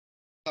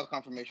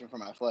hotel confirmation for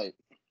my flight.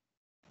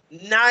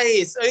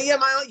 Nice. Oh yeah,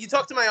 you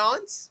talked to my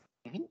aunts.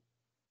 Mm-hmm.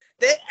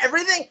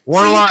 Everything.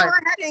 One See, line. I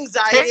had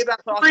anxiety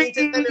about talking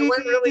to them. It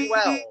went really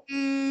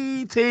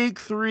well. Take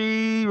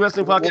 3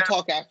 wrestling We'll podcast.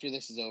 talk after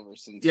this is over.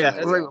 Since Yeah,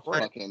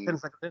 fucking. 10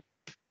 seconds in.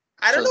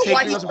 I don't So know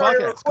why take you the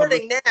started podcast.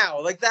 recording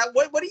now. Like that.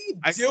 What are you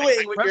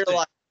doing with your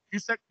life?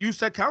 You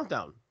said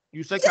countdown.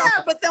 You said Yeah,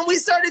 countdown. but then we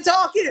started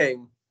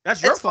talking.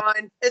 That's your It's fault.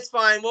 fine. It's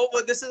fine. Well,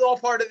 this is all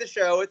part of the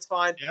show. It's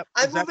fine. Yep,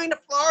 I'm moving to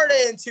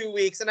Florida in 2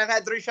 weeks, and I've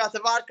had 3 shots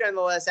of vodka in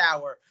the last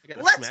hour.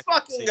 Let's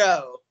fucking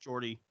go.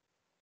 Jordy.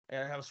 I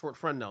have a short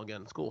friend now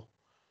again. It's cool.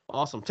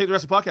 Awesome. Take the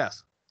rest of the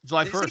podcast.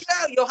 July 1st.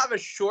 You'll have a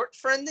short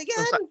friend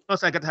again?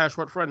 Plus, I get to have a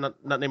short friend,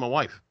 not name my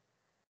wife.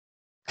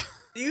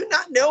 Do you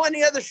not know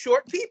any other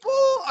short people?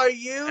 Are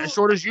you as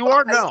short as you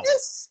are? No.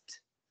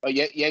 Oh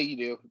yeah, you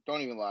do.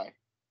 Don't even lie.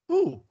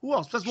 Who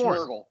else? That's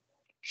more.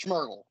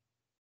 Schmergle.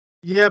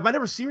 Yeah, but I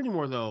never see her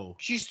anymore though.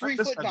 She's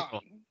 3'9".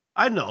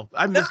 I know.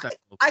 I missed that.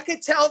 I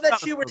could tell that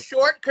she was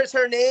short because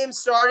her name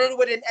started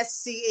with an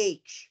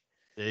SCH.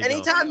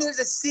 Anytime there's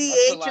a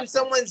CH in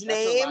someone's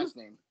name.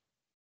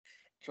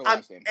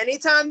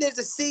 Anytime there's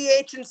a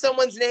CH in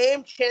someone's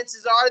name,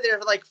 chances are they're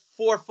like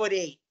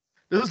 4'8".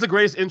 This is the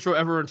greatest intro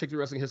ever in TikTok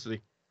wrestling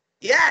history.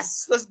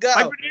 Yes, let's go.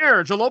 Mike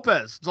Bernier, Joe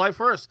Lopez, July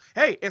 1st.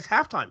 Hey, it's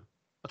halftime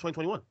of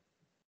 2021.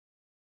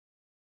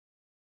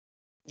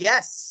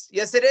 Yes,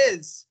 it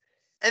is.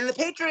 And the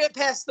Patriot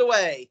passed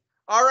away.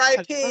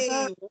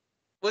 R.I.P.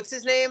 What's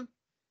his name?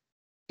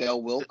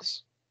 Dale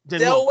Wilkes.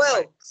 Dale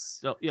Wilkes.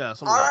 No, yeah.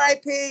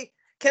 R.I.P.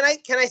 Can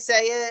I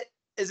say it?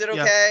 Is it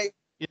okay?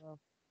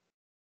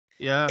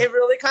 Yeah. It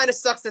really kind of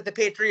sucks that the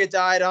Patriot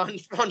died on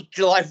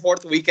July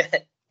 4th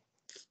weekend.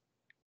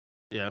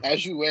 Yeah.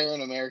 As you wear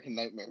an American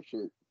Nightmare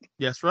shirt.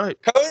 Yes, right.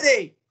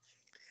 Cody,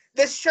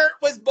 this shirt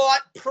was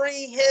bought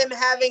pre him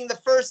having the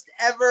first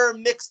ever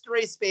mixed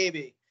race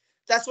baby.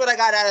 That's what I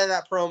got out of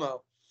that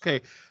promo.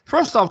 Okay.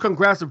 First off,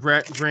 congrats to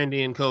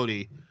Brandy and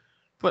Cody.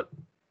 But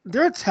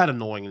they're a tad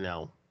annoying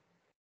now.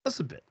 That's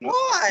a bit.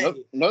 Why?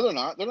 No, they're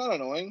not. They're not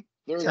annoying.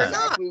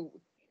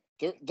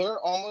 They're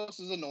almost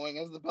as annoying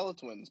as the Bella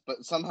Twins,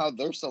 but somehow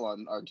they're still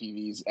on our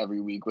TVs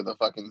every week with a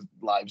fucking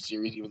live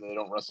series, even though they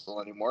don't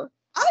wrestle anymore.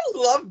 I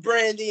love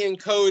Brandy and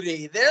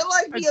Cody. They're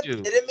like the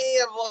epitome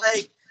of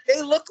like,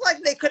 they look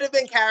like they could have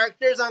been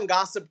characters on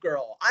Gossip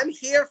Girl. I'm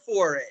here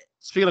for it.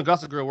 Speaking of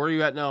Gossip Girl, where are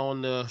you at now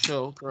on the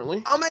show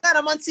currently? Oh my God,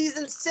 I'm on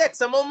season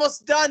 6. I'm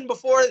almost done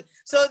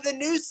so the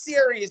new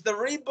series, the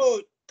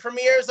reboot,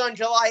 premieres on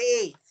July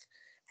 8th.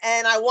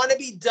 And I want to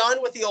be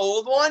done with the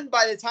old one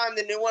by the time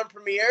the new one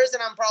premieres,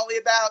 and I'm probably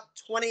about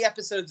 20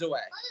 episodes away.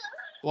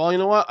 Well, you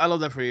know what? I love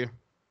that for you.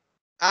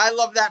 I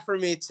love that for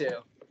me too.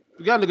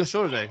 We got a good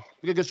show today.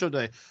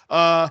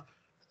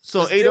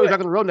 So AEW back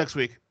on the road next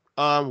week.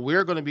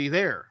 We're going to be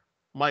there.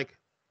 Mike,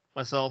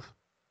 myself,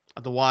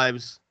 the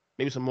wives,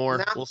 maybe some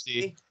more. We'll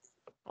see.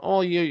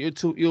 Oh, you're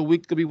a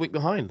week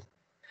behind.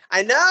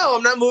 I know.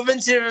 I'm not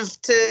moving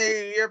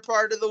to your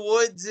part of the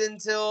woods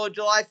until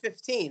July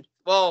 15th.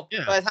 Well,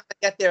 by the time I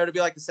get there, it'll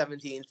be like the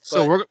 17th.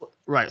 So we're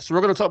going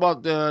to talk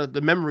about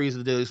the memories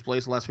of the Daily's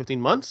Place the last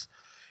 15 months,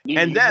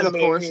 and then of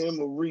course,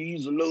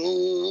 memories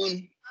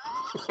alone.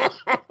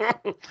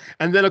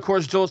 And then of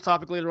course, Joe's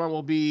topic later on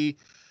will be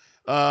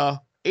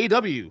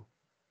AW.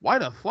 Why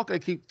the fuck why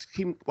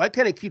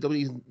can't they keep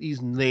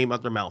these name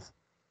out their mouth?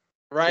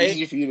 Right.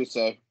 Easy for you to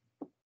say.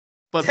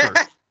 But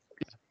first.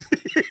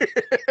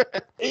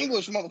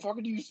 English,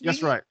 motherfucker. Do you speak?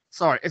 That's right.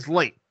 Sorry, it's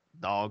late,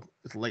 dog.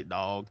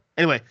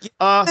 Anyway,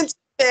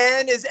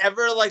 fan is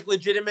ever like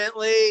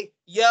legitimately,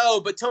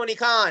 but Tony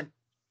Khan,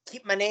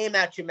 keep my name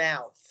out your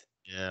mouth.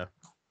 Yeah.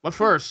 But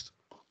first,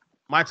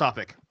 my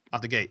topic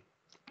out the gate.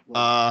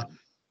 The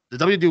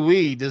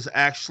WWE just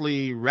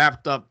actually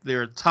wrapped up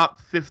their top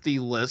 50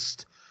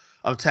 list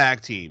of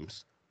tag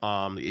teams.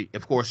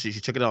 Of course, you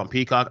should check it out on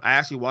Peacock. I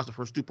actually watched the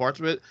first 2 parts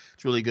of it.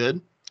 It's really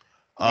good.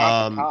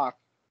 How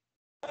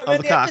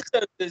many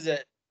episodes is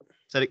it?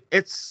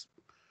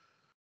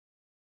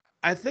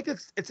 I think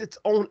it's its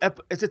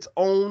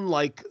own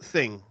like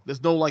thing.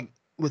 There's no like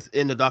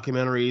within the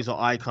documentaries or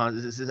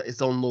icons. It's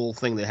its own little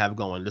thing they have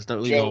going. There's not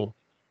really Joe,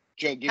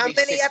 give how me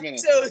many 6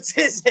 episodes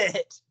is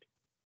it?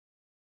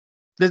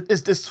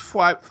 It's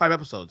 5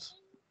 episodes.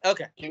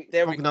 Okay. Give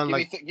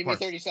me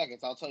 30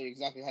 seconds. I'll tell you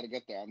exactly how to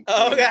get there. I'm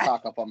putting the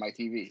cock up on my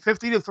TV.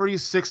 50 to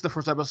 36 the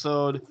first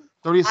episode.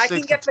 36. I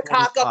can get the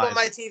cock up on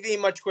my TV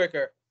much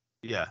quicker.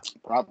 Yeah.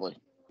 Probably.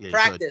 Yeah,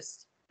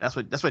 practice. That's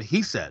what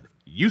he said.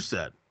 You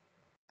said.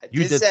 I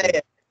did say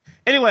it.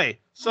 Anyway,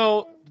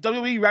 so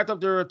WWE wrapped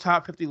up their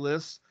top 50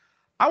 list.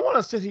 I want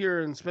to sit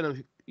here and spend a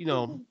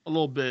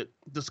little bit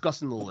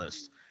discussing the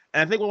list.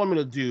 And I think what I'm going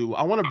to do,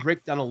 I want to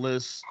break down a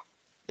list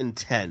in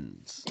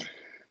tens.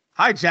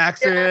 Hi,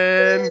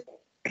 Jackson.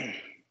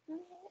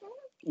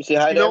 You say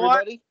hi to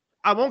everybody? What?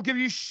 I won't give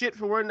you shit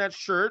for wearing that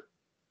shirt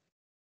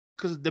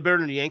because they're better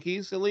than the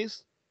Yankees, at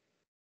least.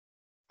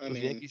 The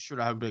Yankees shirt,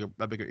 I have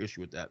a bigger issue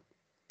with that.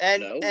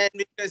 And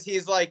because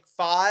he's like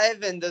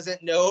 5 and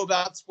doesn't know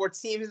about sports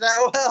teams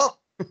that well.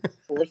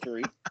 Or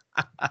 3.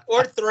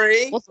 Or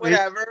 3,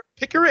 whatever.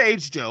 Pick your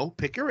age, Joe.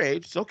 Pick your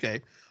age. It's okay.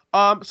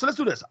 So let's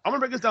do this. I'm gonna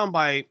break this down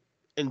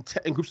in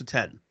groups of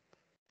 10,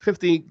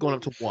 50 going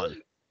up to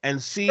 1,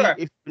 and see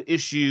if an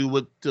issue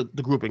with the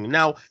grouping.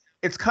 Now,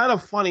 it's kind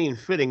of funny and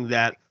fitting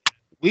that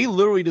we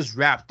literally just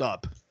wrapped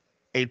up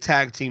a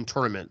tag team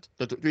tournament.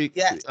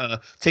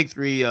 The Take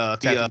 3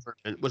 tournament,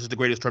 which is the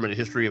greatest tournament in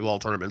history of all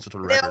tournaments. For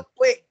the record. Now,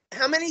 wait,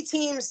 how many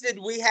teams did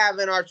we have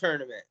in our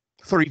tournament?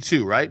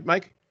 32, right,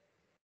 Mike?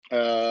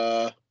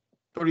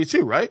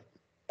 32, right?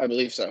 I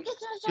believe so.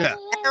 Yeah.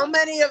 How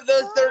many of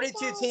those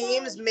 32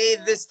 teams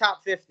made this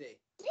top 50?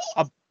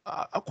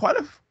 Quite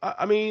a.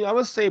 I mean, I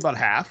would say about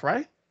half,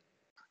 right?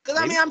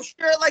 Because I mean, I'm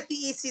sure like the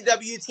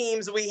ECW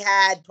teams we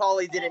had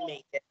probably didn't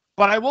make it.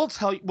 But I will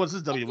tell you, this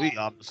is WWE,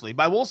 obviously.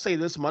 But I will say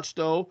this much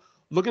though: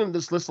 looking at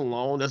this list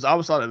alone, there's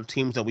obviously a lot of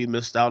teams that we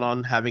missed out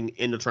on having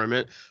in the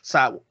tournament.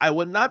 So I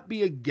would not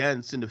be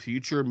against in the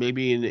future,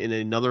 maybe in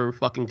another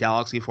fucking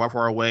galaxy far,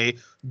 far away,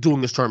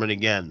 doing this tournament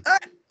again. All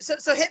right,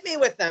 so hit me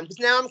with them because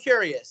now I'm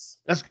curious.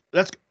 Let's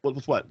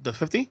what the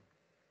 50?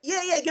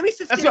 Yeah, give me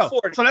 50 let's to go.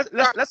 40. So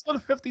let's go to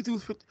 50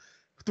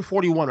 to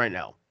 41 right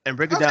now and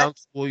break it down.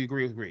 Will you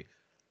agree?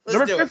 Let's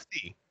Number do 50.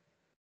 It.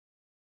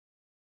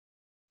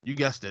 You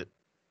guessed it.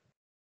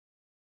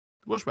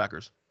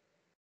 Bushwhackers.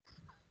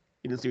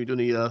 You didn't see me doing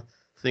the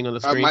thing on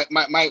the screen.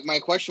 My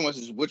question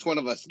was which one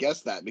of us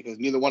guessed that because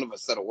neither one of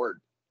us said a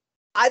word.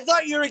 I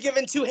thought you were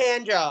given 2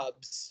 hand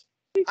jobs.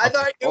 I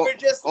thought you were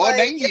just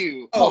thank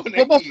you. Thank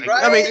you.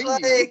 Right? I mean,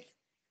 like,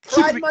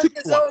 Pride Month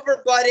is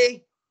over,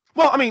 buddy.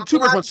 Well, I mean, 2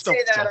 birds, 1 stone.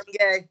 Say that I'm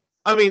gay.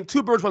 I mean,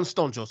 2 birds, 1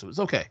 stone, Joseph. It's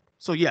okay.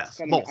 So, yes,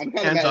 both. I'm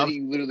kind of mad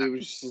he literally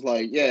was just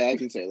like, yeah, I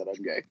can say that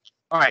I'm gay.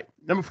 All right,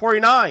 number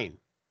 49,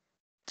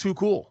 Too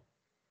Cool.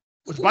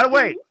 Which, by the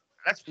way,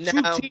 that's 2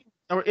 teams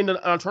that were in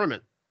the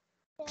tournament.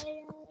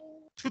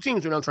 2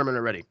 teams are in the tournament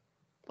already.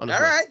 All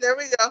right, there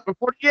we go. Number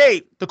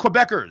 48, the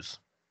Quebecers.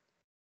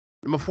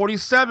 Number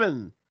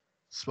 47,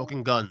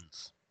 Smoking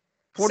Guns.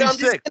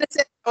 46.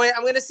 So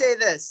I'm going to say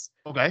this.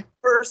 Okay.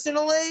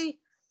 Personally,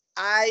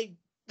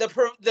 the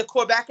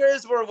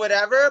Quebecers were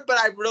whatever, but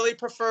I really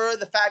prefer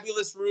the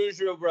Fabulous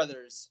Rougeau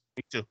brothers.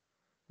 Me too.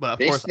 But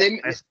of course,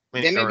 they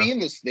may be in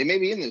this. They may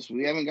be in this.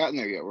 We haven't gotten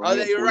there yet.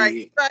 You're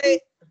right. Right.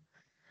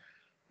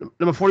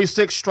 Number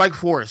 46, Strike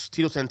Force.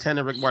 Tito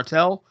Santana, Rick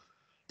Martel.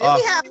 Did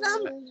we have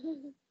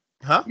them?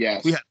 Huh?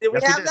 Yes. Did we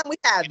have them? We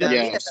had them.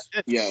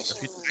 Yes.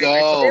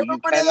 So you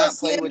cannot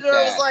play with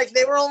that. Like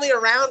they were only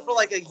around for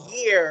like a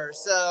year,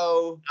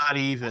 so not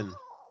even.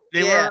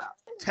 They were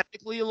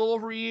technically a little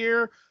over a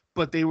year,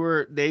 but they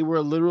were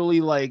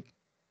literally like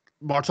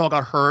Martel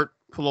got hurt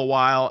for a little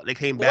while. They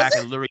came back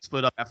and literally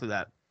split up after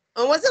that.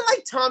 And wasn't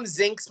like Tom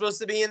Zink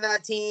supposed to be in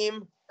that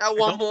team at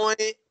one point?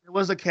 It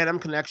was a Can-Am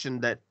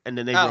connection and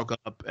then they broke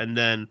up, and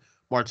then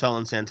Martel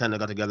and Santana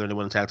got together and they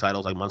won tag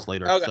titles like months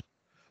later. Okay.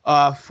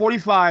 So,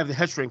 45, the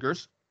Head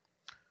Shrinkers.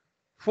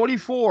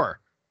 44,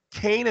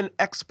 Kane and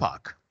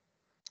X-Pac.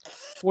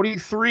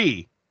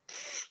 43,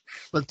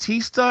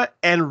 Batista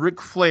and Ric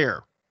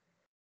Flair.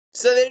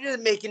 So they're just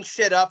making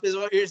shit up, is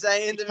what you're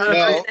saying to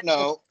me?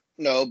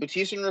 No.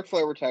 Batista and Ric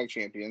Flair were tag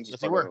champions.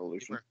 Yes, they were.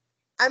 Revolution.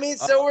 I mean,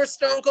 so were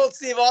Stone Cold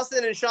Steve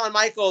Austin and Shawn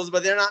Michaels,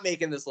 but they're not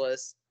making this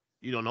list.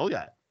 You don't know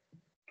that.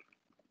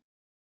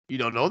 You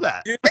don't know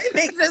that. Do they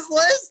make this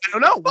list? I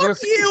don't know.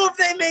 Fuck you if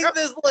they make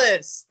this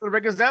list.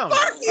 Break us down.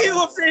 Fuck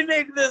you if they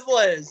make this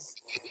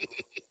list.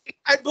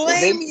 I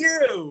blame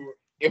you.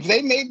 If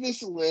they made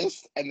this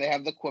list and they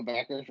have the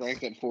Quebecers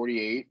ranked at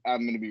 48,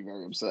 I'm going to be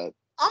very upset.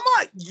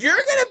 You're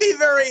going to be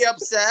very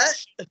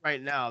upset.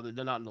 Right now, they're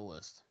not on the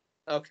list.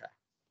 Okay.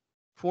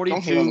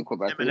 42,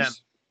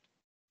 Eminem.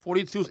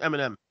 42 is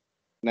Eminem.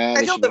 Nah,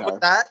 I can live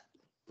with that.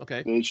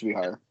 Okay. They should be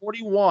higher.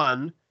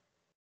 41,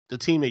 the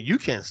team that you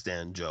can't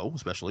stand, Joe,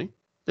 especially,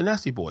 the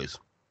Nasty Boys.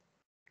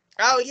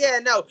 Oh, yeah,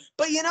 no.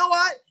 But you know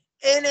what?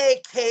 In a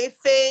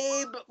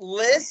kayfabe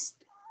list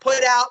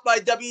put out by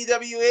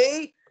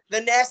WWE,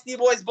 the Nasty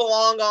Boys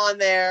belong on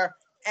there,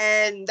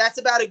 and that's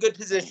about a good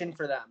position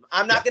for them.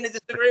 I'm not going to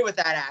disagree with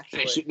that,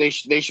 actually.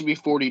 They should be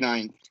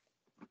 49.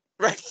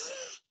 Right.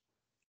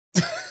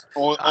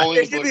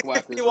 Only the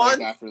Bushwhackers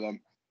like after them.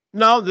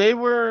 No, they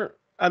were,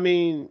 I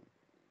mean,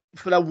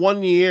 for that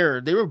 1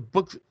 year, they were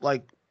booked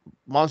like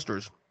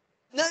monsters.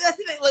 No, that's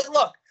the thing. Like,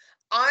 look,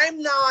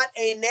 I'm not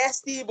a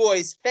Nasty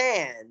Boys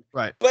fan.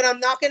 Right. But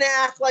I'm not going to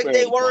act like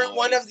they weren't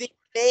one of the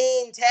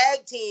main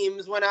tag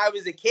teams when I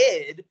was a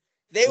kid.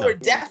 They were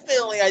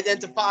definitely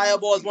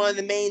identifiable as one of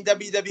the main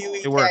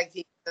WWE tag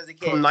teams as a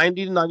kid. From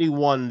 90 to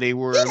 91, they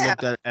were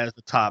looked at as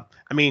the top.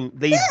 I mean,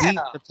 they beat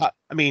the top.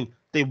 I mean,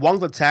 they won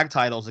the tag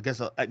titles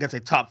against a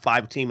top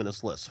 5 team in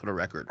this list, for the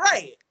record.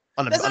 Right.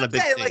 On a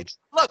big stage. Like,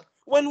 look,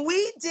 when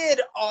we did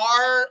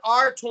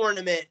our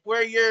tournament,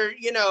 where you're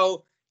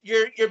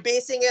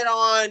basing it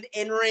on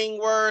in-ring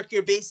work,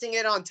 you're basing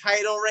it on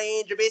title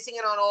range, you're basing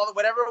it on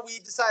whatever we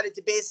decided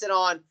to base it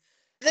on.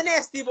 The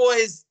Nasty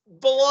Boys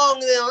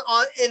belong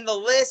in the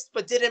list,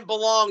 but didn't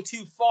belong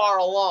too far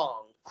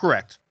along.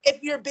 Correct.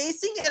 If you're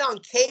basing it on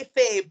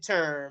kayfabe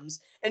terms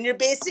and you're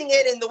basing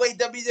it in the way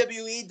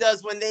WWE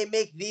does when they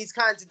make these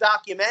kinds of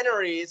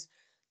documentaries,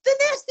 the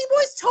Nasty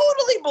Boys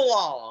totally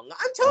belong.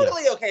 I'm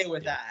totally okay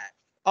with that.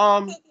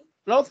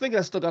 Another thing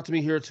that stuck out to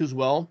me here too as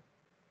well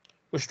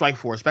was Strike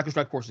Force. Back to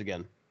Strike Force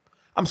again.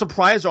 I'm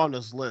surprised on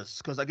this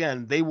list because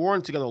again they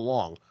weren't together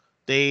long.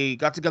 They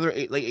got together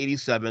late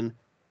 '87,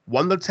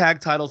 won the tag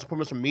titles pretty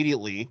much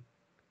immediately,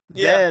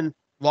 then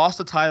lost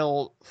the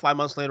title 5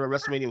 months later at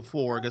WrestleMania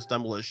 4 against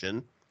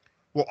Demolition.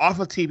 Were off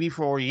of TV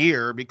for a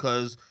year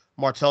because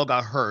Martel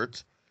got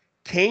hurt.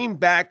 Came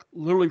back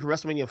literally for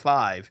WrestleMania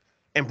 5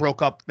 and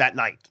broke up that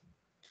night.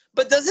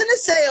 But doesn't it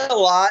say a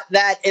lot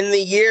that in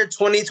the year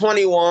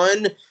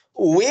 2021,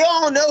 we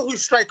all know who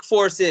Strike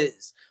Force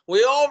is?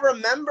 We all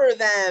remember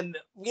them,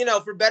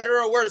 for better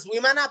or worse. We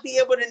might not be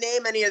able to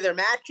name any of their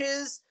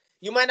matches.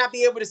 You might not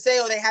be able to say,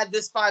 oh, they had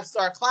this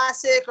 5-star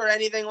classic or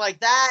anything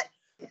like that.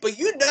 But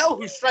you know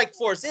who Strike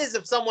Force is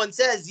if someone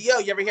says, yo,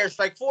 you ever hear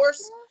Strike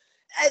Force?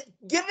 And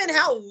given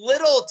how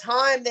little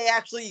time they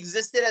actually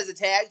existed as a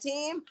tag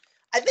team,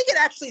 I think it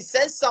actually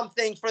says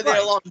something for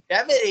their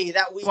longevity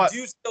that we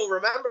do still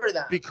remember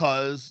them.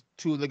 Because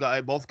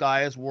both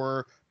guys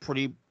were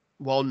pretty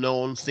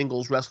well-known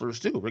singles wrestlers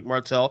too. Rick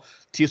Martel,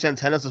 Tio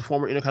Santana's a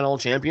former Intercontinental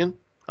Champion.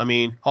 I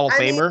mean, Hall of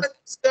Famer.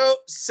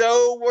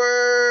 So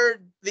were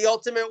the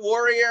Ultimate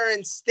Warrior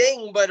and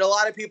Sting, but a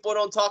lot of people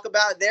don't talk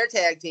about their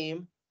tag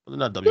team. Well,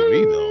 they're not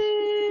WWE though.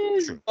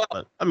 Sure.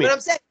 But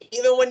I'm saying,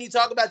 even when you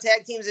talk about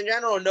tag teams in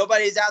general,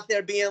 nobody's out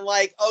there being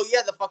like, oh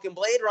yeah, the fucking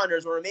Blade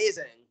Runners were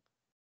amazing.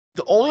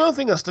 The only other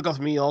thing that stuck out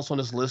to me also on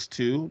this list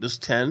too, this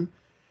 10,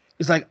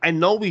 is like, I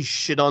know we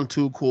shit on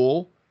Too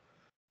Cool,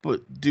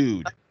 but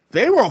dude,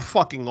 they were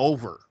fucking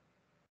over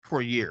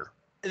for a year.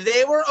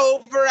 They were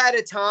over at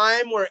a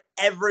time where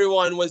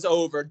everyone was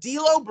over.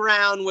 D'Lo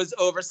Brown was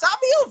over.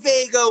 Savio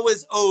Vega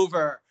was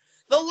over.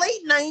 The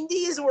late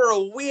 90s were a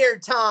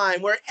weird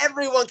time where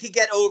everyone could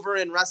get over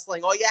in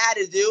wrestling. All you had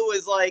to do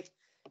was like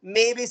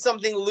maybe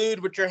something lewd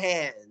with your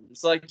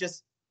hands. Like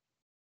just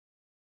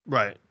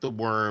right, the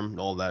worm,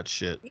 all that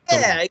shit.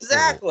 Yeah,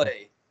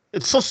 exactly.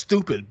 It's so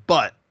stupid,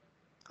 but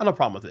I have no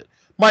problem with it.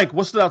 Mike,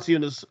 what stood out to you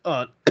in this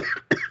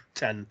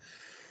 10?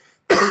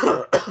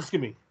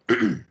 Excuse me.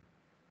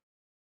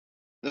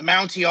 The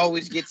Mountie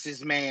always gets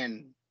his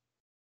man.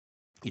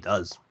 He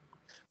does.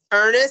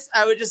 Earnest,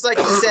 I would just like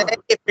to say,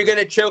 if you're going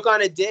to choke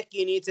on a dick,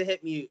 you need to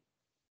hit mute.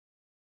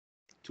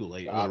 Too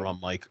late. I'm on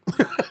Mike.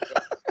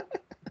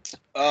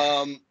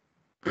 I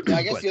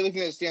guess the other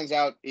thing that stands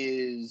out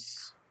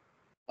is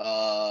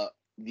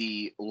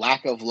the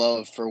lack of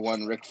love for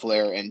one Ric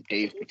Flair and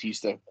Dave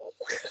Bautista.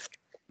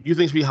 You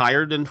think be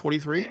higher than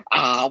 43?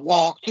 I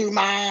walk through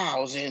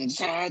miles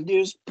inside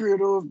this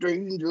pit of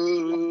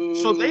danger.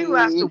 So they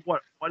lasted,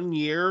 what, 1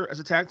 year as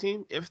a tag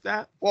team, if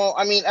that? Well,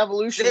 I mean,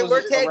 Evolution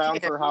was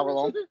around for however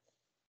long.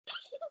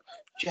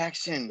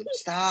 Jackson,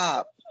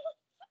 stop.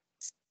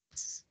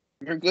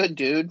 You're good,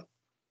 dude.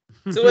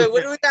 So wait,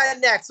 what do we got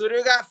next? What do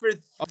we got for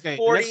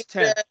 40 next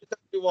 10. to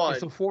 31?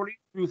 So 40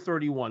 through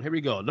 31. Here we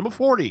go. Number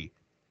 40,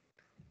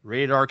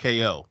 Rated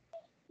RKO.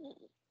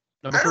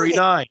 Number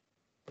 39.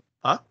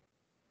 Huh?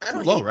 I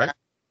don't low, right? That.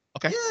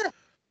 Okay.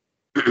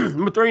 Yeah.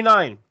 Number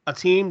 39, a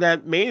team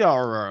that made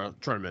our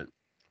tournament.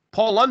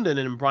 Paul London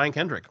and Brian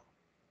Kendrick.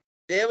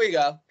 There we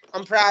go.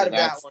 I'm proud of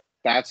that one.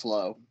 That's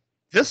low.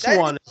 This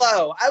one is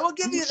low. I will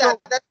give you that.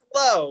 That's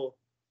low.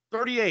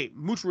 38.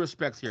 Mutual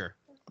respect here.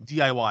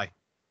 DIY.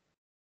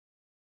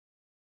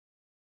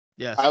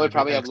 Yes. I would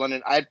probably have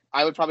London.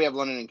 I would probably have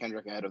London and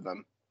Kendrick ahead of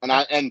them.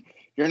 And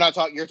you're not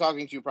talking. You're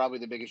talking to probably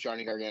the biggest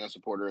Johnny Gargano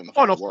supporter in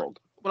the world.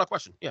 Without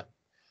question. Yeah.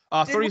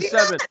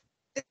 37.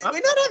 Did we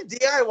not have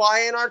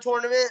DIY in our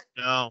tournament?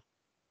 No.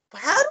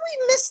 How do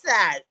we miss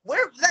that?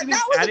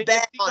 That was a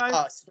bad on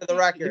us, for the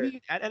record. Did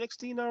we add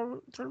NXT in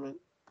our tournament?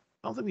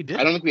 I don't think we did.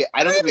 I don't think we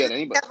had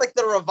anybody. We had like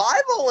the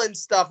Revival and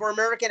stuff, or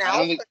American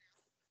Alpha.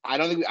 I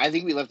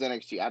think we left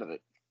NXT out of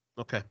it.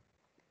 Okay.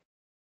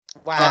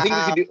 Wow. So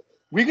I think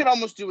we could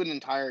almost do an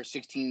entire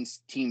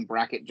 16-team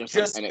bracket just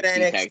like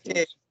NXT tag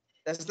teams.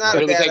 That's not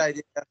a bad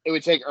idea. It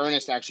would take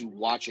Earnest actually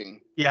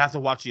watching. Yeah, I have to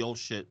watch the old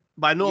shit.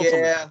 But I know some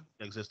of them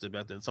existed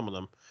back then. Some of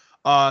them.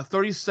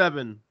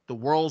 37, the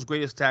world's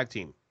greatest tag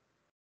team.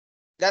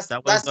 That's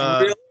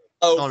really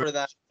low for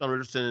that. John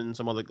Richardson and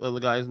some other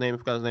guy's name. I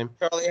forgot his name.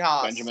 Charlie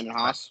Haas. Benjamin and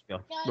Haas. Yeah.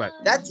 Right.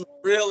 That's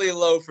really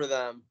low for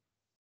them.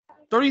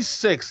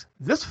 36.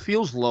 This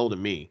feels low to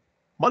me.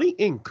 Money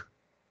Inc.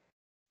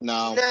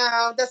 No,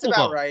 that's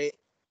about right.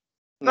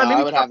 No,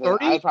 I would have them.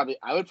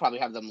 I would probably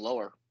have them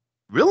lower.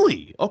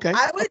 Really? Okay.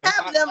 I would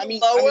have them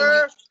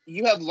lower.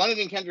 You have London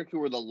and Kendrick, who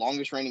were the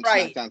longest reigning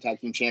SmackDown Tag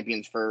Team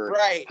Champions for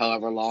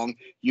however long.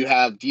 You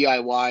have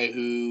DIY,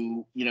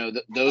 who,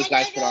 those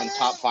guys put on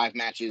top 5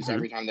 matches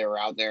every time they were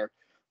out there.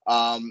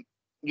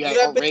 You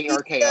have Rated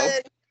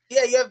RKO.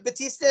 Yeah, you have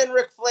Batista and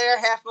Ric Flair,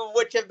 half of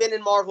which have been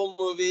in Marvel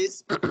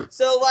movies.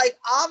 So, like,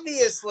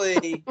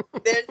 obviously,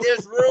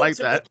 there's room like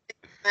to that.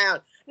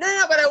 Down.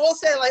 No, but I will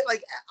say,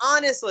 like,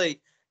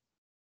 honestly,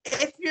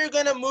 if you're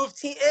gonna move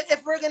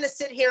if we're gonna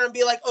sit here and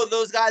be like, oh,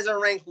 those guys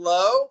are ranked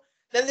low,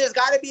 then there's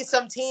got to be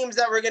some teams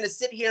that we're going to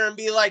sit here and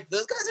be like,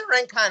 those guys are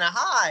ranked kind of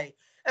high.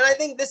 And I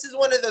think this is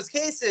one of those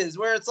cases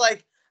where it's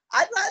like,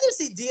 I'd rather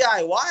see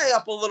DIY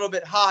up a little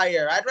bit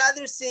higher. I'd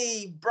rather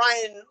see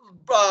Brian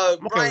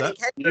and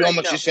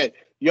Kendrick.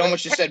 You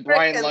almost just said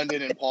Brian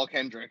London and Paul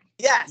Kendrick.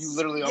 Yes. You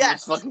literally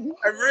almost fucking.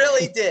 I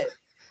really did.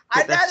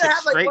 I'd rather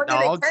have like London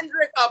and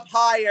Kendrick up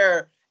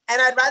higher,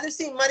 and I'd rather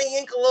see Money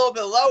Inc. a little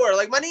bit lower.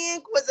 Like Money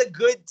Inc. was a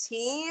good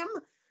team,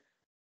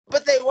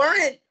 but they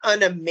weren't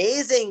an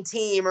amazing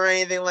team or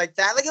anything like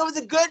that. Like it was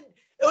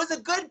a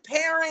good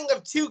pairing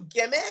of two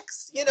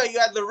gimmicks. You know, you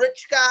had the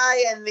rich guy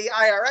and the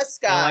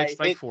IRS guy. Like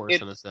Strike Force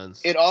in a sense.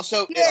 It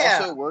also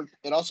worked.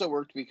 It also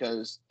worked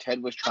because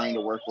Ted was trying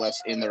to work less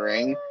in the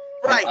ring.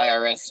 Right.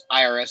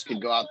 IRS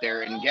could go out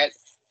there and get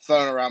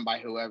thrown around by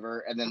whoever,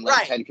 and then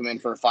let Ted come in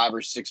for 5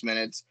 or 6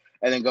 minutes,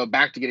 and then go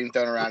back to getting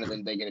thrown around, and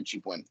then they get a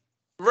cheap win.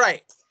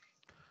 Right.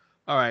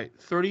 All right.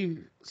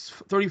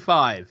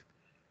 35.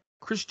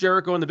 Chris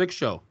Jericho and the Big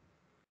Show.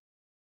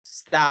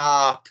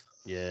 Stop.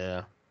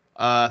 Yeah.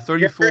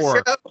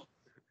 34.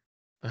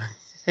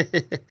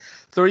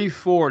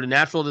 34. The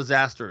Natural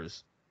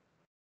Disasters.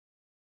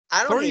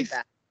 I don't hate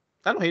that.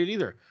 I don't hate it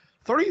either.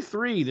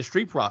 33. The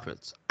Street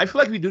Profits. I feel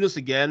like if we do this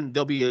again,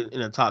 they'll be in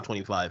the top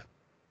 25.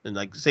 And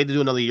like, say they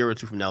do another year or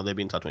two from now, they'll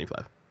be in top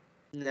 25.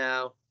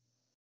 No.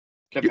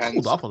 You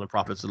pulled off on the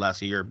Profits the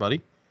last year,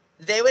 buddy.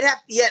 They would have.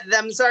 Yeah,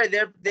 I'm sorry.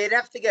 They'd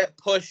have to get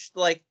pushed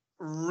like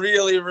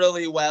really,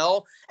 really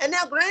well. And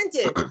now,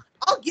 granted,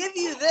 I'll give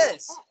you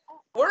this.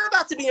 We're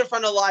about to be in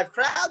front of live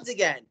crowds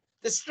again.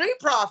 The Street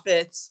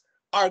Profits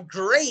are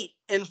great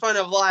in front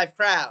of live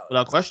crowds.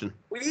 Without question.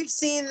 We've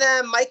seen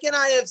them. Mike and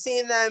I have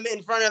seen them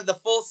in front of the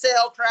Full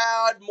Sail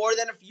crowd more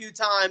than a few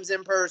times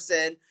in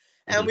person.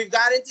 And we've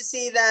gotten to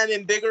see them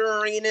in bigger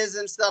arenas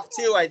and stuff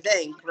too, I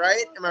think.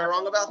 Right? Am I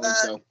wrong about that?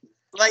 So.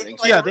 Like a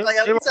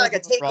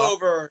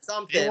takeover or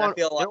something. I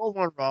feel like they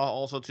won Raw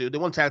also too. They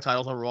won tag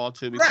titles on Raw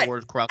too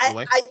before crowd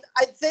away.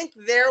 I think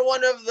they're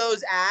one of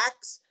those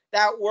acts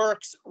that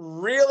works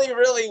really,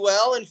 really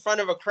well in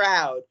front of a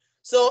crowd.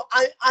 So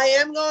I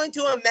am going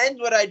to amend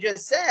what I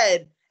just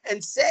said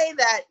and say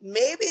that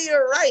maybe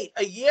you're right.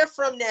 A year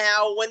from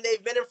now, when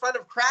they've been in front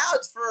of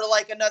crowds for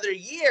like another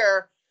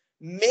year,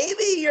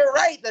 maybe you're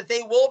right that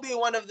they will be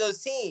one of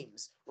those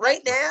teams.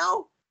 Right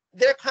now,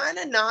 they're kind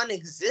of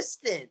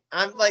non-existent.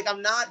 I'm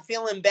not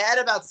feeling bad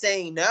about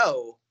saying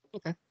no.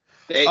 Okay.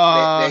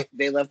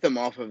 They left them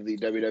off of the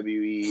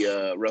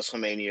WWE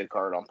WrestleMania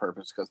card on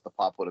purpose because the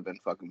pop would have been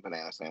fucking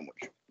banana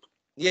sandwich.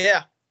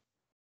 Yeah.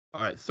 All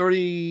right,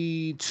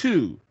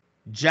 32.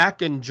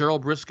 Jack and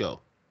Gerald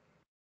Briscoe.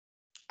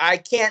 I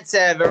can't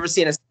say I've ever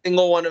seen a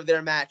single one of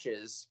their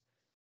matches.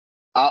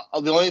 The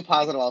only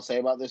positive I'll say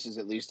about this is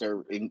at least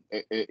they're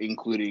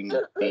including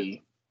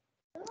the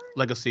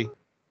Legacy.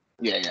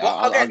 Yeah. Well,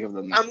 I'll give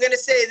them that. I'm going to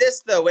say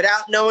this, though,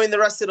 without knowing the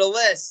rest of the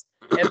list.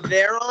 If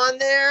they're on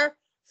there,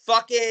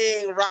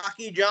 fucking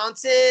Rocky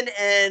Johnson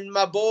and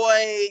my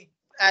boy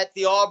at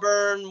the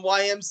Auburn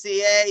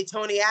YMCA,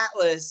 Tony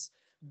Atlas.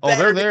 Oh,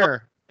 they're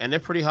there, and they're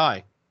pretty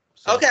high.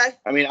 So. Okay.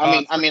 I mean,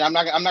 I'm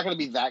not going to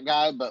be that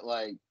guy, but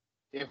like,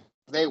 if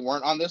they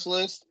weren't on this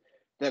list,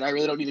 then I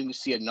really don't need to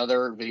see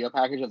another video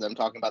package of them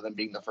talking about them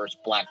being the first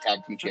black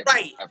tag team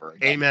champion ever.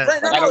 Amen.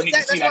 Right,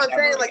 that's what I'm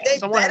saying. Like, they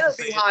better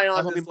be high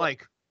on this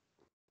list.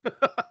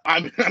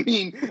 I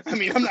mean,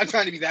 I'm not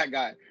trying to be that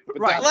guy, but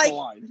that's like, the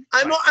line.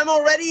 I'm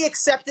already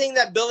accepting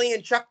that Billy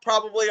and Chuck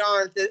probably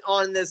aren't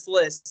on this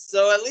list.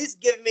 So at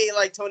least give me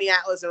like Tony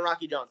Atlas and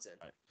Rocky Johnson.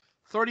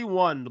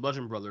 31, the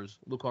Bludgeon Brothers,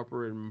 Luke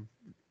Harper and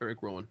Eric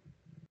Rowan.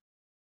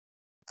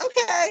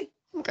 Okay.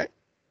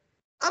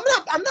 I'm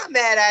not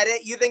mad at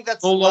it. You think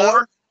that's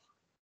lower? A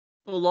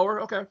little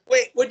lower? Okay.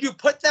 Wait, would you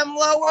put them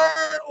lower,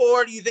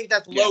 or do you think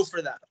that's low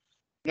for them?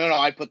 No,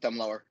 I put them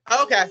lower.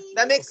 Okay,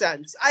 that makes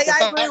sense. I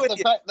agree with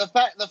you. The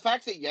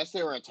fact that, yes,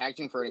 they were a tag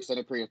team for an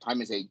extended period of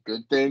time is a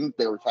good thing.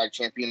 They were tag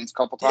champions a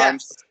couple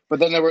times. Yes. But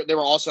then there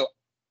were also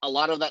a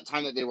lot of that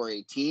time that they were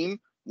a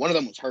team. One of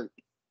them was hurt.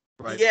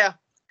 Right. Yeah.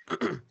 All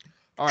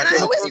right. And I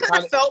always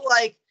kind of felt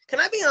like, can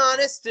I be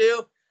honest,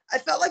 too? I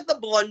felt like the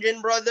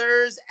Bludgeon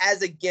Brothers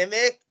as a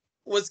gimmick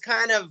was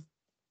kind of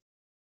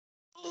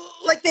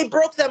like they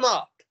broke them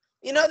up.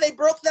 You know, they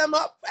broke them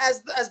up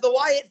as the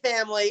Wyatt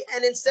family,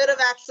 and instead of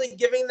actually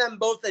giving them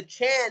both a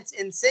chance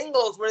in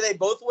singles where they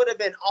both would have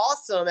been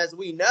awesome, as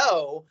we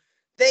know,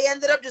 they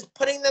ended up just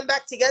putting them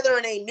back together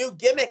in a new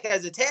gimmick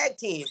as a tag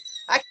team.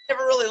 I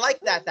never really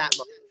liked that much.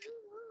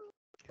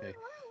 Okay,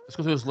 let's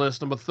go through this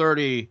list. Number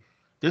 30.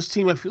 This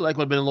team, I feel like,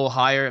 would have been a little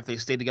higher if they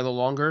stayed together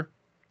longer.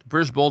 The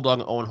British Bulldog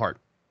and Owen Hart.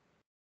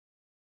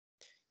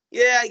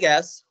 Yeah, I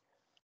guess.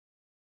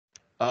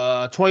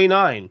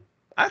 29.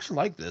 I actually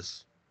like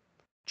this.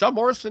 John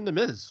Morrison, The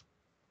Miz.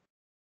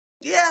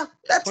 Yeah,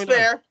 that's 29.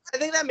 Fair. I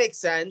think that makes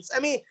sense. I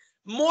mean,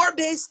 more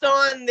based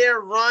on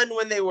their run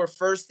when they were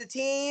first a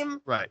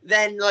team, right,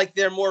 than like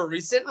their more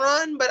recent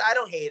run. But I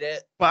don't hate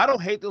it. But I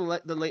don't hate the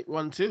late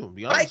run too. To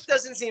be honest, Mike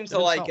doesn't seem to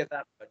like it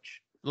that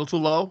much. A little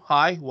too low,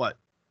 high, what?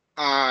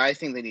 I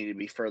think they need to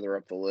be further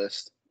up the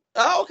list.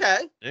 Oh, okay.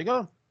 There you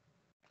go.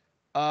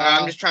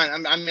 I'm just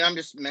trying. I'm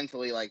just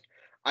mentally like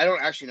I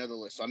don't actually know the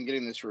list, so I'm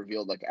getting this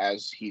revealed like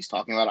as he's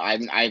talking about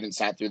it. I haven't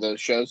sat through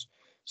those shows,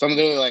 so I'm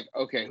literally like,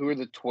 okay, who are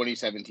the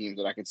 27 teams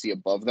that I could see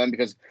above them?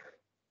 Because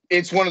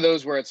it's one of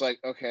those where it's like,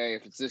 okay,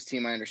 if it's this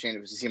team, I understand.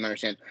 If it's this team, I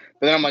understand.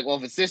 But then I'm like, well,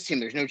 if it's this team,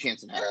 there's no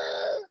chance in hell.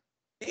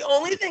 The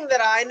only thing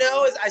that I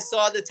know is I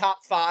saw the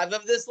top 5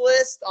 of this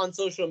list on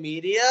social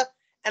media,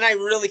 and I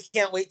really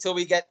can't wait till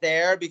we get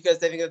there because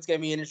I think that's going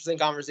to be an interesting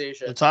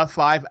conversation. The top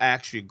 5 I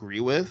actually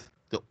agree with.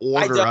 The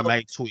order I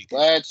might tweak.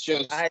 Let's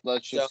just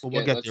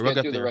we'll get there. We'll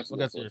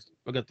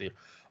get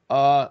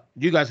there.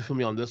 You guys are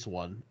familiar on this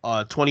one.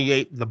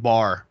 28, The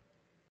Bar.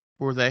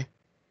 Who are they?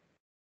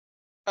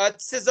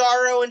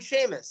 Cesaro and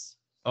Sheamus.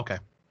 Okay,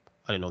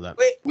 I didn't know that.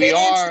 Wait, we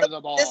are The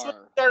Bar. This one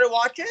started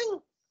watching?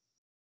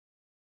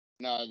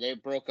 No, they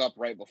broke up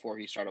right before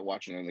he started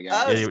watching them again.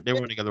 Yeah, they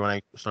weren't together when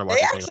I started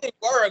watching. They actually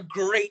were a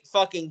great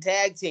fucking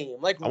tag team.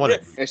 Like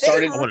it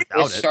started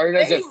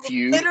as a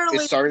feud.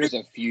 It started as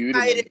a feud.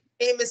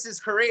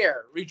 Sheamus's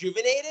career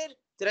rejuvenated.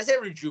 Did I say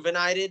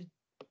rejuvenated?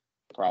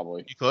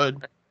 Probably. You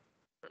could.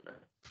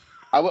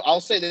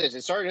 I'll say this: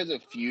 it started as a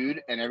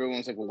feud, and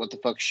everyone's like, "Well, what the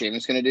fuck is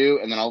Sheamus gonna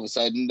do?" And then all of a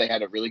sudden, they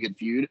had a really good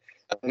feud,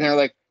 and they're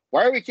like,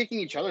 "Why are we kicking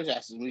each other's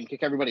asses when we can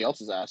kick everybody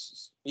else's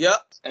asses?"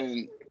 Yep.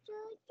 And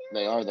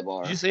they are The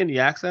Bar. Did you say in the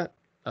accent?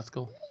 That's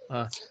cool.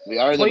 We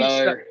are The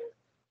Bar.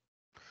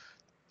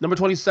 Number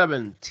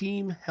 27,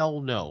 Team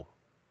Hell No.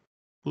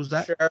 Who's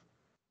that? Sure.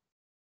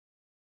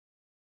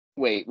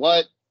 Wait,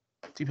 what?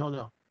 Team Hell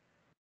No.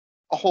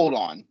 Hold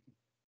on.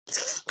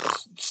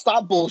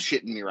 Stop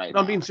bullshitting me right now.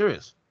 No, I'm being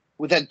serious.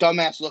 With that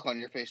dumbass look on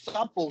your face.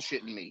 Stop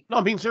bullshitting me. No,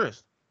 I'm being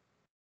serious.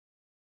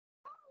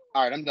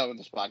 All right, I'm done with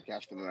this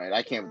podcast for the night.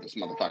 I can't with this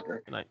motherfucker.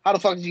 How the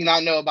fuck did you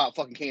not know about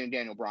fucking Kane and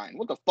Daniel Bryan?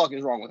 What the fuck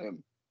is wrong with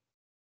him?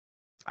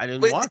 I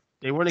didn't watch.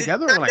 They were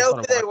together when I know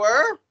who they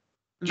were?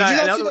 No.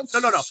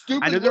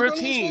 I knew they were a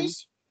team.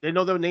 They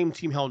know their name,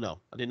 Team Hell No.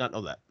 I did not know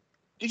that.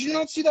 Did you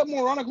not see that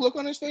moronic look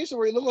on his face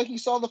where he looked like he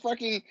saw the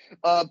fucking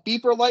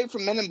beeper light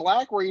from Men in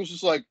Black where he was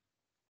just like...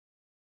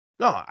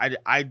 No,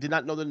 I did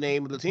not know the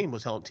name of the team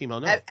was Team Hell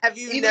No. Have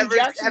you never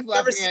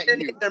seen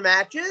any of their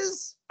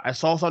matches? I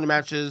saw some of the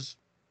matches.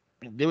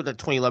 They were like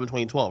 2011,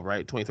 2012,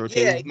 right?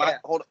 2013. Yeah.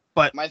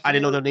 But I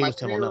didn't know their name was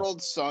Team Hell No.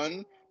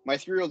 My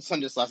 3-year-old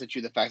son just laughed at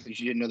you the fact that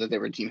you didn't know that they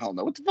were Team Hell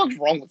No. What the fuck's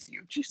wrong with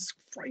you? Jesus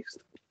Christ.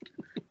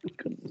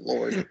 Good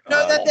Lord.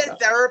 No, that their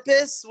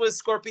therapist was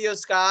Scorpio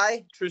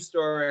Sky. True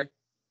story.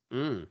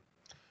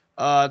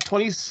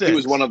 26. He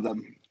was one of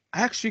them.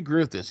 I actually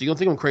agree with this. You're going to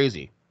think I'm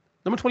crazy.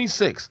 Number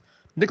 26.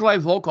 Nikolai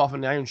Volkov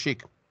and the Iron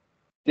Sheik.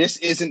 This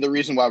isn't the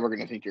reason why we're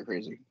going to think you're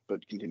crazy,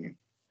 but continue.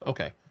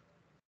 Okay.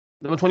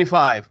 Number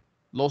 25.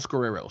 Los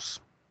Guerreros.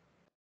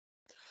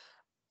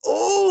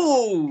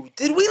 Oh,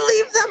 did we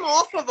leave them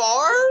off of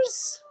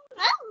ours?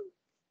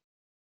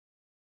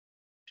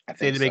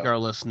 They didn't make our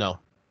list, no.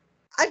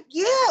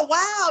 Yeah,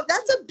 wow,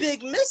 that's a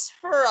big miss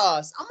for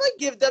us. I'm going to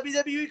give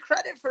WWE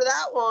credit for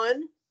that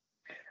one.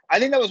 I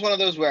think that was one of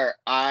those where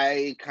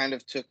I kind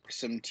of took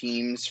some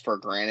teams for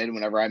granted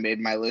whenever I made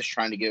my list,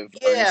 trying to give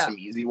Ernest some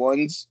easy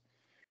ones,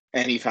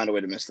 and he found a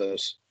way to miss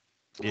those.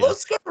 Yeah.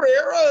 Los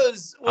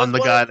Guerreros. I'm the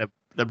guy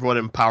that brought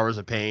in Powers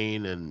of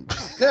Pain and.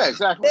 Yeah,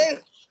 exactly.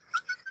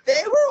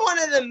 They were one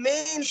of the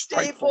main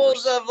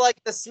staples of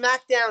like the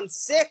SmackDown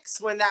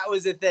 6 when that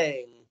was a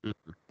thing.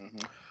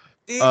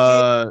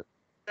 Mm-hmm.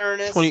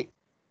 Earnest.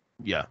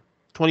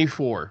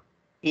 24.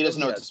 He doesn't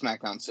know what the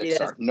SmackDown 6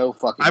 are. No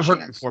fucking I've heard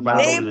chance. before, but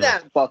name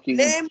them.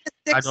 Name the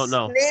 6. I don't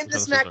know. Name the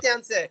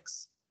SmackDown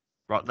 6.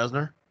 Brock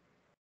Lesnar?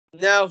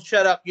 No,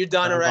 shut up. You're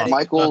done already.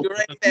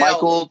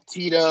 Michael,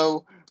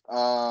 Tito,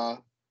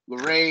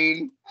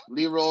 Lorraine,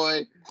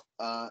 Leroy,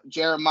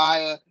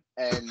 Jeremiah,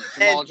 and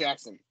Jamal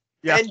Jackson.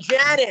 Yeah. And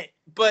Janet,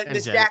 but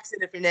Miss Jackson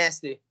if you're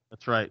nasty.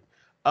 That's right.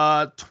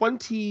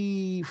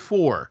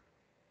 24.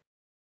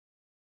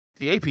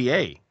 The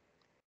APA.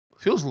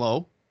 Feels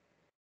low.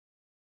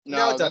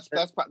 No, that's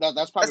probably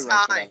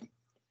right for them.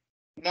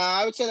 No,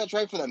 I would say that's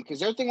right for them because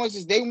their thing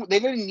was they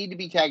didn't need to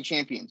be tag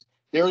champions.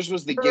 Theirs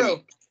was the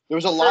gimmick. There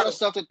was a lot of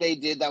stuff that they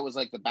did that was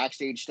like the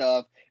backstage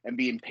stuff and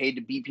being paid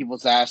to beat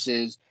people's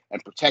asses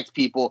and protect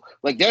people.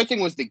 Like their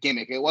thing was the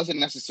gimmick. It wasn't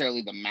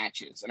necessarily the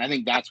matches, and I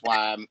think that's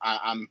why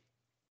I'm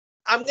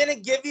gonna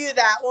give you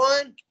that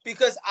one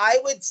because I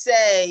would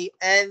say,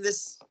 and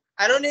this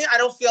I don't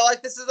feel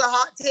like this is a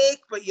hot take,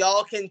 but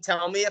y'all can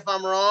tell me if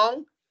I'm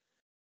wrong.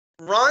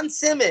 Ron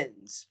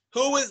Simmons,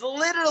 who was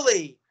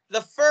literally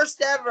the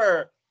first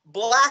ever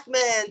black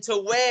man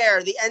to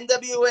wear the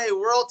NWA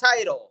World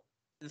title,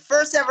 the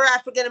first ever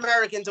African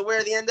American to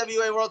wear the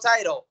NWA World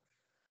title,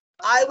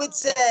 I would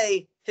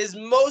say his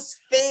most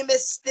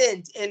famous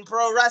stint in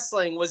pro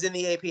wrestling was in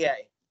the APA.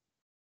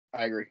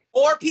 I agree.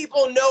 More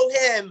people know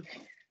him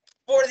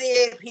for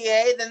the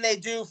APA than they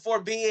do for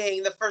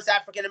being the first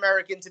African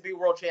American to be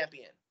world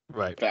champion.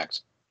 Right.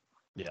 Facts.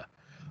 Yeah.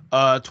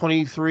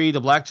 23, the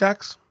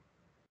Blackjacks.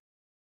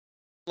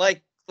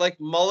 Like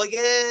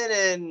Mulligan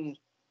and.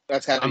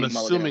 That's got to be Mulligan.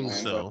 I'm assuming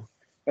so.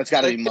 That's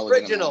got to be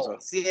Mulligan.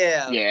 Originals,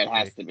 yeah. Yeah, it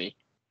has to be.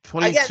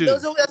 22.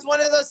 Again, that's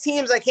one of those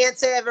teams I can't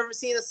say I've ever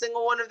seen a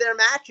single one of their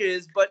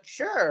matches, but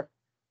sure.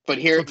 But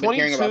hearing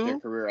about their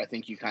career, I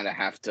think you kind of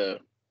have to.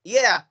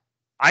 Yeah.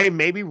 I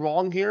may be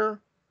wrong here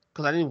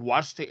because I didn't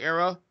watch the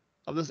era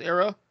of this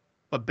era,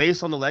 but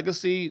based on the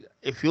legacy,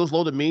 it feels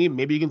low to me.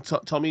 Maybe you can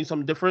tell me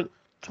something different.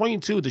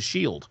 22, the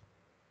Shield.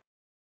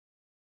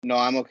 No,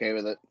 I'm okay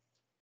with it.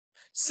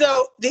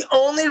 So the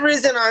only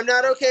reason I'm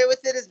not okay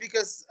with it is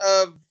because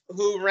of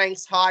who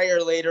ranks higher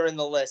later in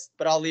the list,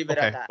 but I'll leave it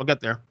at that. We'll get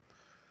there.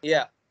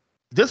 Yeah.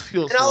 This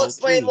feels and I'll low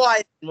explain too.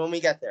 why when we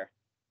get there.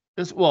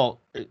 This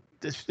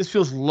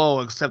feels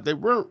low, except they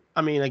weren't.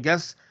 I mean, I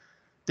guess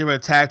they were a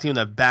tag team in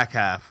the back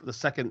half, the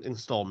second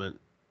installment.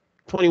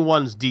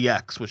 21's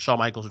DX with Shawn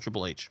Michaels and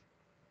Triple H.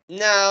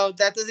 No,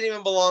 that doesn't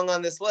even belong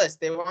on this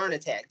list. They weren't a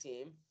tag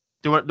team.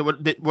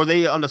 Were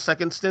they on the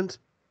second stint?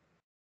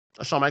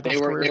 Shawn Michaels'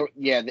 career?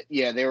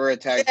 They were a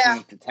tag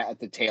team at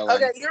the tail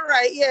end. Okay, you're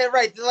right. Yeah,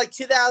 right. Like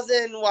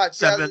 2000, what?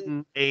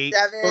 7, 8.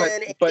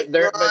 But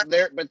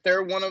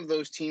they're one of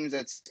those teams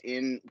that's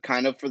in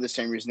kind of for the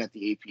same reason that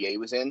the APA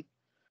was in.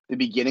 The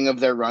beginning of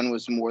their run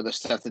was more the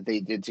stuff that they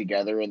did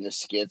together and the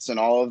skits and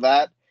all of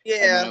that. Yeah.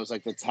 And then it was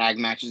like the tag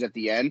matches at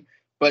the end.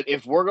 But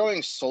if we're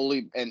going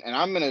solely, and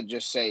I'm going to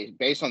just say,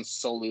 based on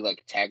solely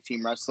like tag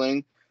team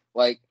wrestling,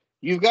 like,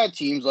 you've got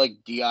teams like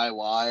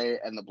DIY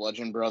and the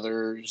Bludgeon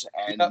Brothers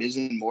and Miz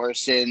and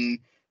Morrison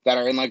that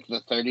are in like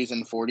the 30s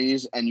and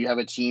 40s, and you have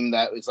a team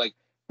that is like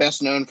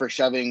best known for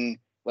shoving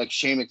like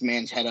Shane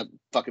McMahon's head up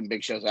fucking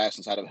Big Show's ass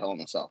inside of Hell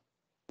in a Cell.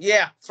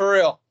 Yeah, for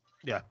real.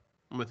 Yeah,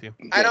 I'm with you.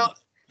 I don't.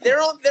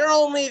 They're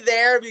only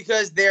there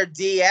because their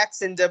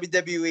DX and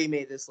WWE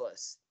made this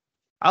list.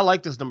 I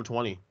like this number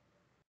 20.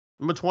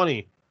 Number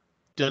 20,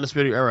 the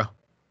Undisputed Era.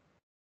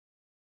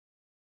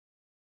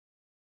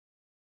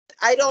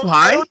 I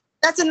don't.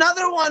 That's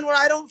another one where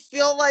I don't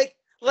feel like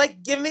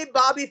give me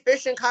Bobby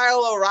Fish and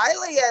Kyle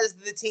O'Reilly as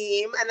the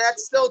team, and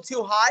that's still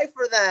too high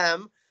for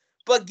them.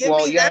 But give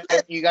me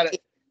them. You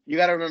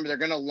gotta remember they're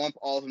gonna lump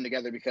all of them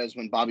together because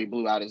when Bobby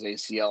blew out his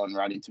ACL and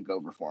Roddy took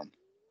over for him.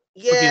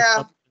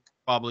 Yeah.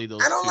 Probably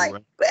those. I don't two, like.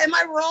 right? But am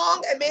I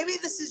wrong? And maybe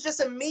this is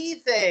just a me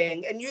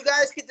thing, and you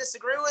guys could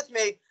disagree with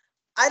me.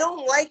 I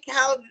don't like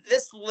how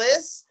this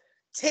list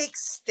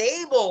takes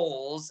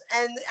stables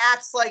and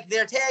acts like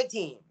they're tag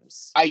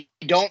teams. I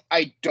don't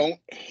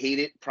hate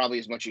it probably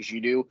as much as you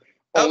do.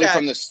 Only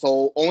from the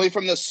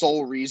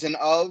sole reason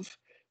of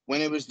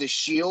when it was the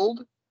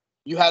Shield,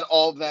 you had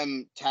all of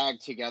them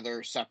tagged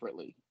together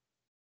separately.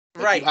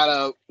 Like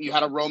right. You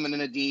had a Roman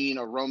and a Dean,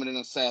 a Roman and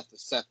a Seth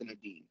and a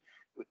Dean.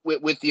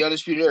 With the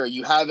Undisputed Era,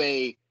 you have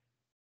a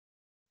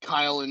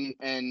Kyle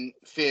and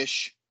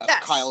Fish,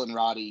 Kyle and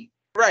Roddy.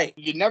 Right.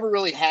 You never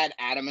really had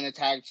Adam in a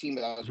tag team,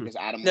 but that was because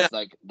Adam was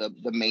like the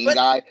main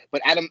guy.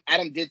 But Adam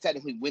did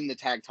technically win the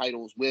tag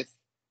titles with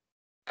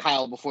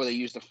Kyle before they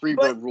used the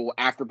Freebird rule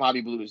after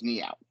Bobby blew his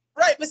knee out.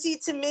 Right, but see,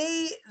 to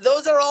me,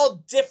 those are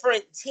all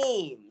different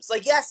teams.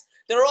 Like, yes,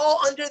 they're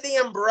all under the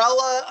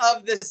umbrella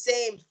of the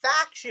same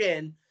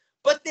faction,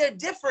 but they're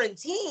different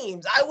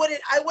teams. I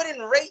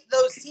wouldn't rate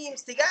those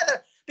teams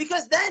together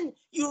because then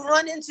you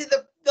run into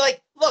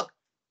look,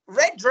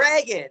 Red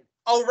Dragon,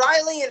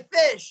 O'Reilly and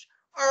Fish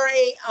are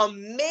a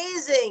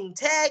amazing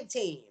tag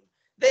team.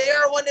 They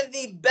are one of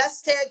the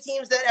best tag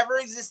teams that ever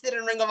existed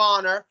in Ring of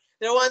Honor.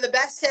 They're one of the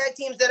best tag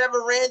teams that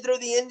ever ran through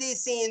the indie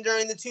scene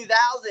during the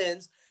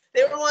 2000s.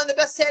 They were one of the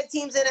best tag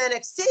teams in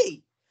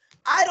NXT.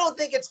 I don't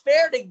think it's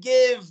fair to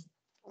give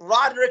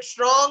Roderick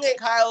Strong and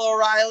Kyle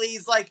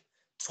O'Reilly's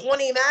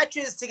 20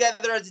 matches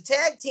together as a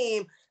tag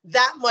team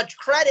that much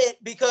credit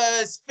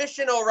because Fish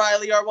and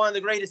O'Reilly are one of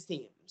the greatest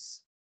teams.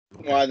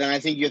 Well, then I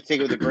think you have to take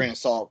it with a grain of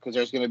salt because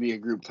there's going to be a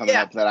group coming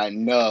up that I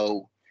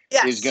know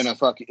is going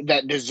to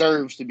that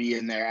deserves to be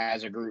in there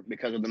as a group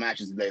because of the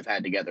matches that they've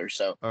had together.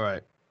 So, all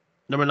right,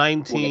 number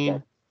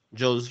 19,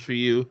 Joe's for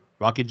you.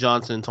 Rocky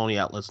Johnson, Tony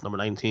Atlas, number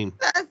 19.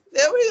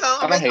 There we go.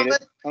 I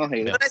don't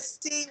hate it.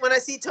 When I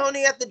see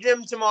Tony at the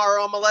gym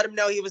tomorrow, I'm gonna let him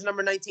know he was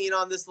number 19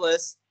 on this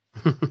list.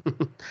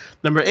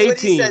 Number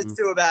 18.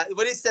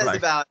 What he says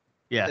about.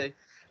 Yeah.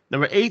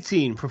 Number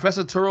 18,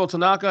 Professor Toru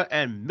Tanaka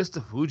and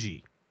Mr.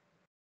 Fuji.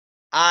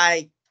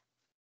 The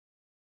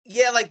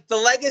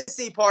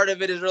legacy part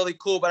of it is really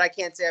cool, but I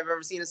can't say I've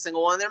ever seen a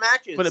single one of their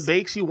matches. But it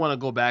makes you want to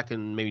go back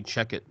and maybe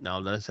check it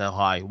now. That's how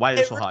high. Why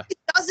is it so high? It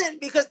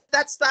doesn't, because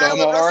that style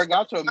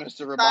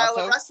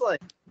of wrestling.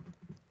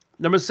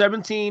 Number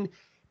 17,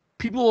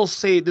 people will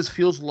say this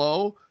feels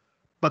low,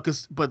 but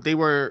they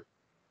were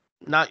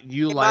not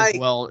utilized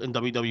well in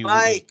WWE.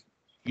 Mike,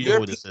 you know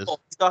what this is.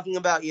 He's talking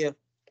about you.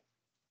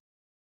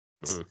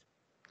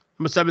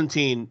 Number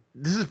 17,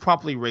 this is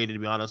properly rated, to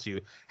be honest with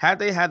you. Had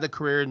they had the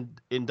career in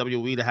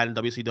WWE they had in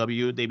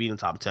WCW, they'd be in the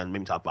top 10,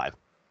 maybe top 5.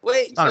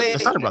 Wait. The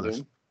Steiner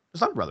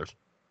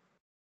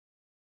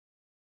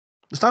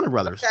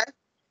Brothers. Okay.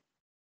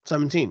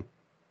 17.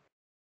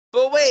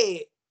 But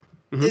wait,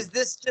 is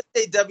this just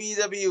a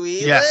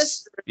WWE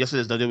list? Yes, it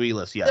is WWE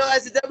list. Yes. So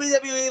as a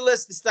WWE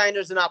list, the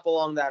Steiners do not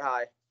belong that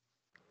high.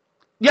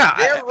 Yeah,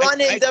 they're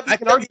running WWF. I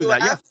can argue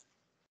that. Yeah.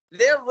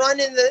 Their run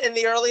in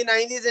the early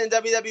 90s in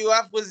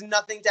WWF was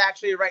nothing to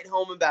actually write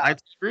home about. I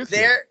agree with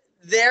you.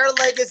 Their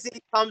legacy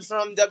comes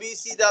from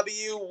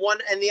WCW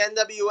and the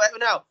NWA.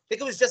 No, I think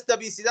it was just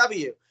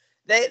WCW.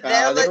 They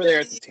were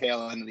there at the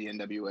tail end of the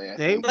NWA.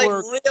 They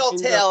were real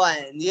tail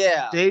end.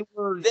 Yeah, they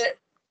were.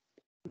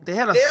 They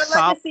had a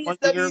solid 1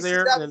 year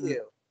there. And,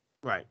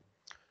 right.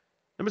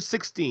 Number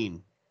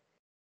 16.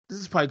 This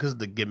is probably because of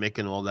the gimmick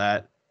and all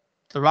that.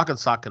 The Rock and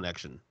Sock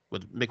connection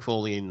with Mick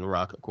Foley and The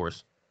Rock, of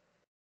course.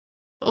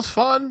 It was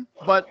fun,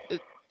 but if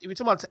you're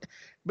talking about,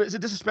 but is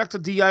it disrespect to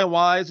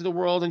DIYs of the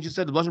world? And you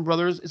said the Bludgeon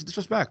Brothers, it's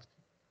disrespect.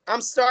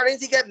 I'm starting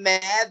to get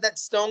mad that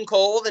Stone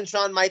Cold and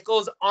Shawn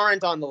Michaels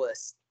aren't on the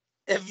list.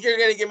 If you're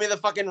gonna give me the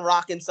fucking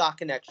Rock and Sock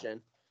connection.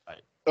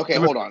 Right. Okay,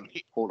 hold on.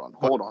 Go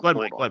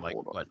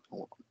ahead.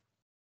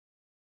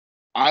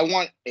 I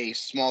want a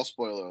small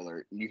spoiler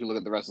alert. You can look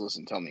at the rest of this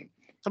and tell me.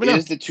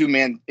 Is the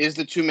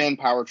two-man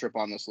power trip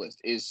on this list?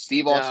 Is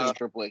Steve Austin and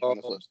Triple H on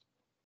this list?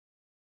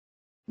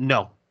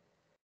 No.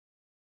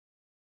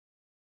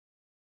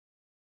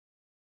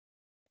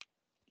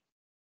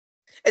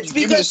 It's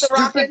because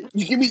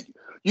you give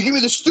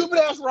me the stupid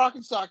ass Rock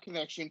and Sock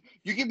connection.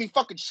 You give me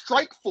fucking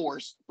Strike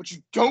Force, but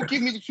you don't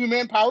give me the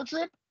two-man power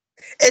trip.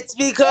 It's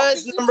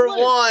because number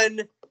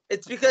one,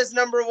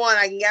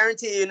 I can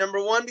guarantee you,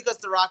 number one, because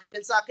the Rock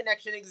and Sock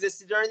connection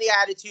existed during the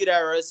Attitude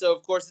Era, so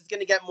of course it's going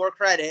to get more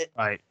credit.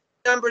 Right.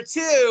 Number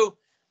two,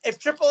 if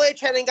Triple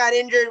H hadn't got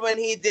injured when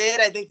he did,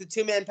 I think the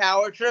two-man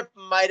power trip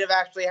might have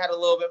actually had a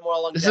little bit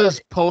more longevity. This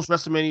is post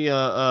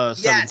WrestleMania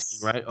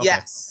 17, right? Okay.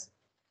 Yes.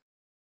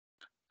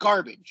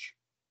 Garbage.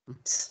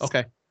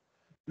 Okay.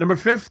 Number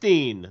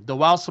 15, the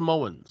Wild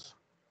Samoans.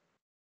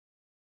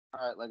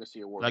 All right,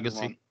 Legacy Award.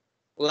 Legacy.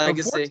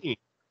 Number 14,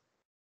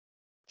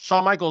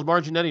 Shawn Michaels,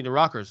 Mark Jannetty, the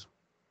Rockers.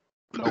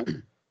 Nope.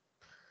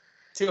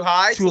 Too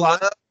high? Too high?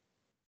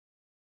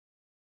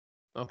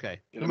 Okay.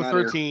 Number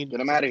 13, Get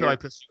him out of here. I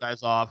pissed you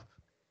guys off.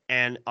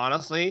 And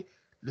honestly,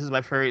 this is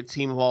my favorite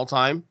team of all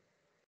time.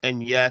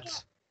 And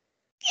yet,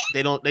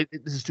 this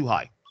is too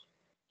high.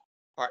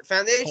 Art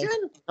Foundation?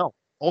 No.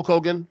 Hulk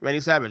Hogan, Randy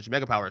Savage,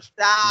 Mega Powers.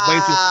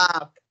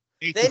 Stop.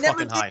 Way They too never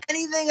fucking high. did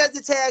anything as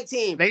a tag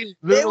team. They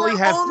literally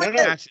had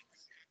matches.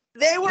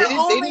 They were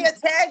only a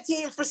tag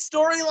team for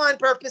storyline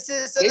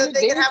purposes so that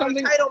they could have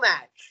a title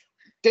match.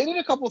 They did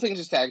a couple things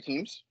as tag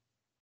teams.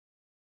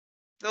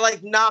 They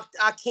knocked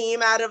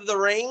Akeem out of the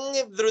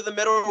ring through the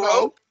middle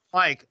rope.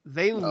 Mike,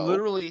 they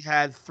literally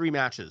had 3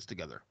 matches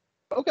together.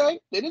 Okay,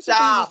 they did some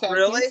things as tag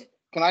really? Teams.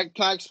 Can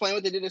I explain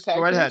what they did as tag teams?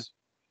 Go right ahead.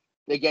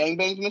 They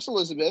gangbanged Miss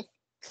Elizabeth.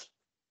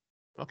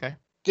 Okay.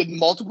 Did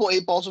multiple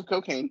 8 balls of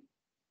cocaine.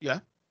 Yeah.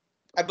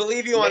 I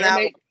believe you on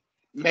that.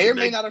 May or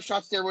may not have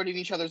shot steroid in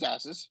each other's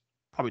asses.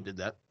 Probably did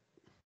that.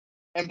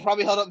 And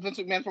probably held up Vince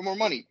McMahon for more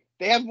money.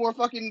 They have more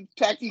fucking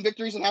tag team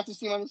victories than half the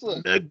team on this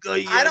list. I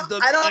don't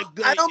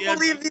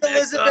believe the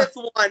Elizabeth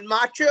one.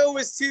 Macho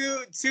was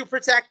too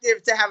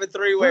protective to have a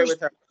 3-way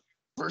with her.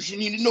 First, you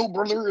need to know,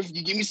 brother, if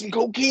you give me some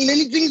cocaine,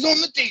 anything's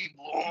on the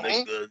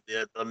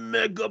table. The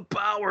Mega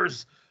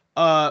Powers.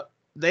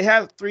 They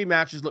have 3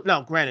 matches.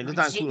 Now, granted, it's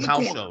not including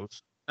house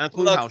shows. I'm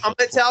going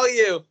to tell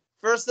you.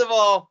 First of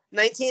all,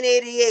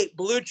 1988,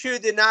 Blue Chew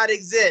did not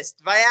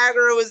exist.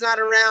 Viagra was not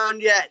around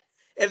yet.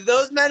 If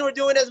those men were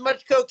doing as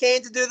much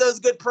cocaine to do those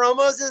good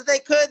promos as they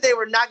could, they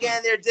were not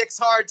getting their dicks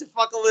hard to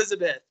fuck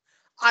Elizabeth.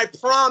 I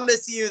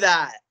promise you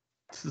that.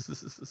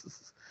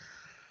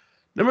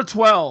 Number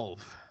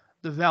 12,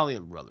 the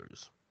Valiant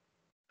Brothers.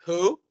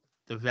 Who?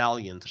 The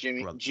Valiant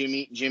Brothers.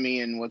 Jimmy,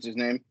 and what's his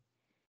name?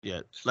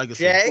 Yeah,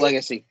 Legacy. Jay?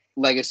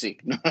 Legacy.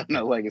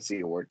 No, Legacy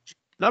Award.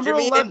 Number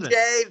Jimmy 11. And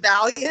Jay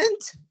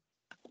Valiant?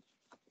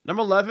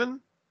 Number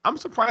 11. I'm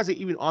surprised they're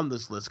even on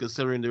this list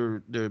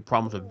considering their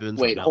problems with Vince.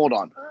 Wait, hold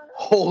on.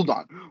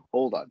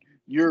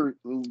 You're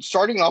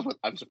starting off with,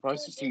 I'm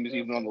surprised this team is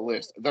even on the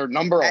list. They're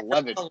number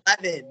 11.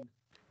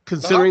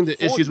 Considering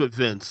the issues with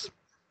Vince.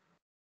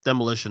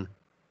 Demolition.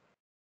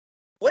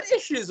 What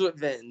issues with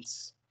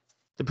Vince?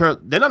 They're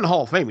not in the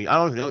Hall of Fame. I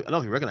don't know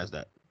if you recognize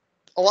that.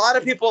 A lot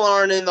of people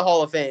aren't in the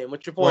Hall of Fame.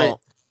 What's your point?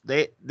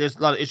 Well, there's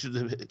a lot of issues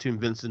between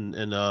Vince and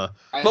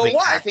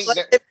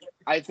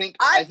I think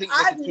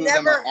I've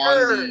never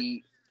heard.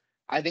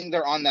 I think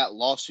they're on that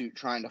lawsuit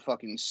trying to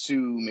fucking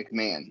sue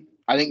McMahon.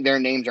 I think their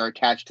names are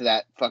attached to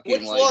that fucking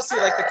Which lawsuit,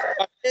 like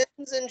the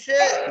questions and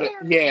shit.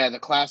 Yeah, the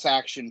class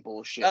action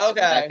bullshit.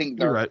 Okay, I think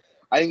they're right.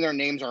 I think their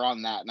names are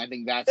on that, and I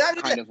think that's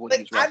kind of what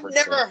he's referencing. I've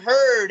never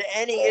heard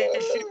any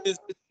issues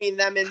between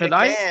them and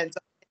McMahon. So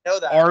I know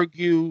that.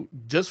 Argue,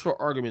 just for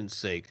argument's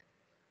sake,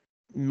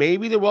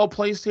 maybe they're well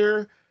placed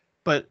here,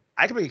 but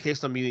I can make a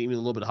case on being even a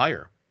little bit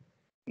higher.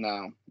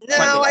 No,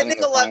 I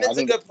think 11's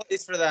a good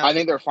place for them. I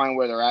think they're fine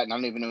where they're at, and I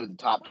don't even know who the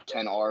top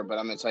 10 are, but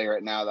I'm going to tell you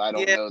right now that I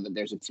don't know that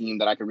there's a team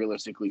that I could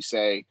realistically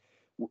say,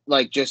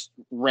 like just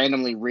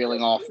randomly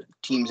reeling off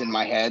teams in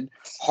my head.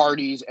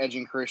 Hardy's, Edge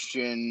and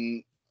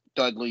Christian,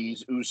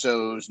 Dudley's,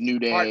 Usos, New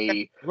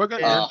Day,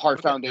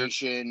 Hart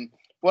Foundation.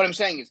 What I'm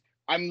saying is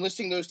I'm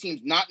listing those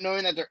teams not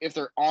knowing that if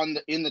they're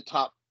in the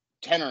top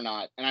 10 or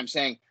not, and I'm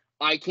saying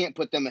I can't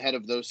put them ahead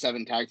of those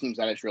 7 tag teams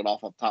that I just reeled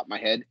off the top of my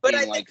head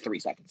in 3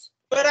 seconds.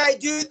 But I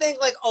do think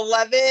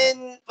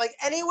 11,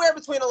 anywhere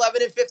between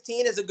 11 and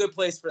 15 is a good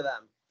place for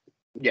them.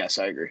 Yes,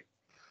 I agree.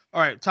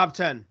 All right, top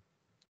 10.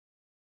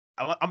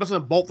 I'm just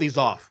going to bolt these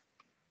off.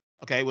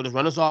 Okay, we'll just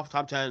run this off,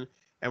 top 10,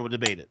 and we'll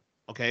debate it.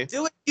 Okay?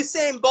 Do it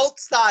Usain Bolt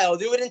style.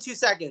 Do it in 2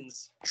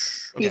 seconds.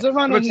 Okay. He's a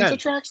runner. He's a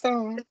track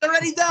star. It's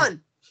already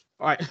done.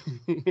 All right.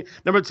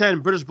 Number 10,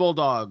 British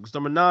Bulldogs.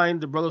 Number 9,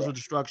 the Brothers of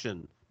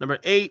Destruction. Number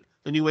 8,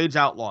 the New Age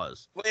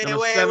Outlaws.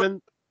 Number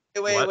 7.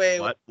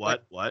 What?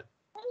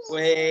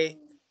 Wait.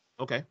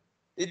 Okay.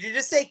 Did you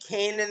just say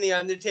Kane and The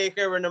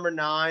Undertaker were number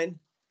 9?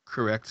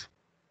 Correct.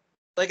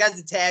 As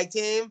a tag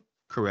team?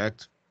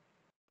 Correct.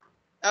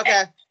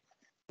 Okay.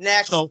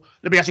 Next. So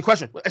let me ask you a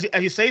question.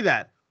 As you say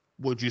that,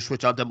 would you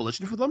switch out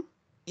Demolition for them?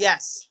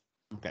 Yes.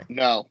 Okay.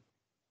 No.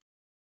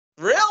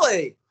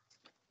 Really?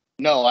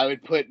 No, I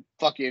would put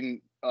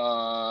fucking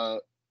the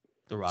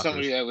Rockers.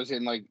 Somebody that was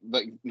in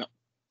no,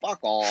 fuck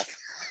off.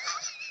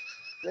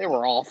 They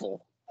were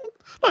awful.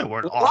 No, they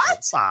weren't awful.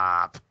 What?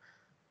 Stop.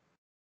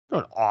 They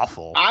weren't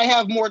awful. I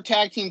have more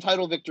tag team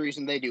title victories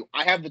than they do.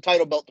 I have the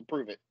title belt to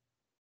prove it.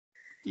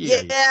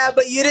 Yeah,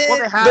 but you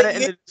didn't.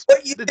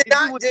 What you did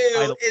not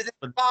do is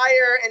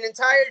inspire an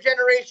entire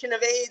generation of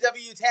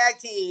AEW tag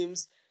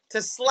teams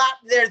to slap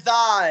their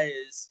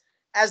thighs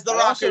as the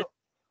Rockers.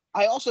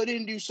 I also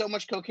didn't do so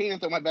much cocaine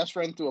and throw my best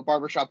friend through a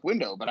barbershop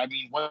window, but I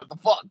mean, what the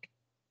fuck?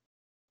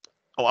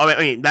 Oh, I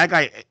mean, that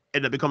guy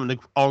ended up becoming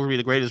arguably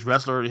the greatest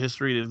wrestler in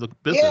history of the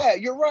business. Yeah,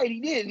 you're right. He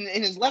did.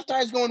 And his left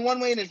eye's going one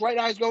way and his right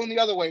eye's going the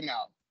other way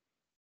now.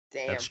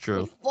 Damn. That's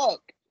true.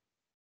 Fuck.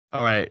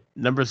 All right.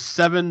 Number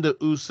 7, the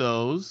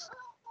Usos.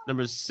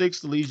 Number 6,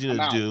 the Legion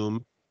of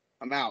Doom.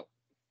 I'm out.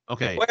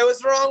 Okay. Wait,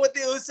 what's wrong with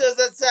the Usos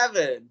at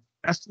 7?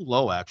 That's too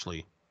low,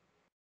 actually.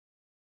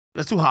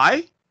 That's too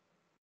high?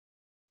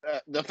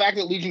 The fact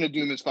that Legion of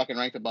Doom is fucking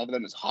ranked above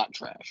them is hot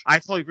trash. I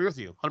totally agree with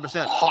you.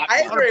 100%.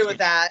 I agree with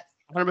that.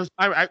 100%.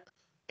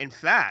 In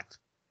fact,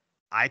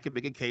 I could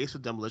make a case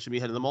with Demolition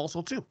being ahead of them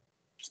also, too.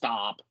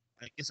 Stop.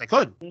 I guess I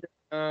could.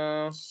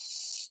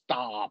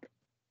 Stop.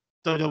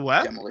 So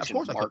what? Demolition,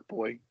 of course Mark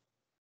boy.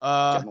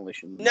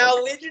 Demolition. Now,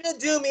 Legion of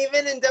Doom,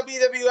 even in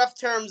WWF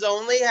terms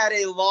only, had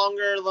a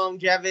longer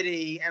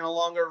longevity and a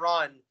longer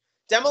run.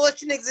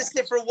 Demolition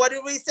existed for, what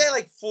did we say,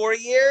 4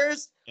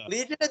 years? Yeah.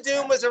 Legion of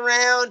Doom was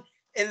around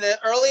in the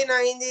early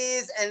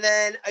 90s and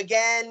then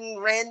again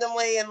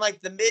randomly in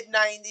the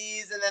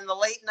mid-90s and then the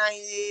late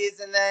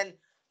 90s and then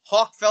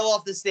Hawk fell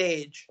off the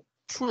stage.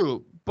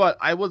 True, but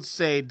I would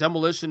say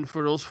Demolition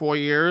for those 4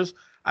 years,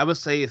 I would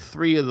say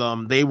 3 of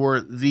them, they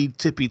were the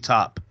tippy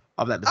top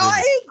of that division. Oh,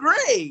 I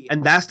agree.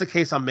 And that's the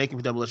case I'm making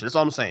for Demolition. That's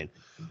all I'm saying.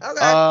 Okay.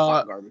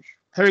 Garbage.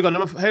 Here we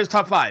go. Here's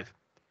top 5.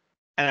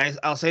 And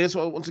I'll say this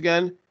once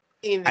again.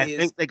 I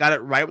think they got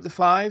it right with the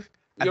 5.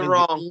 You're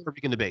wrong.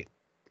 We can debate.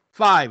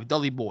 5,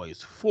 Dudley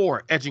Boys.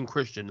 4, Edge and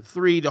Christian.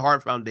 3, the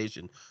Hart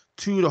Foundation.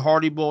 2, the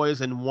Hardy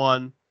Boys. And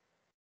 1,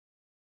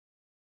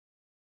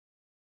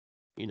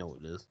 you know what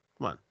it is.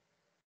 Come on.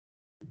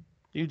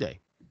 New Day.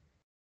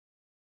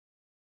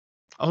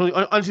 I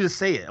want you to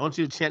say it. I want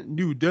you to chant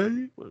New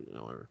Day.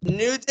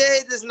 New Day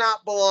does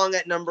not belong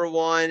at number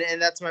 1,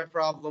 and that's my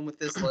problem with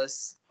this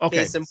list.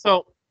 Okay,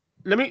 so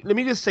let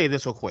me just say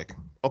this real quick.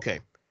 Okay.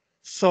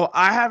 So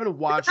I haven't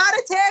watched. They're not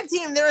a tag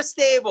team. They're a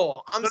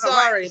stable. I'm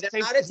sorry.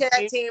 They're not a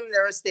tag team.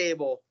 They're a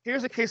stable.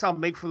 Here's a case I'll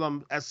make for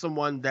them as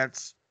someone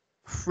that's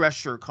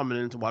fresher coming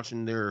into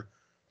watching their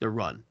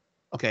run.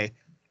 Okay.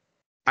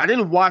 I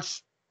didn't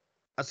watch,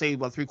 I'd say,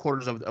 about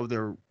 3/4 of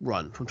their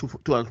run from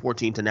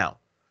 2014 to now.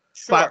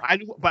 Sure.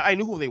 But I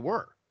knew who they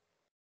were.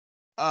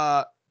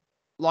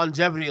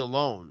 Longevity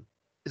alone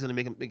is going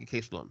to make a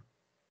case for them.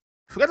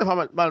 Forget the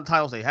amount of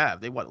titles they have.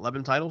 They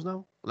 11 titles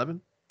now?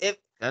 11?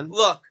 10?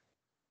 Look.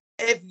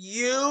 If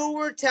you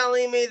were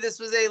telling me this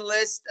was a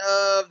list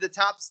of the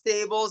top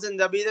stables in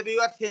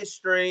WWF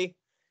history,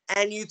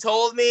 and you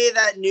told me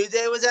that New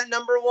Day was at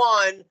number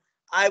 1,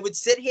 I would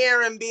sit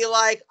here and be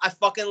like, I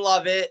fucking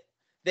love it.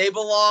 They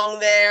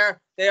belong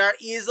there. They are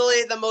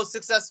easily the most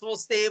successful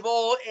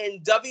stable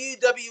in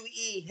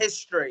WWE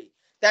history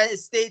that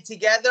has stayed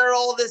together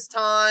all this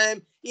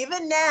time.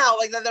 Even now,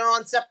 that they're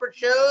on separate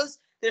shows,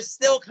 they're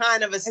still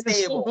kind of a stable.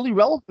 They're still really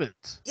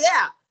relevant.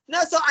 Yeah.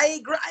 No, so I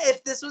agree.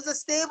 If this was a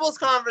stables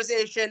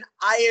conversation,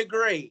 I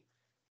agree.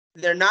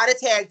 They're not a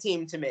tag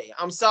team to me.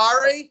 I'm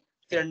sorry.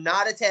 They're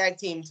not a tag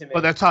team to me.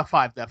 But they're top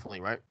 5,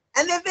 definitely, right?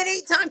 And they've been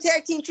 8-time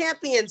tag team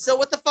champions. So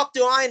what the fuck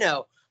do I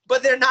know?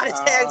 But they're not a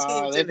tag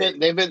team to me.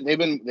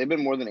 They've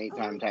been more than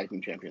 8-time tag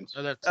team champions.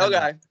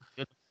 Okay.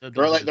 They're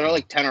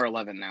 10 or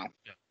 11 now.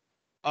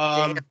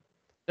 Yeah.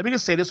 Let me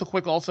just say this real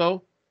quick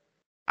also.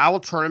 Our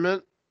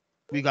tournament,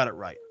 we got it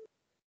right.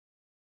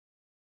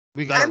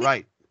 We got it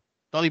right.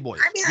 Dudley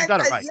Boys. We got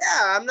it right.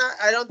 Yeah,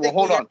 I don't think.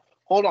 Well,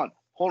 hold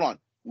on.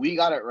 We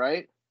got it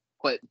right,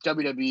 but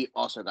WWE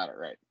also got it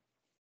right.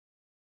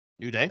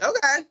 New Day?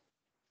 Okay.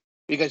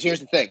 Because here's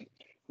the thing.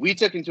 We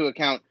took into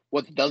account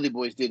what the Dudley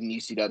Boys did in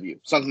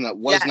ECW, something that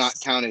was not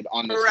counted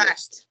on this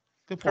list.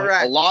 Good point.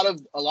 Correct. A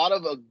lot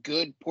of a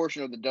good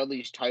portion of the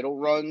Dudleys title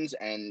runs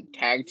and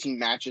tag team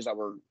matches that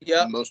were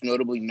most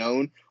notably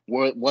known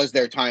was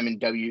their time in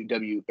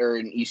WW or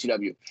in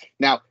ECW.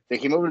 Now they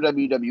came over to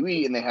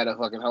WWE and they had a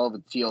fucking hell of a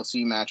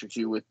TLC match or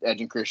two with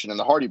Edge and Christian and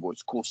the Hardy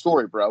Boys. Cool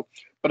story, bro.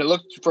 But it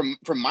looked from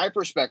my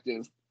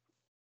perspective.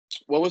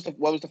 What was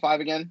the 5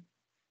 again?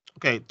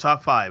 Okay,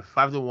 top 5,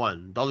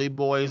 5-1. Dudley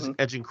Boys,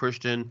 Edge and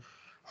Christian,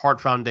 Hart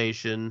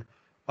Foundation,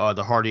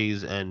 the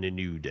Hardys, and the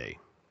New Day.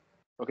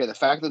 Okay, the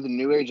fact that the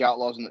New Age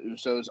Outlaws and the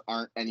Usos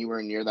aren't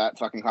anywhere near that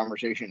fucking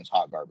conversation is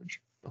hot garbage.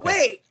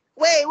 Okay.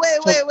 Wait,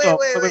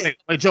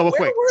 Joe, real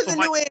quick. Where were the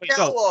New Age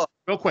Outlaws?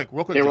 Real quick.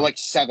 They Joe. were like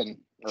 7.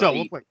 Joe,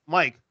 real quick.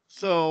 Mike,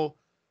 so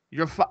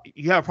you have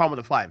a problem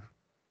with the 5?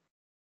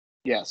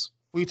 Yes.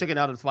 Who are you taking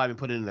out of the 5 and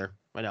put it in there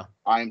right now?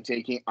 I am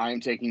taking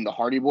the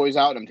Hardy Boys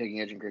out. I'm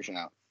taking Edge and Christian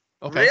out.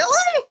 Okay.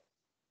 Really?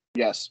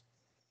 Yes.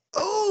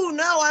 Oh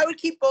no, I would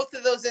keep both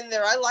of those in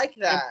there. I like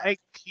that. But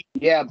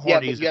you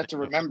have to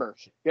remember.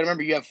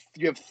 You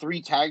have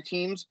 3 tag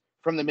teams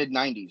from the mid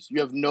 '90s. You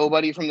have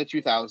nobody from the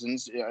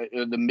 2000s,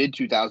 the mid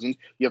 2000s.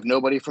 You have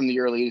nobody from the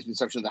early '80s, with the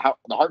exception of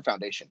the Hart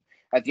Foundation.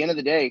 At the end of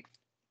the day,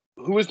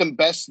 who was the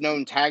best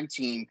known tag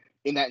team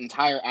in that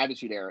entire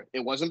Attitude Era? It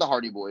wasn't the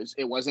Hardy Boys.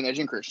 It wasn't Edge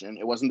and Christian.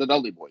 It wasn't the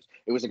Dudley Boys.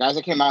 It was the guys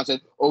that came out and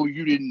said, "Oh,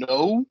 you didn't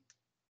know?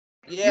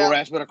 Yeah. Your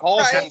ass better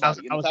call somebody." I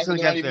was going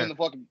to get there.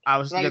 I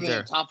was going to get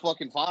there. Top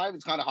fucking 5.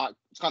 It's kind of hot.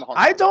 It's kind of hard.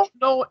 I don't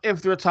know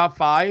if they're top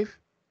 5.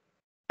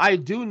 I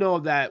do know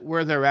that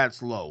where they're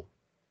at's low.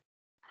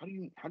 How do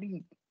you?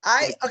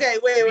 Okay,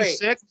 wait.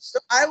 6? So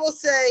I will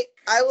say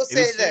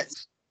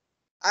this.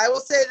 I will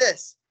say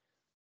this.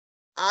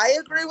 I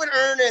agree with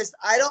Ernest.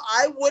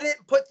 I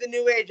wouldn't put the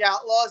New Age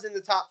Outlaws in the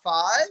top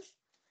 5.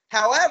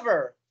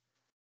 However,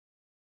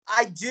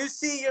 I do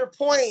see your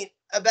point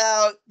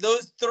about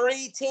those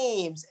 3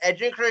 teams,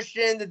 Edge and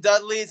Christian, the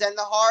Dudleys, and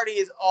the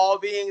Hardys all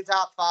being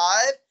top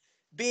 5,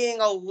 being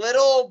a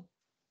little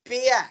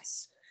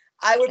BS.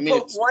 I would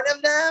put one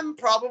of them,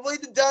 probably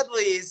the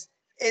Dudleys,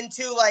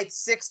 into like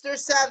 6th or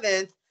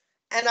 7th,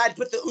 and I'd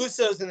put the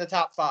Usos in the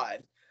top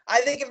 5.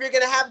 I think if you're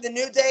going to have the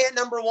New Day at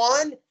number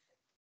 1,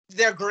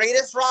 their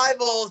greatest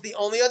rivals, the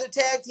only other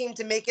tag team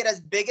to make it as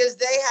big as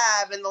they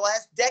have in the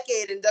last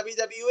decade in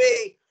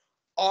WWE,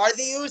 are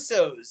the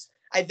Usos.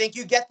 I think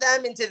you get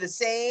them into the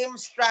same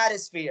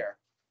stratosphere.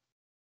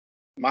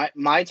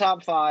 My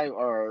top 5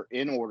 are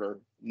in order: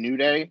 New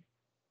Day,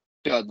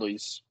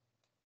 Dudleys,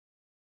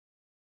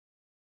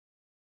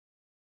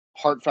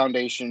 Hart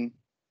Foundation,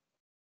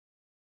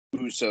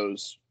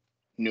 Usos,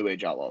 New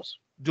Age Outlaws.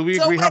 Do we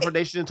agree Hart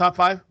Foundation in top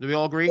 5? Do we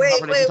all agree Hart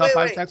Foundation top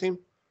 5 tag team?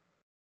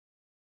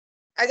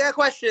 I got a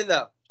question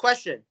though.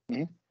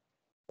 Mm-hmm.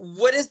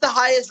 What is the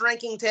highest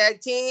ranking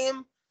tag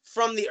team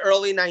from the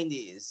early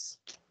 90s?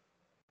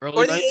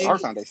 Early 90s?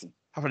 Hart Foundation.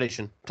 Hart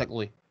Foundation,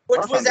 technically.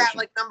 Which was at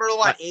like number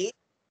what, 8?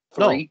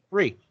 3. No,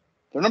 3.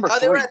 They're number 3.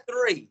 They were at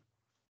 3.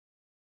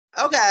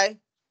 Okay.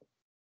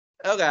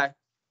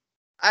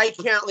 I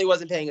apparently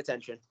wasn't paying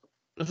attention.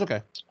 That's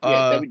okay.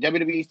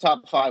 WWE's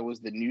top 5 was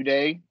the New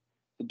Day,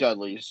 the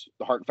Dudleys,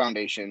 the Hart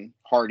Foundation,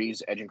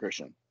 Hardys, Edge and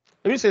Christian.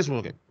 Let me say this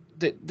real quick.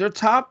 Their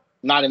top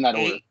not in that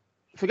 8, order.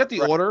 Forget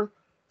the order.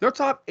 Their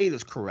top 8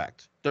 is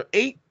correct. Their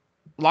 8,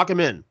 lock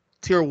them in.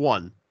 Tier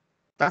 1.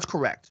 That's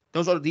correct.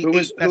 Those are the 8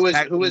 best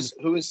tag teams.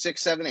 Who is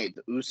 6, 7, 8?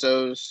 The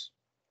Usos.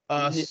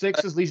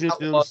 6 is Legion of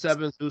Doom.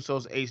 7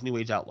 Usos. 8 New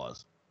Age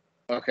Outlaws.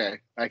 Okay,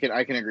 I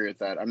can agree with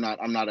that. I'm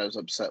not as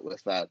upset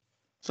with that.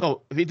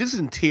 So if this is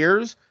in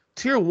tiers,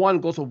 tier 1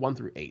 goes from 1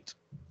 through 8.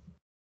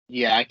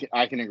 Yeah,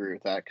 I can agree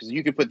with that because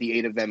you could put the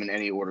 8 of them in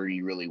any order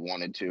you really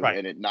wanted to,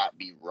 and it not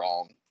be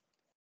wrong.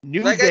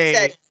 New Day.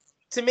 I said,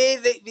 to me,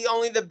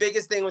 the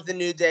biggest thing with the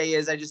New Day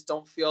is I just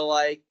don't feel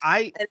like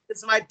and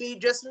this might be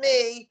just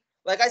me.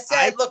 Like I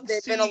said, look,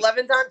 they've been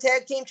 11-time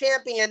tag team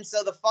champions,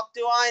 so the fuck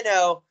do I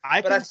know?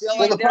 I feel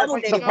like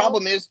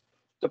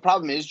the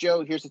problem is,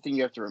 Joe, here's the thing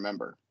you have to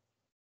remember.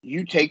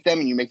 You take them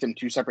and you make them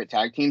 2 separate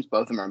tag teams,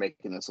 both of them are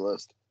making this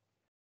list.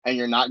 And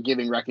you're not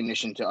giving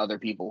recognition to other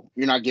people.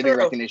 You're not giving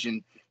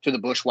recognition to the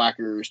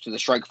Bushwhackers, to the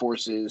Strike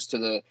Forces, to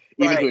the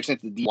even to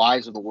extent the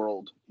DIYs of the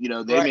world. You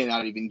know, they may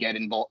not even get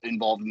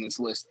involved in this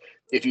list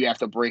if you have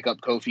to break up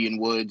Kofi and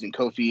Woods and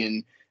Kofi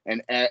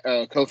and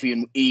Kofi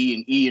and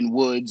E and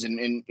Woods,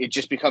 and it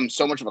just becomes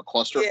so much of a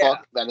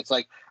clusterfuck that it's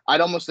like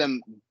I'd almost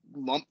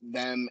lump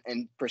them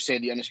and per se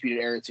the Undisputed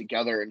Era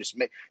together and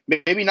just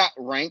maybe not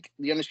rank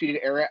the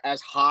Undisputed Era as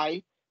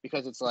high.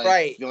 Because it's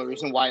like the only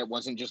reason why it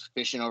wasn't just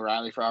Fish and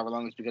O'Reilly for however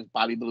long is because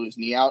Bobby blew his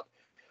knee out.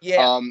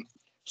 Yeah.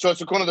 So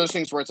it's like one of those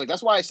things where it's like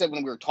that's why I said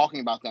when we were talking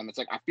about them, it's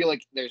like I feel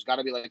like there's got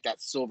to be like that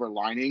silver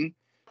lining.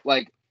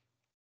 Like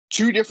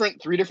 3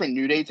 different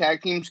New Day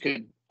tag teams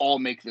could all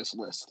make this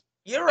list.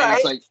 You're right. And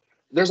it's like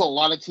there's a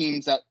lot of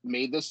teams that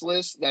made this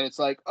list that it's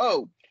like,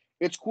 oh,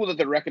 it's cool that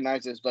they're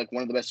recognized as like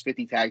one of the best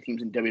 50 tag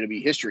teams in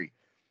WWE history.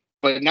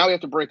 But now we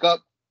have to break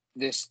up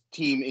this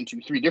team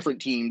into 3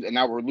 different teams, and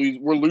now we're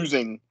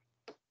losing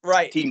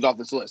teams off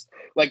this list.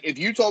 Like if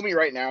you told me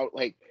right now,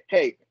 like,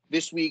 hey,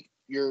 this week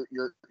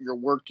your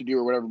work to do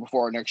or whatever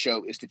before our next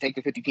show is to take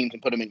the 50 teams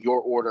and put them in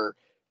your order,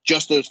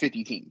 just those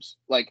 50 teams.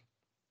 Like,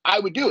 I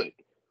would do it.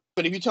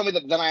 But if you tell me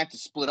that then I have to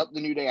split up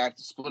the New Day, I have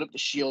to split up the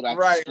Shield, I have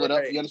to split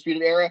up the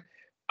Undisputed Era,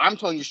 I'm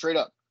telling you straight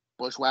up,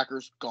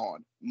 Bushwhackers,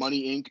 gone.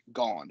 Money Inc.,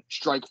 gone.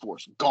 Strike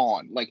Force,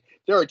 gone. Like,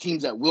 there are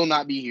teams that will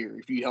not be here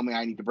if you tell me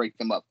I need to break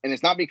them up. And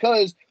it's not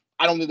because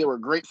I don't think they were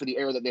great for the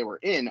era that they were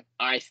in.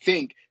 I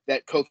think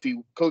that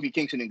Kofi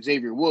Kingston and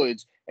Xavier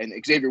Woods and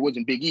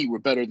Big E were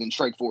better than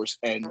Strike Force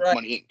and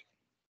Money Inc.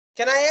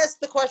 Can I ask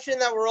the question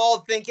that we're all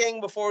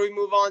thinking before we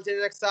move on to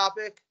the next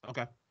topic?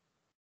 Okay.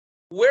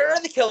 Where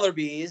are the Killer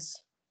Bees?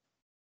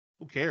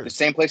 Who cares? The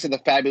same place that the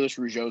Fabulous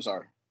Rougeaus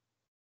are.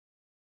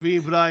 Be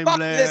Brian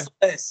Blair. This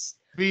list.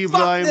 Be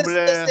Brian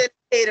Blair. List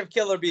of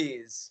Killer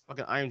Bees.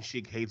 Fucking Iron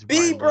Sheik hates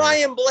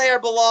Brian Blair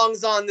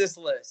belongs on this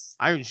list.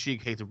 Iron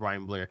Sheik hates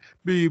Brian Blair.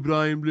 Be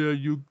Brian Blair,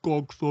 you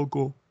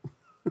cocksucker.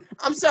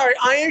 I'm sorry,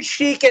 Iron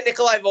Sheik and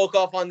Nikolai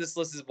Volkov on this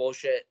list is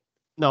bullshit.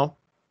 No.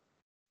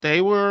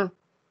 They were...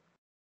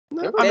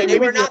 They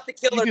were not the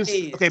Killer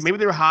Bees. Okay, maybe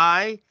they were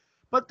high,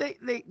 but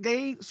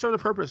they served a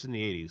purpose in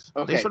the 80s.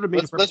 Okay, they sort of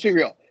made let's be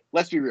real.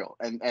 Let's be real.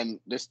 And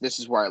this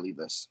is where I leave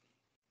this.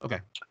 Okay.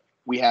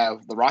 We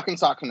have the Rock and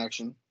Sock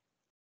Connection.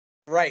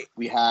 Right.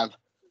 We have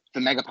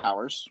the Mega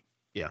Powers.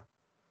 Yeah.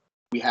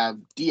 We have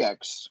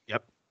DX.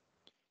 Yep.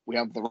 We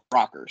have the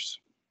Rockers.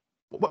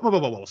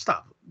 Whoa,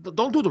 stop.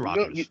 Don't do the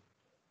Rockers. You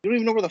don't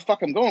even know where the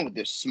fuck I'm going with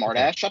this,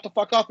 smartass. Shut the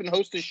fuck up and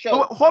host this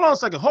show. Hold on a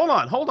second. Hold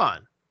on.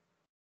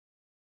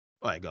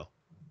 All right, go.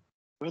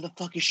 Where the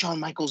fuck is Shawn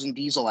Michaels and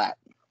Diesel at?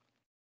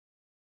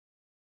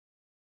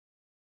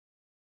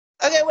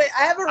 Okay, wait.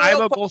 I have a real I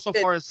would question. go so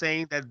far as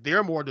saying that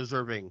they're more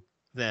deserving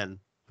than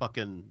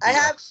fucking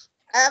DX.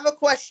 I have a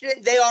question.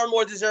 They are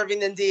more deserving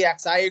than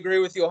DX. I agree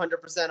with you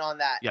 100% on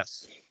that.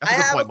 Yes. I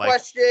have a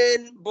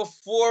question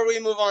before we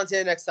move on to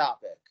the next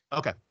topic.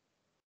 Okay.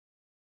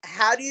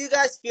 How do you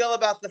guys feel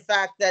about the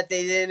fact that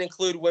they didn't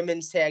include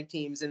women's tag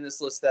teams in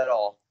this list at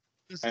all?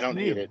 I don't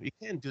hate it. You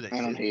can't do that.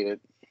 I don't hate it.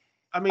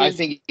 I mean, I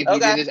think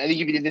if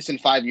you did this in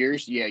 5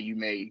 years, yeah, you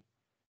may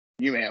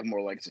have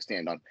more legs to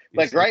stand on.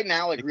 Like right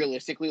now, like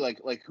realistically, like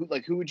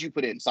who would you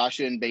put in?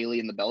 Sasha and Bailey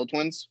and the Bella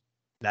Twins?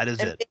 That is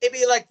it.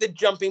 Maybe like the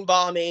Jumping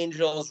Bomb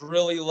Angels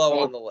really low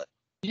on the list.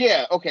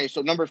 Yeah, okay,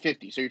 so number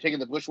 50. So you're taking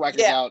the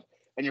Bushwhackers out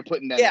and you're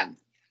putting them in.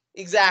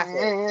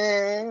 Exactly.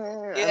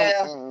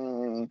 Yeah.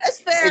 That's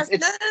fair.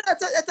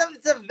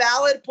 It's a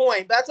valid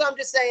point. That's what I'm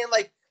just saying.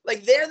 Like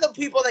they're the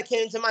people that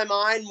came to my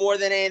mind more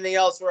than anything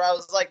else where I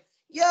was like,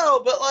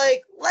 yo, but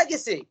like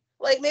legacy.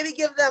 Like maybe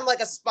give them like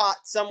a spot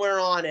somewhere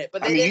on it.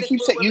 But you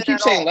keep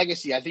saying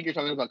legacy. I think you're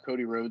talking about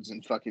Cody Rhodes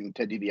and fucking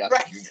Ted DiBiase.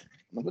 Right.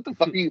 What the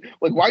fuck are you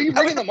like? Why are you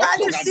bringing them up?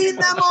 I've seen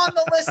them on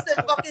the list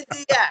of fucking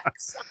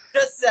DX. I'm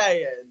just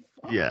saying.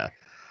 Yeah.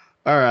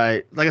 All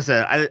right. Like I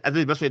said, I think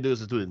the best way to do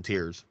this is do it in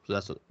tiers.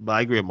 So but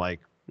I agree with Mike.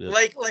 Yeah.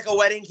 Like a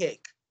wedding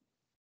cake.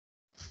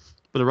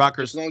 But the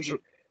Rockers,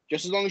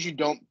 just as long as you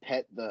don't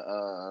pet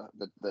the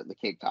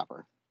cake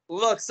topper.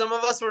 Look, some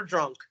of us were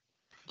drunk.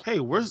 Hey,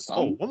 one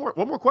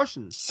more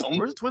question.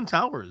 Where's Twin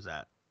Towers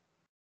at?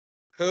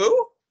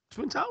 Who?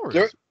 Twin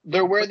Towers.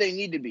 They're where they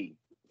need to be.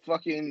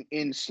 Fucking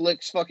in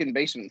Slick's fucking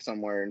basement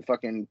somewhere in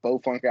fucking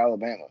Beaufunk,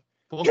 Alabama.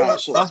 Twin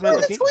Towers.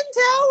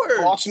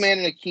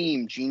 Bossman and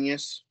Akeem,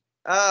 genius.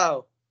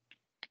 Oh.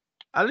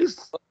 At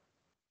least.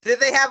 Did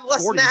they have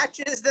less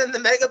matches than the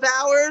Mega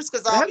Powers?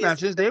 Because they had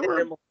matches. They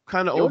were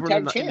kind of over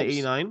in the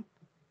 89.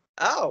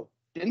 Oh.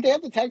 Didn't they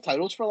have the tag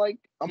titles for like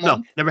a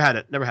month? No, never had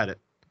it.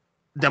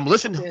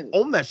 Demolition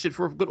owned that shit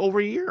for a good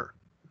over a year.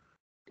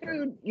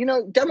 Dude,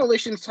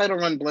 Demolition's title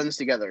run blends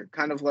together.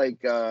 Kind of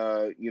like,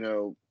 get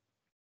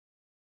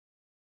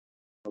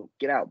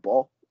out,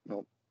 ball.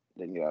 No,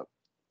 didn't get out.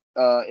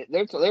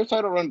 Their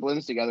title run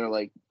blends together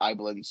like I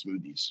blend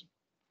smoothies.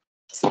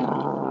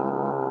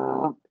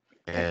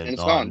 And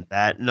it's on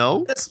that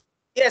note.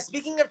 Yeah,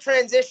 speaking of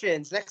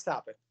transitions, next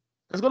topic.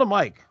 Let's go to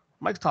Mike.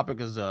 Mike's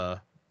topic is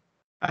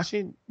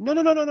actually no.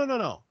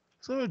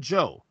 Let's go to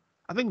Joe.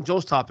 I think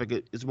Joe's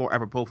topic is more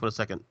apropos for the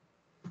second.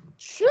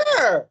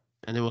 Sure.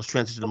 And then we'll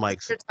transition to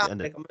Mike's. I'm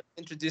going to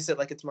introduce it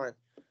like it's mine.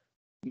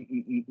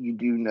 You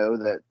do know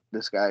that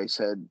this guy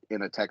said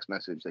in a text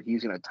message that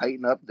he's going to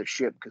tighten up the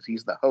ship because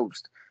he's the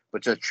host,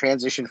 but just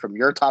transition from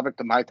your topic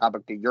to my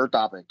topic to your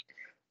topic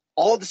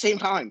all at the same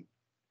time.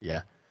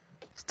 Yeah.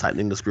 It's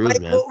tightening the screws,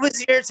 man. What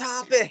was your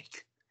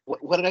topic?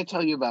 What did I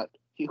tell you about?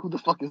 Who the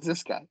fuck is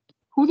this guy?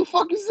 Who the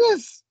fuck is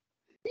this?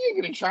 You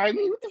ain't going to try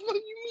me? What the fuck do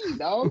you mean,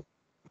 dog?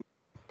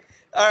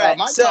 All right,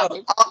 so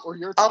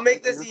I'll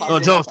make this easy. No,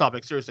 Joe's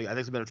topic. Seriously, I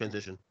think it's a better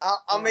transition.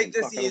 I'll make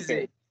this easy.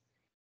 Okay.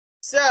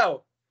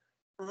 So,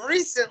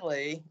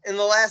 recently, in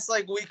the last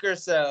week or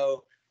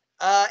so,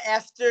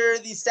 after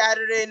the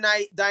Saturday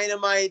Night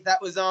Dynamite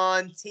that was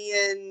on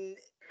TNT,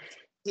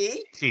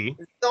 is it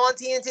on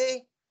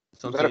TNT?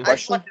 Is that a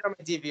question? I watched it on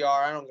my DVR.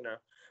 I don't know,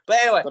 but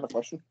anyway. Is that a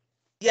question?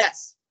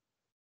 Yes.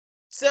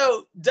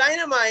 So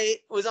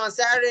Dynamite was on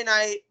Saturday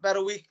night about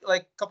a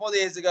couple of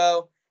days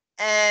ago.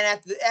 And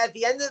at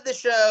the end of the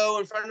show,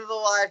 in front of the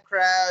live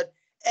crowd,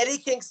 Eddie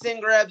Kingston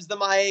grabs the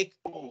mic,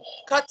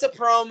 cuts a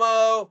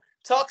promo,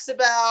 talks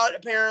about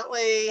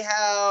apparently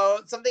how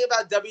something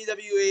about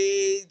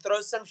WWE,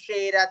 throws some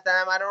shade at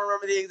them. I don't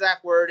remember the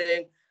exact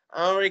wording.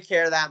 I don't really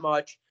care that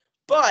much.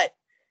 But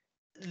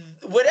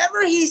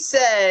whatever he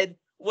said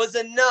was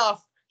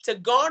enough to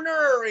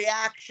garner a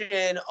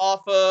reaction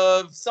off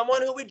of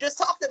someone who we just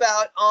talked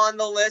about on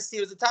the list. He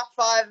was a top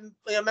 5,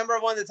 member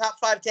of one of the top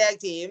 5 tag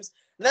teams,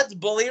 and that's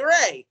Bully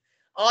Ray.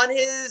 On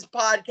his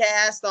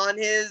podcast, on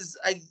his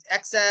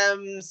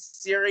XM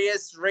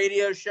Sirius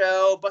radio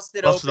show,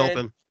 Busted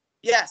Open.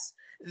 Yes,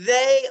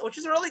 which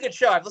is a really good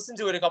show. I've listened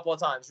to it a couple of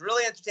times.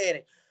 Really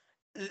entertaining.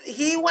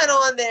 He went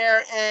on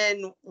there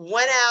and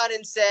went out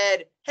and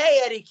said,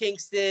 hey, Eddie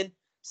Kingston,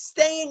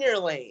 stay in your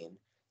lane.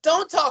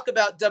 Don't talk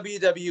about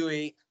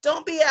WWE.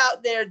 Don't be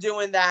out there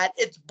doing that.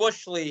 It's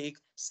Bush League.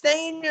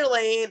 Stay in your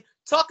lane.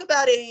 Talk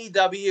about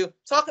AEW.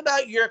 Talk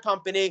about your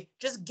company.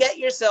 Just get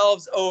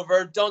yourselves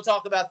over. Don't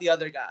talk about the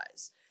other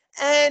guys.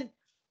 And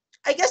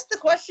I guess the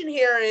question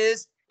here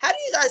is, how do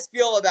you guys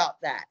feel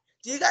about that?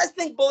 Do you guys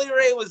think Bully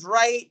Ray was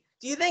right?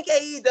 Do you think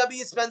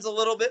AEW spends a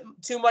little bit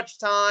too much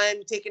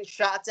time taking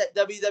shots at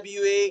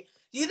WWE?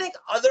 Do you think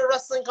other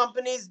wrestling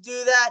companies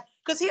do that?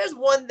 Because here's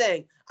one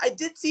thing. I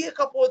did see a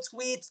couple of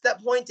tweets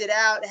that pointed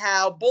out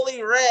how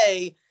Bully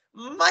Ray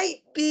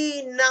might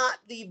be not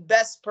the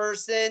best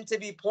person to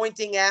be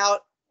pointing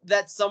out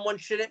that someone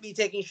shouldn't be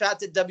taking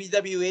shots at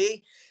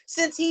WWE,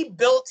 since he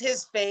built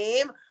his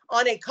fame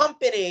on a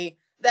company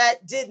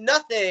that did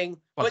nothing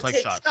but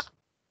take shots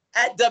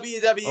at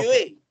WWE.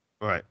 Okay.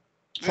 All right.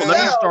 So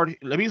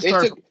let me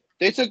start.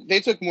 They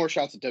took more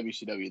shots at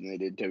WCW than they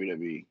did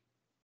WWE.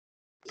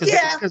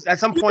 Because at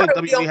some point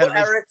WWE had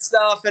Eric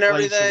stuff and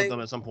everything with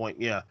them at some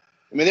point. Yeah.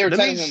 I mean, they were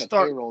technically on the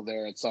payroll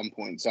there at some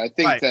point, so I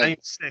think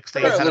that's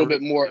a little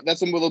bit more.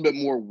 That's a little bit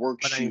more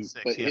work shoot.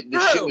 But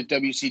the shit with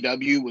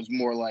WCW was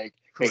more like,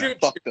 hey,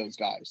 fuck those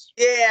guys.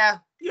 Yeah,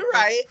 you're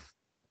right.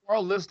 For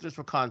our listeners,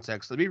 for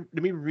context, let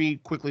me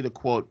read quickly the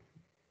quote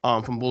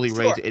from Bully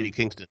Ray to Eddie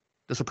Kingston.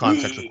 Just for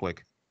context, real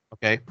quick.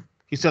 Okay,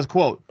 he says,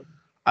 "Quote: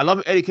 I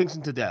love Eddie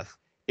Kingston to death.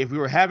 If we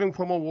were having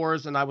promo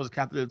wars and I was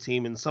captain of the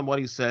team and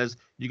somebody says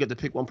you get to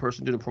pick one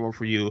person to do the promo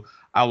for you,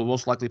 I will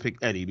most likely pick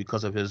Eddie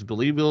because of his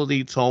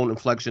believability, tone,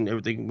 inflection,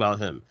 everything about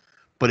him.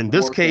 But in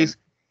this case,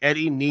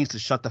 Eddie needs to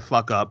shut the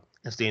fuck up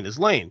and stay in his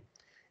lane.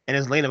 And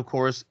his lane, of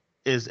course,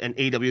 is an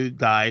AEW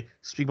guy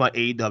speaking about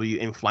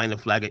AEW and flying the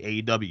flag at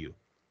AEW.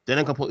 Then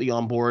I'm completely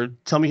on board.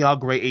 Tell me how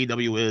great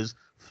AEW is.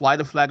 Fly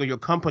the flag of your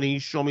company.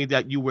 Show me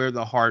that you wear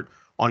the heart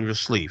on your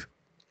sleeve."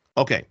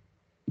 Okay.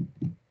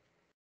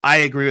 I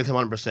agree with him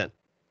 100%.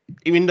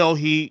 Even though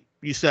you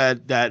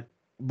said that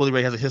Bully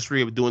Ray has a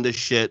history of doing this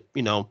shit,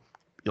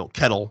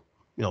 kettle,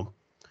 one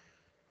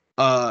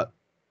of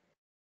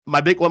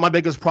my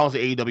biggest problems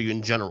with AEW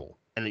in general,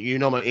 and my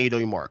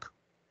AEW mark,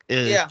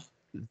 is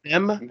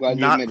them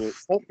not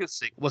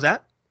focusing. Was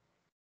that?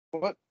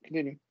 What?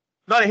 Continue.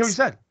 No, I didn't hear what you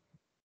said.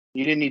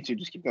 You didn't need to.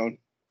 Just keep going.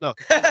 No.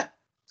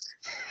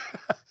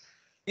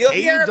 You'll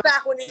hear it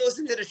back when you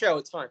listen to the show.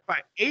 It's fine.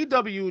 Right.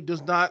 AEW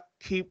does not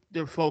keep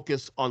their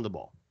focus on the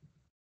ball.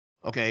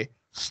 Okay?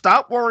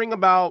 Stop worrying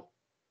about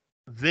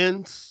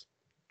Vince,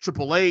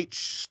 Triple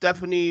H,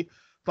 Stephanie,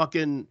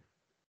 fucking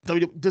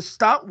just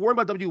stop worrying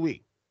about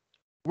WWE.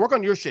 Work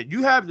on your shit.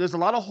 There's a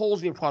lot of holes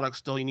in your product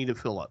still you need to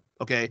fill up.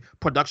 Okay?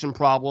 Production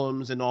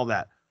problems and all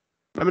that.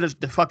 Remember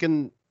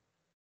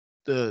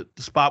the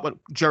spot with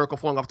Jericho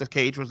falling off the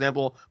cage, for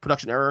example,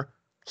 production error,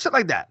 shit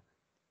like that.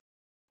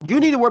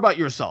 You need to worry about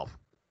yourself.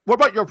 Worry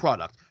about your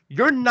product.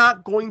 You're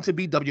not going to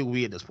be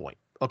WWE at this point.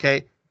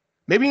 Okay?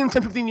 Maybe in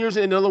 10, 15 years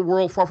in another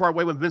world far, far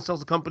away when Vince sells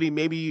the company,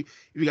 maybe if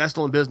you guys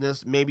still in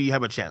business, maybe you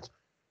have a chance.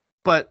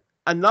 But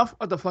enough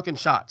of the fucking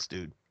shots,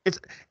 dude. It's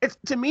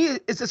to me,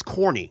 it's just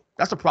corny.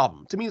 That's the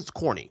problem. To me, it's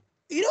corny.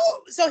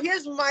 So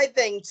here's my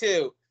thing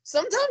too.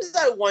 Sometimes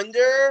I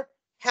wonder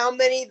how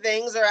many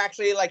things are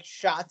actually like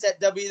shots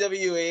at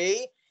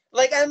WWE.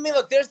 Like, I mean,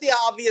 look, there's the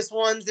obvious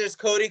ones. There's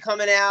Cody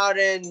coming out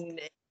and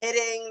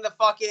hitting the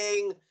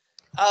fucking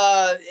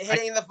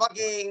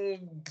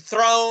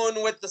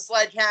throne with the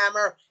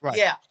sledgehammer. Right.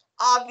 Yeah,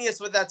 obvious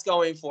what that's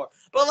going for.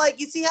 But like,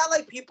 you see how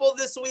like people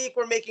this week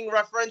were making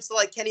reference to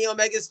like Kenny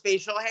Omega's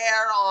facial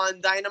hair on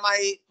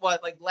Dynamite,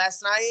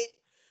 last night,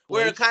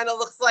 where it kind of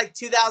looks like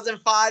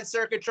 2005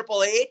 circa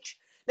Triple H.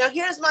 Now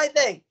here's my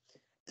thing.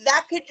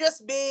 That could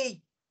just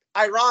be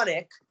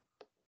ironic,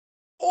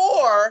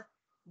 or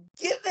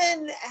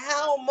given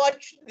how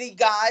much the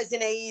guys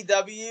in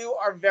AEW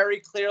are very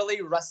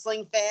clearly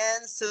wrestling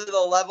fans to the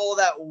level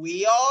that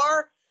we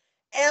are,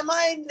 am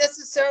I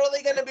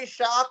necessarily going to be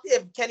shocked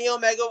if Kenny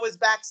Omega was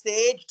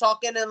backstage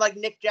talking to like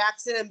Nick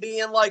Jackson and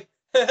being like,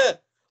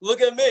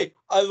 look at me,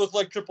 I look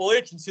like Triple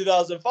H in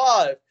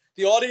 2005.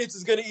 The audience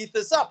is going to eat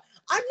this up.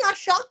 I'm not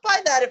shocked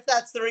by that if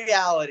that's the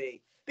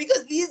reality,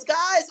 because these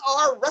guys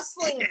are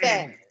wrestling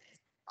fans.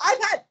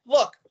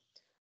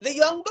 The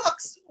Young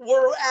Bucks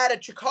were at a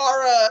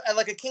Chikara, at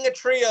like a King of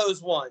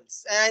Trios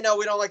once. And I know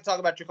we don't like to talk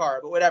about Chikara,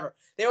 but whatever.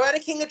 They were at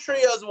a King of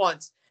Trios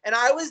once. And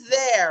I was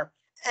there.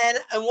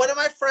 and one of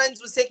my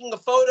friends was taking a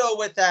photo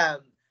with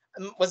them.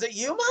 Was it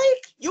you,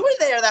 Mike? You were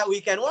there that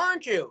weekend,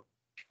 weren't you?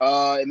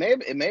 It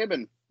may have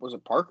been. Was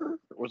it Parker?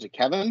 Was it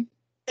Kevin?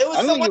 It was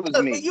I don't think it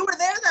was me. But you were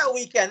there that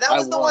weekend. That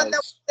was the one that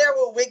was there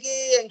with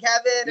Wiggy and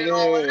Kevin and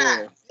all of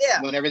that.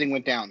 Yeah. When everything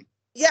went down.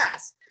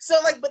 Yes. So,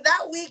 but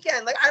that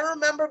weekend, I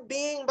remember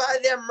being by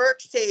their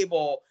merch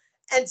table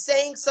and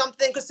saying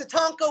something, because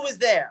Tatanka was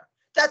there.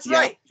 That's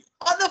right.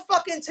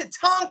 Motherfucking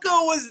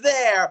Tatanka was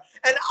there.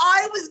 And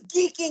I was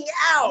geeking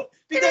out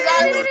because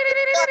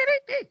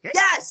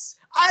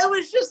I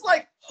was just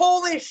like,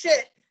 holy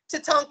shit.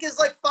 Tatanka's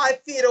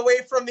 5 feet away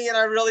from me, and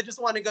I really just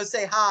want to go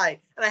say hi.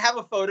 And I have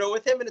a photo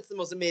with him, and it's the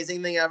most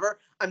amazing thing ever.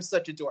 I'm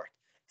such a dork.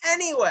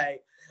 Anyway,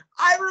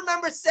 I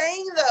remember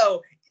saying,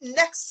 though,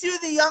 next to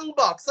the Young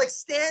Bucks,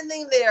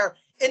 standing there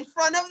in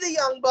front of the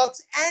Young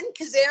Bucks and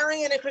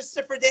Kazarian and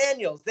Christopher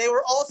Daniels. They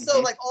were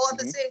also all at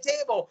the same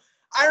table.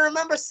 I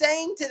remember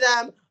saying to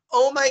them,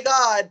 oh my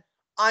God,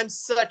 I'm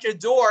such a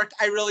dork.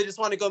 I really just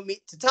want to go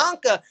meet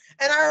Tatanka.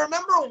 And I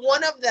remember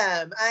one of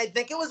them, I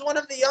think it was one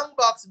of the Young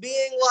Bucks,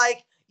 being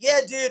like,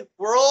 yeah, dude,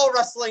 we're all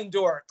wrestling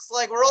dorks.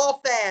 We're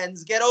all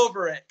fans. Get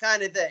over it,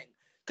 kind of thing.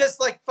 Because,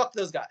 fuck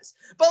those guys.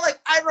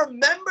 But, I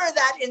remember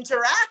that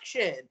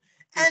interaction.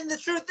 And the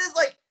truth is,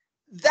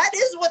 that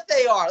is what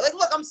they are.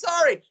 Look, I'm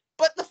sorry,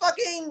 but the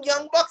fucking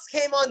Young Bucks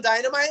came on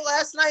Dynamite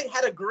last night,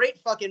 had a great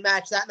fucking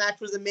match. That match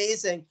was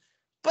amazing.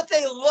 But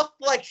they looked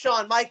like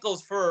Shawn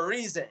Michaels for a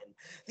reason.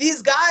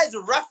 These guys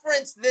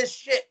reference this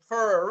shit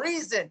for a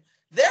reason.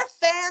 They're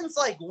fans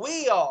like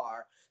we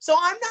are. So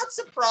I'm not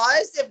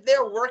surprised if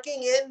they're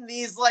working in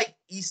these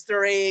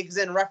Easter eggs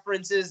and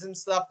references and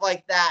stuff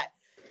like that.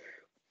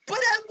 But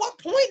at what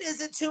point is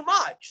it too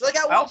much?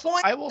 At what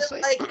point I will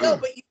say, no,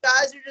 but you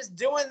guys are just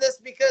doing this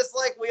because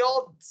we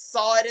all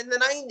saw it in the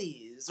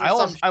 90s.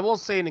 I will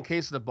say in the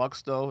case of the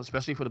Bucks, though,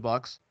 especially for the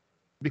Bucks,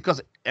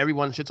 because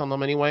everyone shits on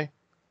them anyway,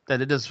 that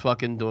they're just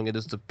fucking doing it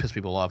just to piss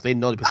people off. They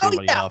know to piss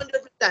everybody off.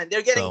 100%.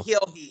 They're getting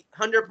heel heat.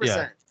 100%.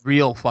 Yeah,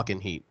 real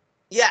fucking heat.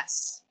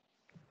 Yes.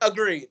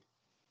 Agreed.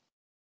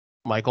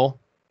 Michael?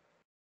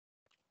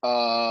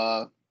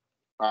 All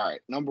right.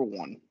 Number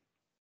one.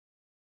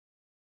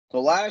 The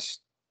last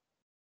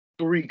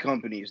 3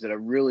 companies that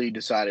have really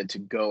decided to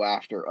go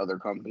after other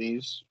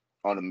companies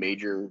on a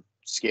major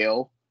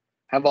scale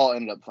have all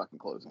ended up fucking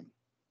closing.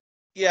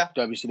 Yeah.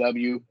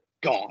 WCW,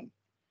 gone.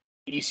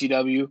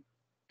 ECW,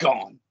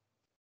 gone.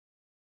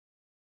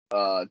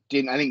 I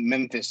think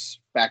Memphis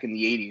back in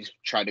the 80s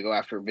tried to go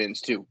after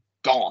Vince too.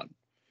 Gone.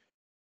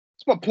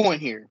 That's my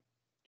point here.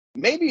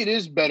 Maybe it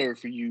is better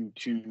for you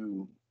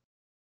to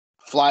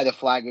fly the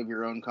flag of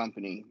your own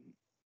company.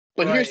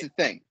 But here's the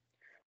thing.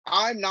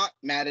 I'm not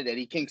mad at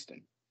Eddie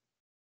Kingston.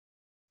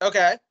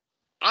 Okay.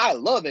 I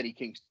love Eddie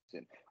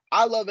Kingston.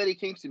 I love Eddie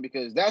Kingston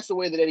because that's the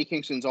way that Eddie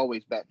Kingston's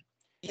always been.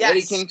 Yes.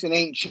 Eddie Kingston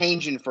ain't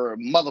changing for a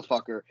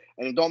motherfucker,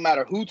 and it don't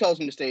matter who tells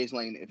him to stay his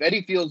lane. If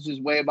Eddie feels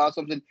his way about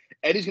something,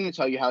 Eddie's going to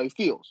tell you how he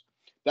feels.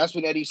 That's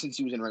when Eddie, since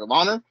he was in Ring of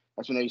Honor,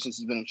 that's when Eddie, since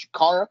he's been in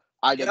Chikara,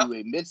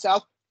 IWA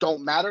Mid-South,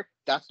 don't matter.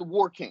 That's the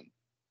War King.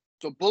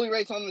 So Bully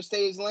Ray telling him to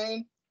stay his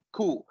lane,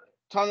 cool.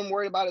 Telling him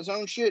worried about his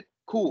own shit,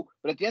 cool.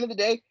 But at the end of the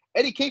day,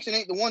 Eddie Kingston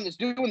ain't the one that's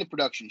doing the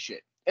production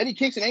shit. Eddie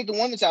Kingston ain't the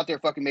one that's out there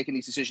fucking making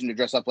these decisions to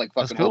dress up like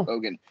fucking Hulk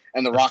Hogan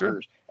and the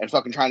Rockers and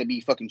fucking trying to be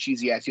fucking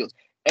cheesy ass heels.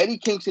 Eddie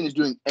Kingston is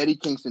doing Eddie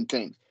Kingston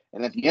things.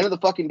 And at the end of the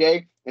fucking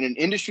day, in an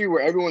industry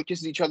where everyone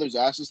kisses each other's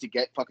asses to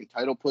get fucking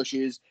title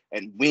pushes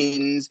and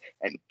wins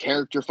and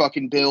character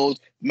fucking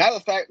builds, matter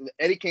of fact,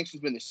 Eddie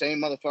Kingston's been the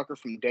same motherfucker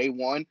from day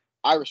one.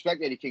 I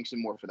respect Eddie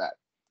Kingston more for that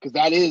because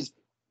that is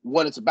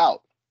what it's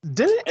about.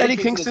 Didn't Eddie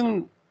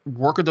Kingston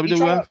work at WWE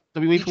for a while?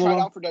 He tried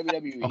out for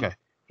WWE. Okay.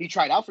 He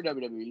tried out for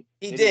WWE.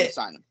 He didn't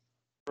sign him.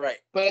 Right.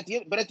 But at the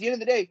end of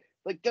the day,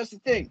 that's the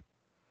thing.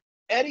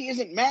 Eddie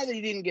isn't mad that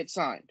he didn't get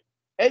signed.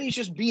 Eddie's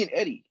just being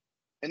Eddie.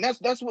 And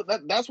that's what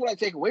I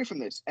take away from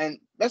this. And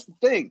that's the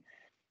thing.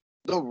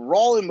 The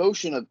raw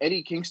emotion of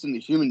Eddie Kingston, the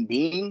human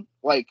being,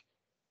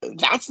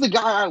 that's the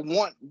guy I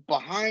want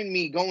behind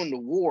me going to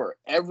war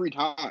every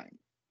time.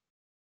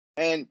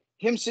 And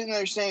him sitting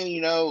there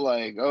saying,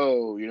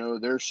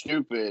 they're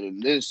stupid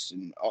and this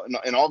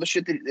and all the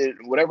shit that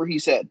whatever he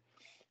said,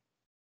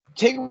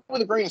 take it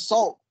with a grain of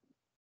salt.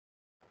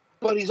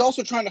 But he's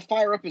also trying to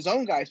fire up his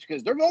own guys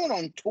because they're going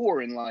on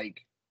tour in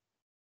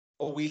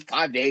a week,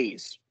 5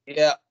 days.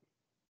 Yeah,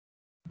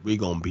 we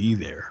gonna be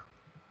there.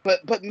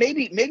 But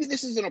maybe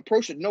this is an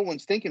approach that no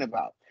one's thinking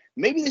about.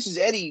 Maybe this is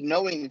Eddie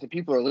knowing that the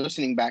people are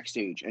listening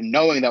backstage and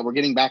knowing that we're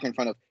getting back in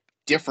front of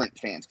different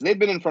fans. They've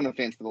been in front of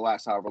fans for the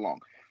last however long.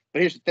 But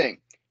here's the thing.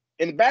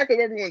 In the back of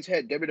everyone's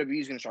head, WWE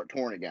is going to start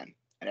touring again.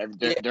 And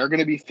they're going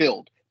to be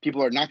filled.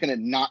 People are not going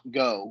to not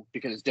go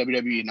because it's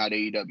WWE and not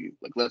AEW.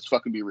 Let's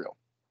fucking be real.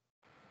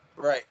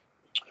 Right.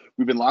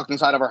 We've been locked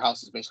inside of our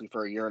houses basically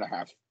for a year and a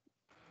half.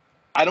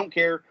 I don't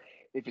care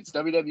if it's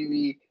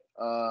WWE,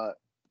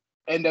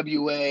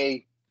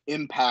 NWA,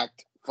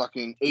 Impact,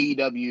 fucking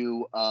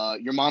AEW,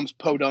 your mom's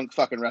podunk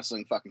fucking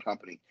wrestling fucking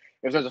company.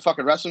 If there's a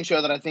fucking wrestling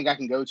show that I think I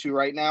can go to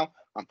right now,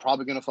 I'm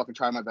probably going to fucking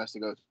try my best to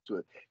go to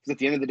it. Because at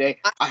the end of the day,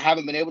 I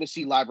haven't been able to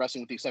see live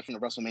wrestling with the exception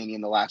of WrestleMania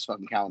in the last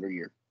fucking calendar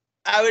year.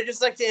 I would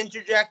just like to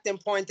interject and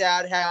point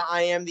out how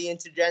I am the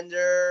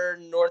intergender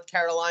North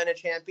Carolina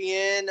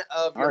champion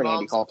of your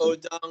mom's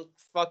podunk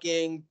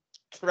fucking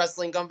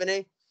wrestling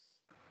company.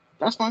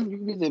 That's fine. You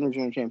can be the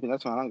intergender champion.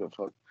 That's fine. I don't give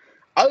a fuck.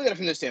 I look at it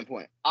from this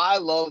standpoint. I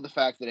love the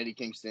fact that Eddie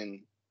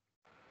Kingston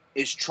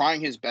is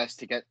trying his best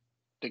to get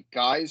the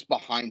guys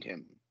behind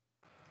him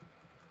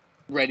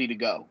ready to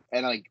go.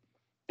 And, like,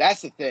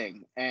 that's the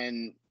thing.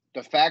 And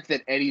the fact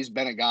that Eddie's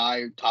been a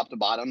guy top to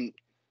bottom,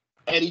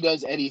 Eddie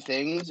does Eddie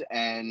things,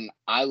 and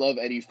I love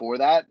Eddie for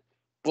that.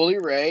 Bully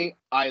Ray,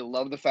 I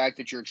love the fact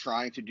that you're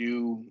trying to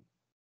do,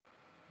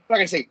 I'm not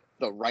going to say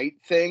the right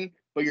thing,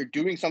 but you're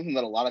doing something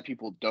that a lot of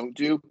people don't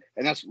do,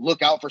 and that's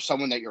look out for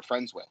someone that you're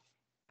friends with.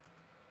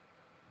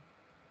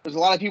 There's a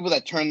lot of people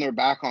that turn their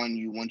back on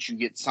you once you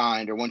get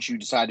signed or once you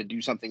decide to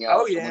do something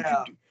else. Oh,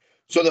 yeah.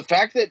 So the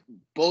fact that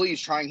Bully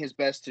is trying his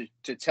best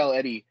to tell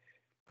Eddie,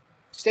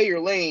 stay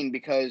your lane,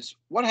 because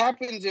what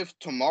happens if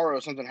tomorrow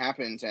something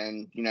happens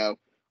and, you know,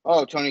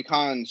 oh, Tony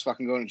Khan's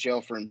fucking going to jail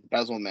for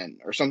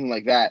embezzlement or something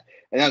like that.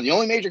 And now the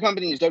only major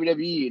company is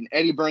WWE, and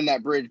Eddie burned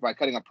that bridge by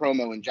cutting a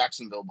promo in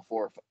Jacksonville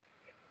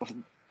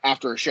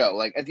after a show.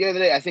 Like, at the end of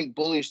the day, I think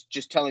Bully's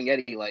just telling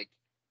Eddie, like,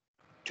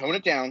 tone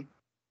it down,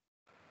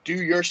 do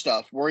your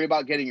stuff, worry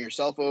about getting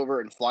yourself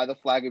over and fly the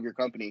flag of your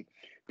company,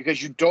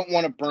 because you don't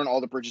want to burn all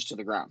the bridges to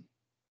the ground.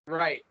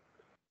 Right.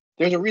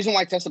 There's a reason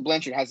why Tessa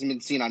Blanchard hasn't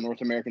been seen on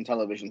North American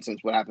television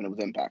since what happened with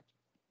Impact.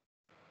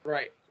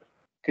 Right.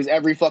 Because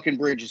every fucking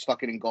bridge is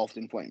fucking engulfed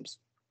in flames.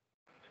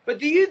 But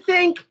do you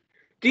think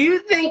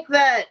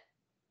that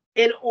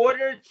in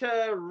order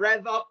to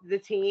rev up the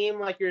team,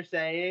 like you're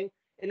saying,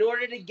 in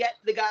order to get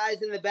the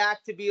guys in the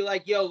back to be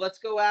like, yo, let's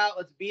go out,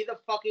 let's be the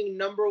fucking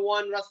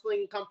 #1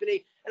 wrestling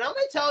company. And I'm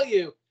going to tell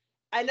you,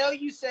 I know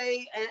you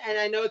say, and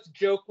I know it's a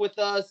joke with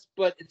us,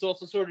 but it's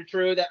also sort of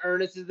true that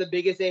Earnest is the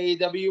biggest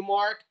AEW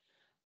mark.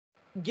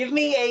 Give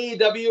me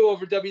AEW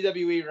over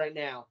WWE right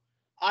now.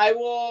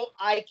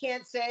 I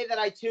can't say that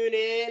I tune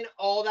in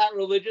all that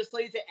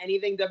religiously to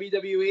anything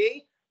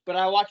WWE, but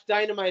I watch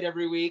Dynamite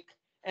every week,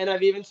 and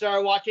I've even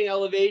started watching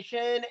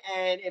Elevation,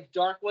 and if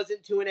Dark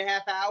wasn't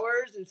 2.5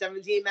 hours and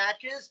 17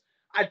 matches,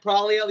 I'd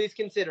probably at least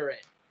consider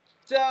it.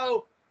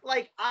 So,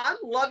 like, I'm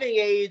loving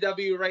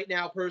AEW right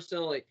now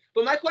personally,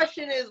 but my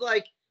question is,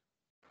 like,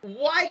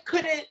 why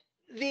couldn't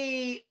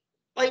the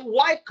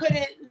war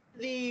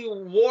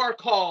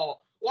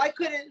call, why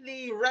couldn't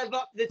the rev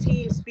up the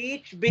team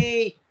speech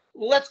be,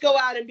 let's go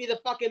out and be the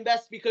fucking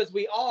best because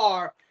we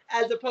are,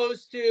 as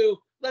opposed to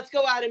let's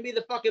go out and be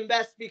the fucking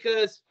best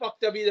because fuck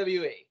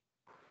WWE?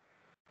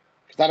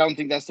 Because I don't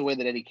think that's the way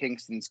that Eddie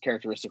Kingston's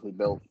characteristically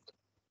built.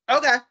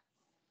 Okay.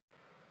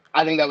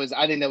 I think that was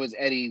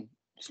Eddie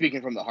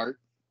speaking from the heart.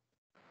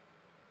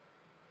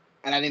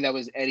 And I think that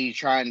was Eddie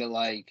trying to,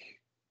 like,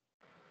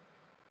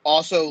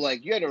 also,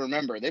 like, you had to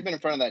remember, they've been in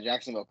front of that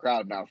Jacksonville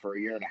crowd now for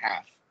 1.5 years.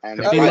 And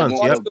 15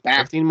 months, yep.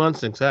 15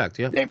 months exact,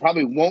 yeah. They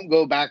probably won't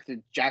go back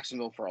to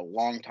Jacksonville for a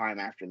long time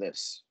after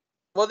this.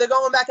 Well, they're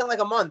going back in like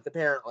a month,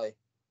 apparently.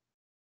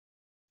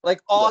 Like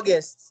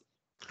August.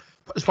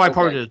 It's probably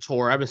part of the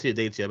tour. I haven't seen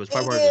the dates yet, but it's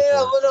probably part of the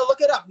tour. No,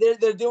 look it up.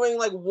 They're doing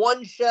like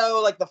one show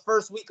like the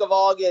first week of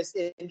August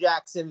in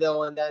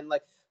Jacksonville, and then,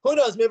 like, who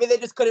knows? Maybe they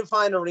just couldn't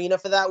find an arena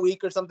for that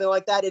week or something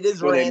like that. It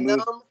is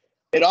random.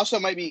 It also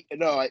might be,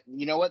 no,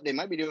 you know what? They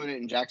might be doing it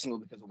in Jacksonville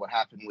because of what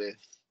happened with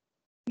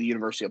the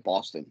University of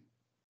Boston.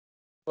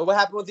 But what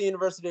happened with the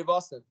University of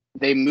Boston?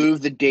 They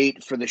moved the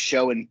date for the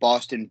show in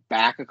Boston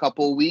back a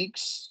couple of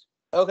weeks.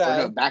 Okay. Or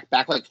no, back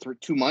like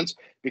 2 months,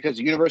 because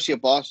the University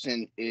of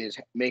Boston is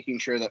making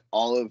sure that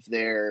all of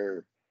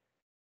their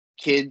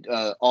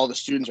all the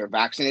students are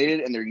vaccinated,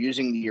 and they're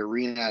using the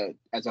arena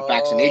as a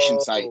vaccination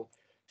site.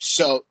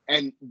 So,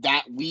 and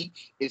that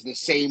week is the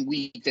same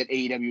week that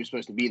AEW is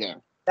supposed to be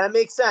there. That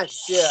makes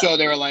sense. Yeah. So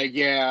they were like,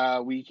 yeah,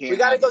 we can't. We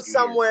got to go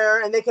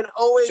somewhere, and they can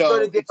always go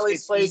to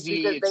Daly's place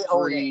because they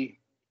own it.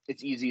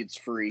 It's easy. It's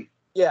free.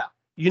 Yeah.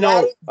 You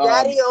know,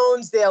 Daddy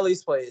owns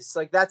Daly's place.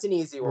 Like, that's an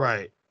easy one.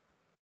 Right.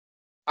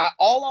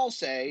 All I'll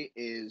say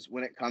is,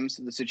 when it comes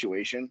to the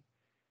situation,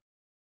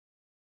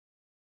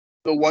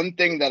 the one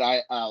thing that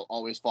I'll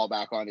always fall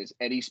back on is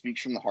Eddie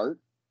speaks from the heart.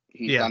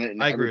 He's done it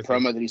in every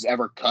promo that he's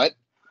ever cut.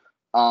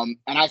 And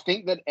I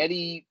think that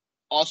Eddie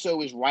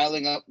also is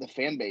riling up the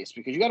fan base,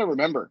 because you got to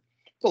remember,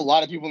 there's a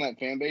lot of people in that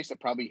fan base that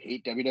probably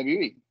hate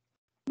WWE.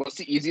 What's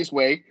the easiest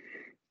way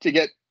to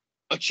get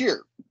a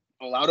cheer,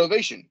 a loud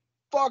ovation?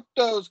 Fuck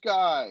those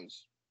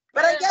guys.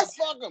 But I guess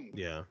fuck them.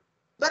 Yeah.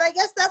 But I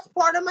guess that's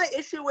part of my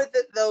issue with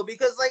it, though,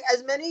 because, like,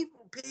 as many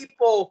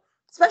people,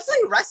 especially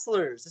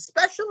wrestlers,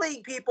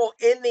 especially people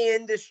in the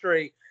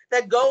industry,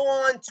 that go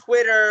on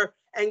Twitter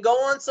and go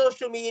on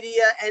social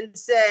media and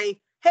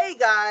say, hey,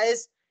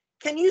 guys,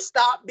 can you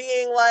stop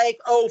being like,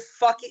 oh,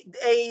 fuck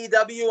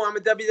AEW, I'm a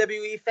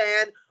WWE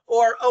fan,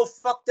 or, oh,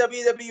 fuck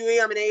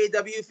WWE, I'm an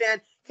AEW fan.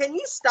 can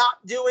you stop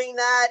doing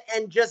that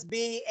and just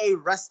be a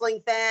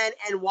wrestling fan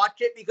and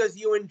watch it because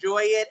you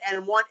enjoy it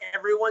and want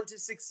everyone to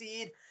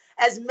succeed?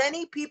 As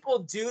many people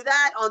do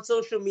that on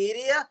social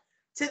media,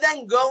 to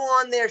then go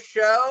on their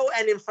show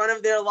and in front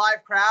of their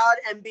live crowd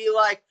and be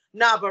like,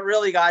 nah, but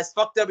really, guys,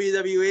 fuck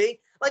WWE.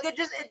 Like,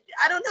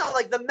 I don't know.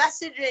 Like, the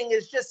messaging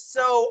is just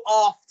so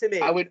off to me.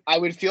 I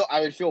would feel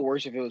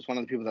worse if it was one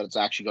of the people that's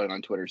actually going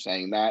on Twitter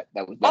saying that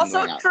was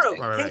also true.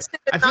 Right.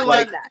 I feel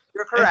like that.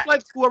 You're correct. I feel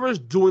like whoever's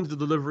doing the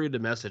delivery of the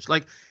message,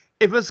 like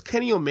if it's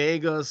Kenny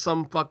Omega,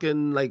 some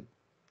fucking like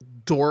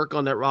dork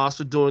on that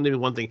roster doing maybe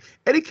one thing.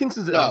 Eddie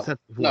Kingston's an authentic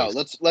voice. No,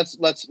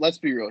 let's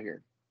be real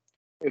here.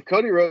 If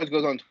Cody Rhodes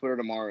goes on Twitter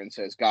tomorrow and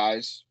says,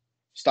 "Guys,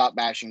 stop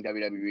bashing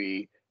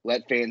WWE,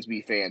 let fans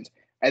be fans,"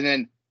 and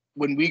then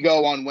when we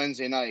go on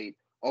Wednesday night,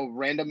 a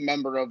random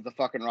member of the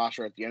fucking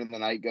roster at the end of the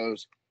night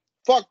goes,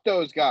 "Fuck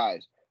those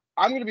guys,"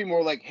 I'm gonna be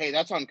more like, "Hey,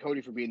 that's on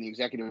Cody for being the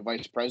executive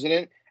vice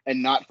president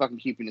and not fucking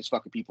keeping his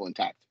fucking people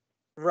intact."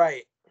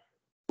 Right.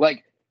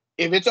 Like,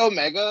 if it's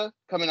Omega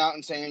coming out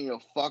and saying,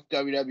 fuck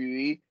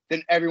WWE,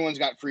 then everyone's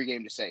got free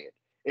game to say it.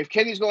 If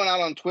Kenny's going out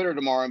on Twitter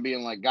tomorrow and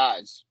being like,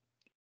 "Guys,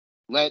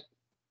 let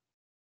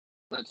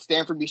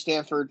Stanford be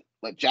Stanford,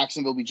 let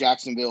Jacksonville be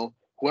Jacksonville.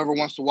 Whoever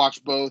wants to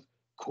watch both,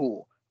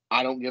 cool.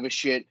 I don't give a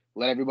shit.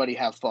 Let everybody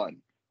have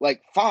fun."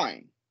 Like,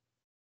 fine.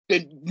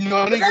 Then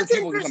none of your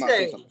people can come out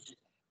and say something.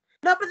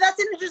 No, but that's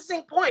an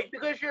interesting point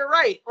because you're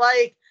right.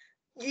 Like,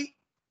 you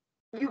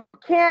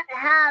can't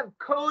have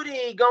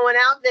Cody going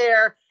out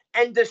there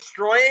and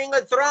destroying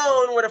a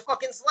throne with a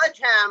fucking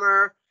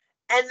sledgehammer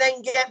and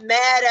then get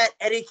mad at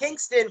Eddie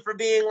Kingston for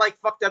being like,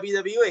 fuck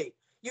WWE.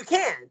 You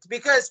can't,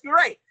 because you're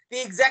right.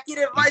 The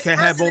executive vice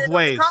president of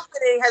the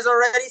company has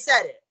already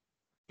said it.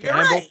 You're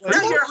right.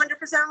 No, you're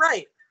 100%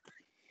 right.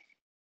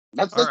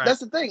 That's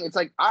the thing. It's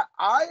like,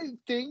 I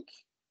think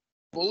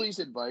Bully's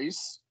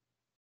advice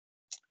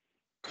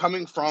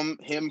coming from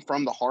him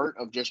from the heart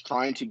of just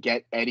trying to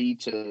get Eddie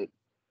to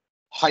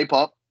hype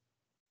up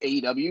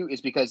AEW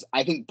is because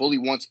I think Bully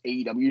wants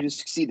AEW to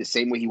succeed the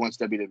same way he wants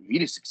WWE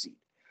to succeed.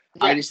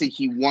 Yeah. I just think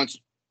he wants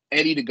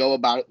Eddie to go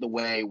about it the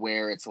way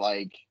where it's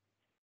like,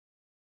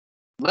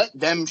 let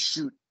them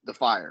shoot the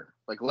fire.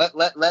 Like, let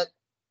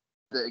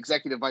the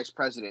executive vice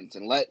president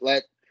and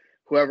let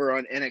whoever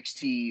on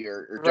NXT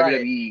or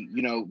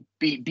WWE,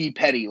 be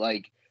petty.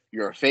 Like,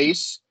 you're a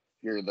face.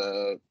 You're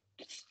the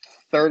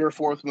third or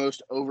fourth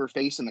most over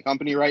face in the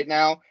company right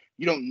now.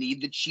 You don't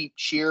need the cheap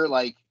cheer.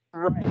 Like,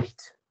 right.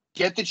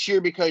 Get the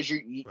cheer because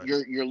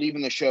you're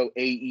leaving the show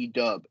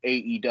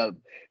AEW.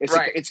 It's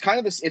right. It's kind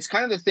of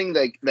the thing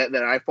that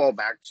I fall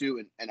back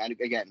to, and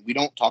again, we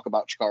don't talk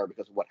about Chikara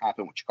because of what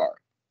happened with Chikara.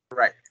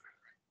 Right.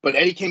 But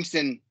Eddie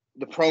Kingston,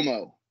 the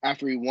promo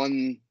after he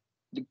won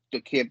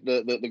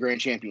the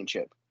grand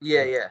championship.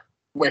 Yeah.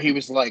 Where he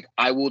was like,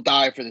 "I will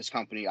die for this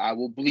company. I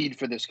will bleed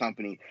for this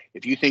company.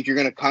 If you think you're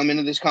going to come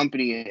into this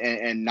company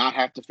and not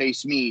have to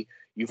face me,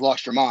 you've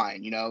lost your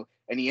mind,"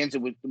 And he ends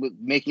it with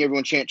making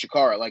everyone chant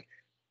Chikara. Like,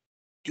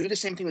 do the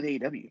same thing with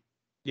AEW.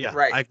 Yeah,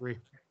 right. I agree.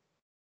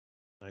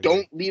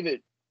 Don't leave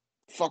it,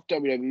 fuck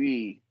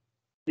WWE.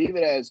 Leave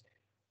it as,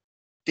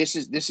 this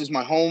is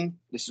my home.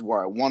 This is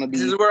where I want to be.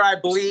 This is where I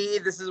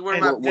bleed. This is where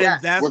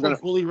that's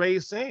what Bully Ray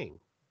is saying.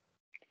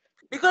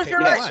 Because you're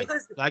right.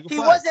 Because he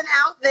wasn't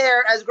out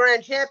there as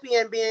grand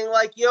champion being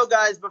like, "Yo,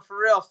 guys, but for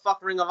real,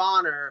 fuck Ring of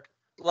Honor.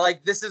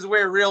 Like, this is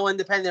where real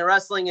independent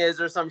wrestling is,"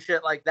 or some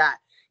shit like that.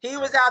 He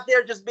was out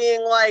there just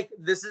being like,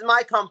 "This is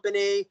my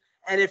company.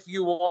 And if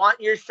you want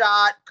your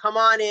shot, come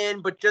on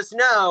in. But just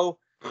know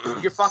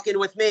you're fucking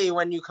with me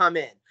when you come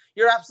in."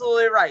 You're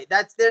absolutely right.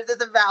 That's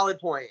a valid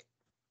point.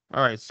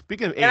 All right.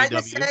 Speaking of AEW. Can I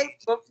just say,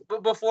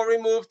 before we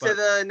move to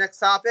the next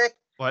topic,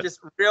 just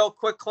real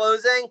quick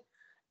closing,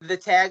 the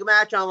tag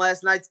match on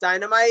last night's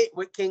Dynamite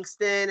with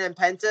Kingston and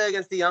Penta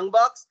against the Young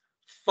Bucks,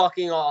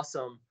 fucking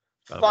awesome.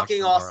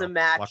 Fucking awesome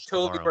match.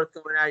 Totally worth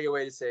going out of your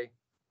way to see.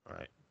 All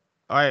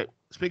right.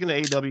 Speaking of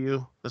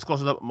AEW, let's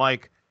close it up.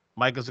 Mike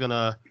is going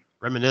to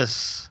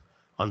reminisce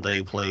on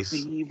Dave Place.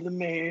 Leave the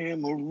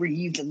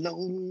memories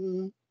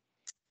alone.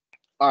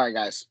 All right,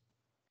 guys.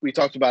 We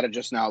talked about it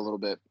just now a little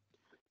bit.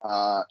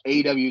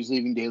 AEW is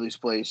leaving Daily's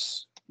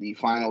Place, the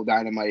final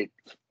Dynamite,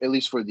 at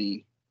least for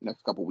the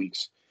next couple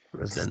weeks.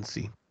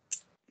 Residency.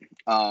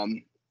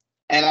 And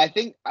I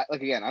think,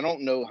 again, I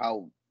don't know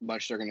how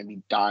much they're going to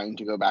be dying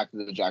to go back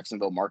to the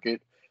Jacksonville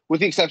market,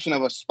 with the exception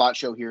of a spot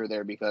show here or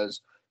there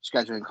because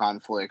scheduling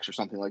conflicts or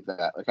something like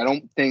that. Like, I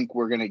don't think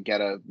we're going to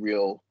get a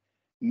real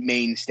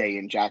mainstay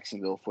in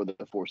Jacksonville for the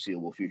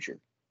foreseeable future.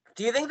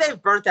 Do you think they've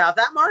burnt out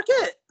that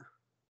market?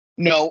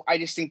 No, I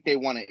just think they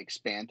want to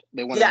expand.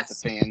 They want to let the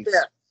fans.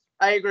 Yeah,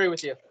 I agree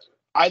with you.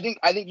 I think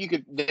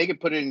they could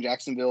put it in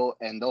Jacksonville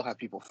and they'll have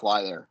people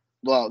fly there.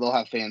 Well, they'll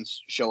have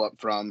fans show up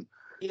from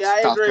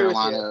South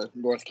Carolina,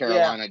 North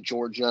Carolina,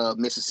 Georgia,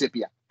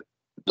 Mississippi.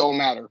 Don't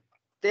matter.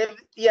 They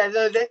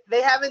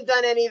haven't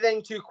done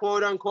anything to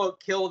quote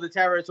unquote kill the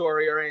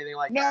territory or anything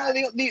like that.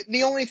 No,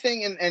 the only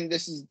thing, and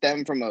this is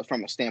them from a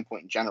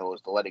standpoint in general,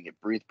 is the letting it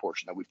breathe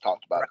portion that we've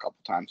talked about a couple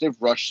times. They've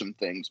rushed some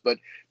things, but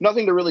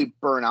nothing to really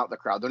burn out the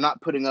crowd. They're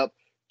not putting up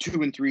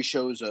 2 and 3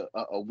 shows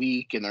a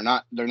week, and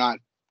they're not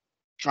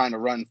trying to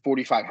run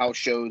 45 house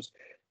shows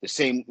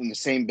in the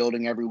same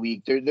building every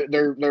week.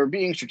 They're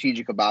being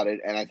strategic about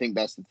it, and I think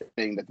that's the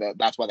thing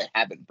that's why they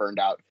haven't burned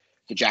out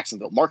the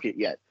Jacksonville market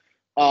yet.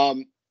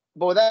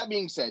 But with that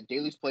being said,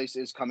 Daly's Place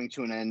is coming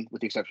to an end,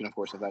 with the exception, of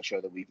course, of that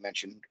show that we've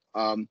mentioned.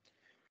 I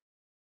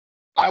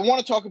want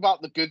to talk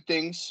about the good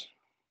things,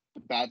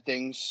 the bad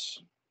things.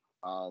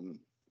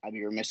 I'd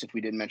be remiss if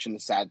we didn't mention the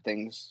sad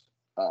things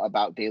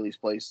about Daly's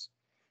Place.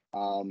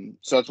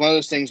 So it's one of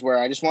those things where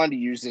I just wanted to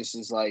use this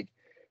as like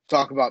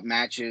talk about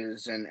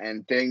matches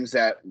and things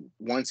that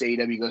once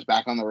AEW goes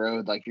back on the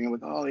road, like you're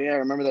like, oh yeah, I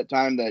remember that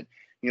time that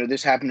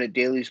this happened at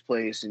Daly's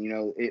Place, and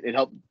it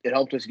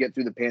helped us get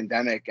through the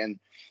pandemic. And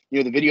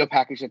the video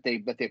package that they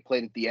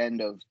played at the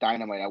end of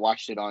Dynamite, I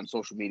watched it on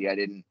social media. I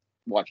didn't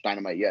watch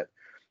Dynamite yet,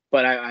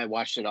 but I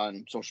watched it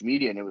on social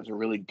media, and it was a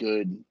really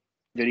good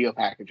video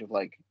package of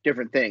like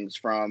different things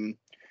from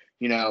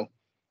the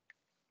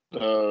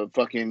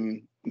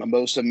fucking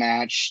Mimosa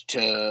match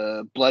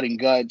to Blood and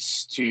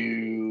Guts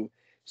to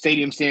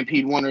Stadium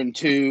Stampede 1 and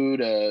 2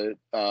 to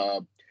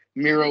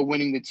Miro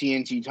winning the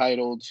TNT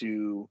title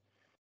to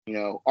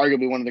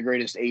arguably one of the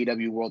greatest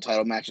AEW world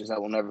title matches that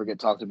will never get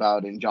talked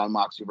about in Jon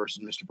Moxley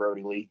versus Mr.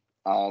 Brody Lee.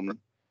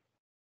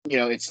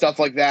 It's stuff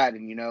like that.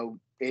 And,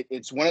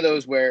 it's one of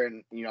those where,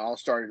 and, I'll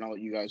start and I'll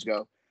let you guys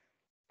go.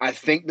 I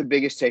think the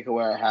biggest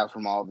takeaway I have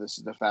from all of this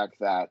is the fact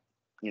that,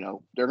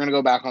 they're going to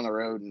go back on the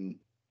road, and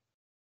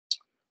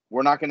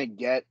we're not going to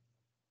get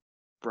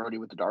Brody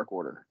with the Dark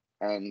Order.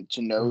 And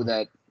to know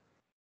that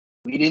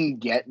we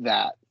didn't get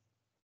that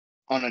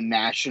on a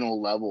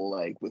national level,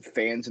 like with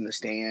fans in the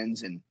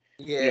stands and,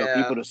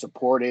 people to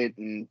support it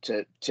and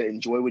to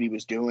enjoy what he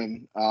was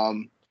doing.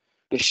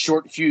 The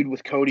short feud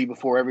with Cody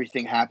before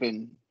everything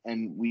happened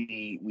and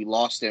we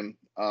lost him.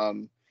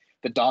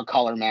 The dog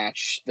collar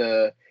match,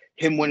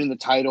 him winning the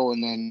title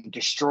and then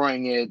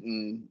destroying it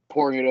and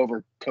pouring it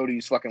over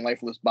Cody's fucking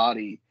lifeless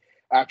body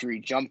after he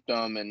jumped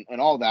him and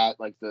all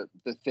that, like the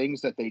things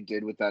that they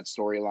did with that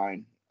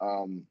storyline,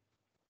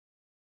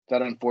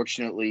 that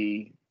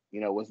unfortunately,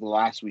 was the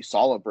last we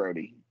saw of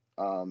Brody.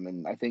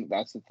 And I think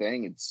that's the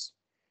thing. It's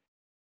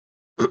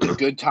the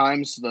good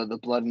times, the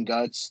Blood and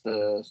Guts,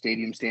 the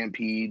Stadium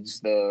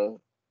Stampedes, the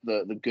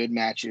good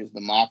matches,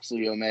 the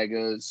Moxley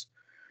Omegas.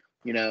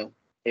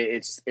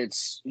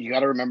 It's you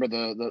got to remember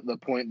the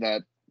point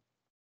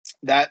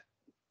that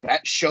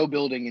show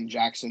building in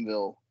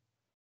Jacksonville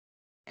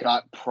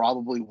got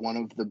probably one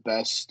of the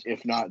best,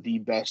 if not the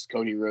best,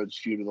 Cody Rhodes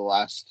feud of the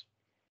last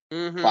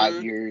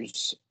 5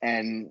 years,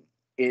 and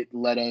it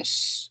led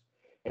us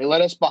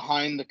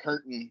behind the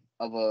curtain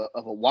of a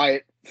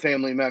Wyatt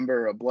family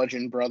member, a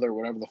bludgeon brother,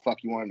 whatever the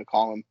fuck you wanted to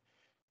call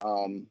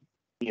him.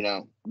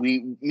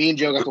 Me and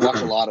Joe got to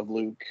watch a lot of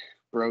Luke,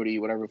 Brody,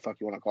 whatever the fuck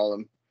you want to call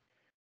him,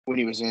 when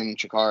he was in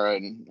Chikara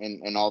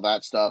and all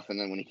that stuff, and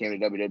then when he came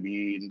to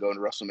WWE and going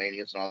to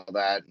WrestleManias and all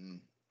that, and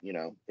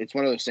it's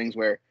one of those things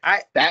where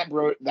that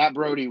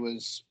Brody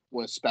was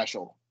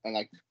special, and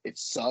like it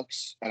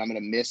sucks, and I'm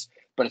gonna miss,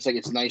 but it's like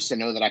it's nice to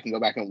know that I can go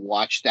back and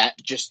watch that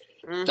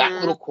that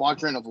little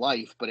quadrant of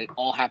life, but it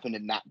all happened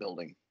in that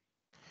building.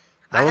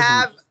 I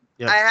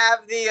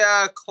have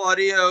the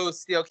Claudio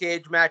Steel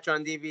Cage match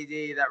on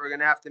DVD that we're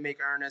gonna have to make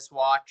Ernest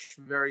watch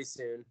very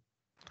soon.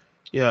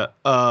 Yeah,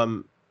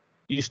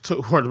 you just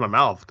took words in my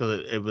mouth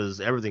because it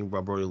was everything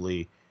about Brody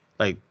Lee,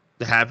 like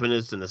the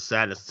happiness and the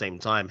sadness at the same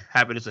time.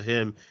 Happiness of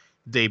him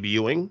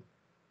debuting,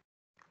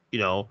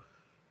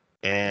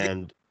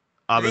 and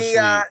obviously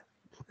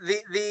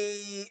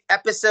the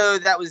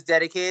episode that was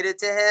dedicated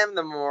to him,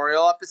 the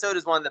memorial episode,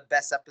 is one of the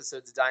best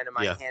episodes of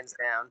Dynamite, hands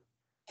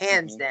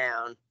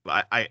down.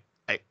 I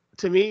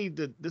to me,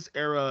 this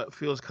era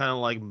feels kind of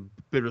like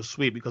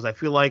bittersweet because I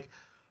feel like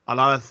a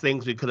lot of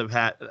things we could have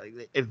had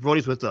if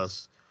Brody's with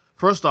us.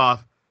 First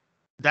off,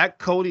 that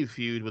Cody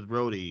feud with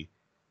Brody,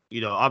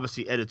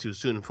 obviously ended too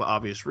soon for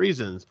obvious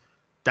reasons.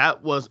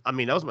 That was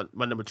my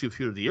number 2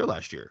 feud of the year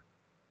last year.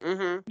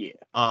 Yeah.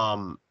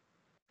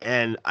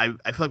 And I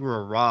feel like we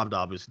were robbed,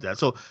 obviously, that.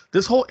 So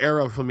this whole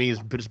era for me is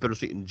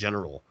bittersweet in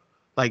general.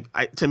 Like,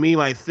 to me,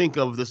 when I think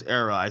of this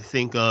era, I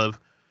think of,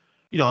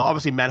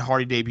 obviously Matt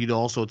Hardy debuted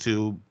also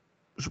too.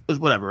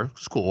 Whatever,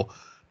 it's cool.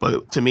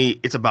 But to me,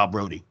 it's about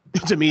Brody.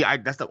 To me,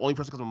 that's the only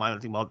person that comes to mind when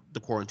I think about the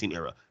quarantine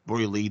era.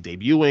 Brody Lee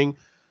debuting,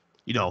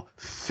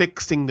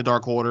 fixing the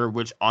Dark Order,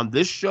 which on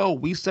this show,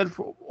 we said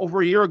for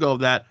over a year ago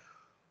that,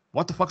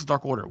 what the fuck's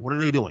Dark Order? What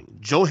are they doing?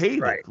 Joe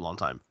hated it for a long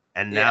time.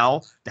 And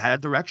now they had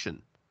a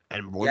direction.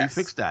 And Brody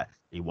fixed that.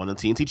 He won the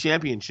TNT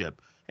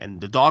Championship and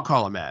the dog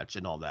collar match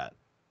and all that.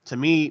 To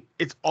me,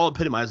 it's all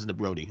epitomizing the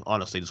Brody,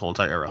 honestly, this whole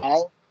entire era.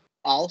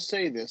 I'll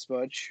say this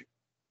much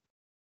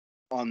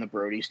on the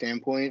Brody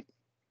standpoint.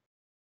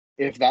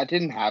 If that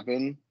didn't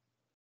happen,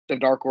 the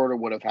Dark Order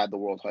would have had the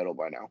world title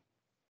by now.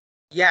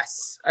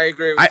 Yes, I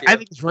agree with you. I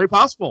think it's very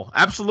possible.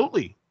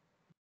 Absolutely.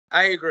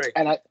 I agree.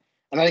 And I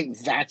think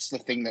that's the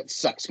thing that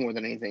sucks more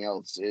than anything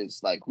else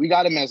is like we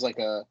got him as like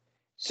a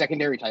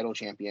secondary title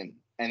champion,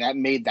 and that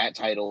made that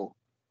title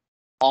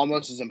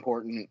almost as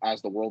important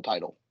as the world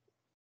title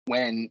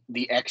when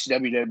the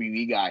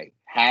ex-WWE guy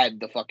had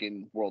the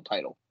fucking world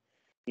title.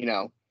 You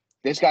know,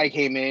 this guy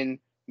came in,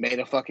 made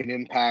a fucking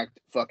impact,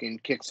 fucking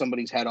kicked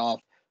somebody's head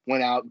off,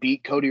 went out,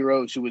 beat Cody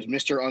Rhodes, who was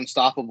Mr.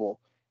 Unstoppable,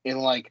 in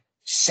like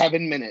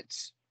 7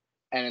 minutes,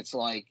 and it's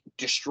like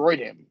destroyed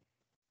him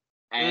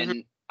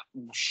and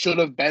should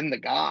have been the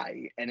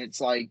guy. And it's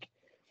like,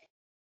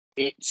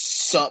 it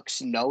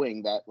sucks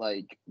knowing that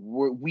like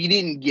we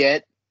didn't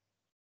get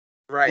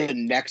the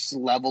next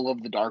level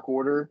of the Dark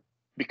Order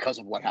because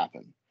of what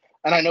happened.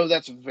 And I know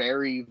that's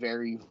very,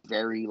 very,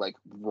 very like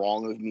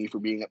wrong of me for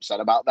being upset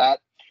about that.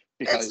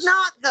 Because it's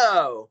not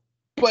though.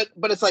 But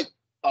it's like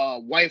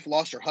wife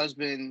lost her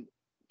husband,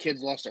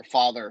 kids lost their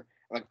father.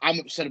 Like I'm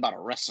upset about a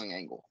wrestling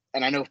angle.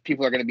 And I know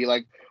people are gonna be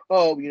like,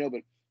 oh,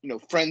 but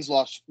friends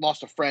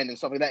lost a friend and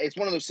stuff like that. It's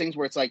one of those things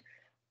where it's like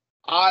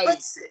I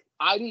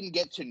didn't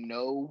get to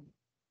know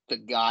the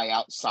guy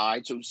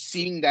outside. So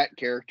seeing that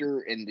character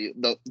and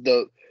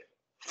the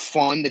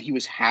fun that he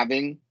was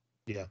having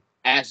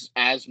as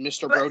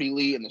Mr. Brody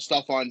Lee and the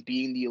stuff on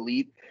being the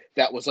elite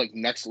that was like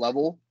next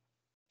level,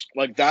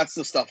 like that's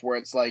the stuff where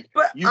it's like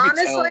you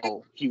honestly, could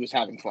tell he was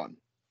having fun.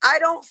 I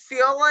don't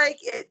feel like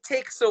it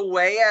takes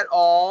away at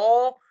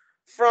all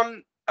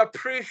from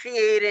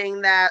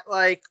appreciating that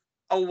like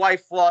a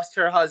wife lost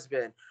her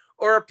husband,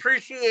 or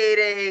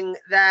appreciating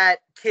that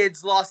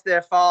kids lost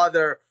their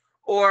father,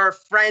 or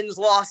friends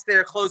lost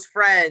their close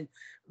friend,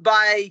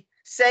 by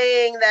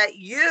saying that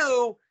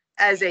you,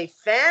 as a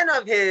fan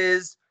of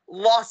his,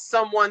 lost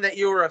someone that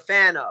you were a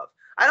fan of.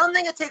 I don't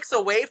think it takes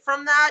away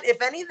from that.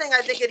 If anything,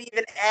 I think it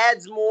even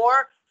adds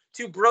more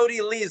to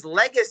Brody Lee's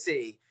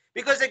legacy,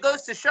 because it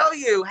goes to show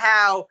you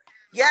how,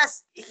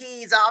 yes,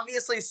 he's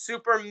obviously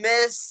super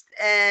missed,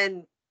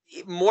 and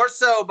more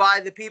so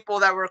by the people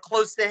that were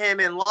close to him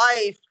in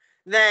life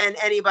than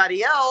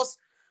anybody else.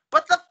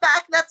 But the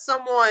fact that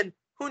someone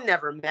who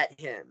never met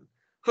him,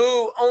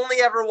 who only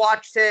ever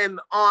watched him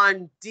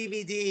on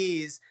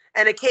DVDs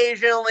and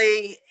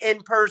occasionally in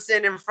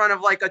person in front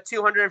of like a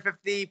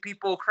 250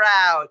 people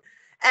crowd,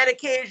 and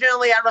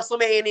occasionally at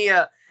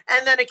WrestleMania,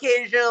 and then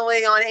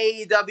occasionally on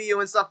AEW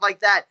and stuff like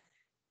that,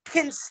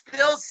 can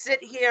still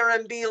sit here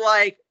and be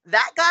like,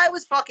 that guy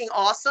was fucking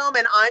awesome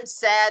and I'm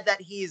sad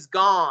that he's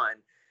gone.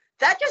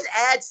 That just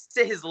adds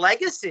to his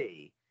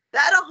legacy.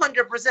 That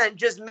 100%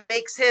 just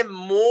makes him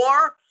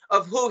more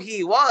of who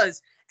he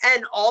was.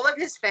 And all of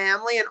his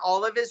family and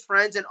all of his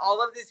friends and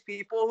all of these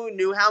people who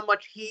knew how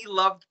much he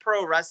loved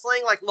pro wrestling,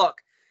 like, look,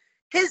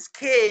 his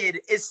kid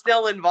is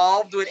still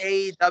involved with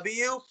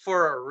AEW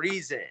for a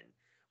reason.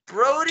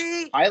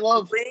 Brody, I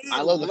love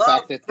the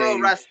fact that pro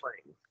wrestling.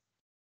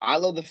 I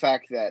love the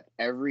fact that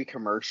every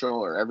commercial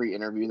or every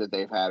interview that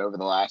they've had over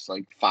the last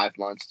like 5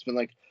 months, it's been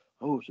like,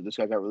 oh, so this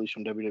guy got released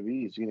from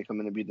WWE. Is he going to come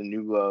in and be the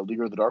new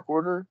leader of the Dark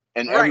Order?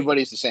 And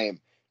everybody's the same.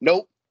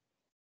 Nope.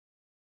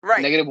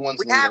 Right.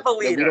 -1's we have a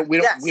leader.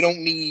 We don't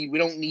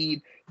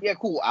need. Yeah,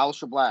 cool.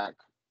 Aleister Black.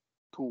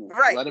 Cool.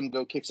 Right. Let him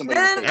go kick somebody.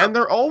 And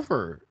they're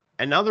over.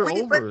 And now they're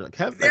over.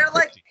 They're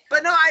like,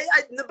 but no,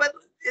 but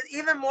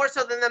even more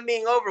so than them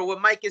being over,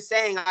 what Mike is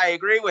saying, I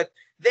agree with.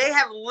 They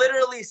have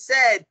literally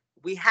said,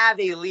 we have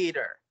a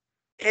leader.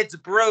 It's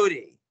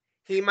Brody.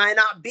 He might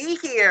not be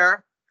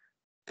here,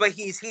 but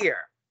he's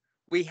here.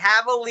 We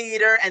have a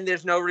leader, and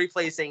there's no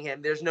replacing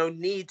him. There's no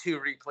need to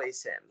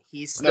replace him.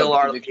 He's still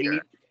our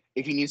leader.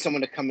 If you need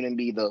someone to come in and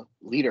be the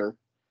leader,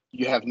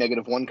 you have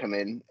 -1 come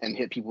in and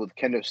hit people with a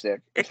kendo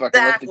stick.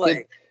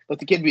 Exactly. Let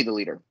the kid be the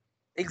leader.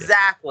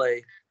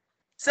 Exactly.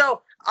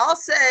 So I'll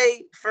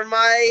say for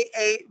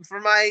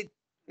my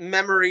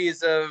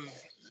memories of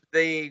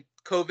the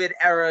COVID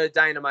era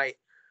Dynamite,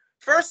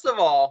 first of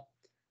all,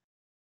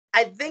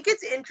 I think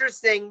it's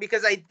interesting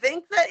because I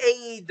think that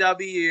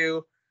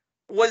AEW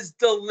was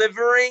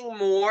delivering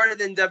more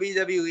than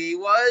WWE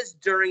was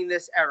during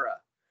this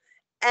era.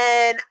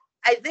 And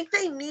I think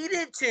they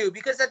needed to,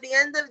 because at the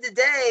end of the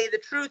day, the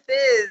truth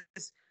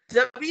is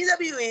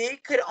WWE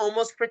could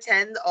almost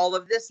pretend all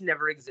of this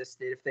never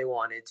existed if they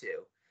wanted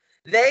to.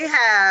 They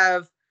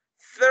have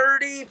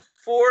 30,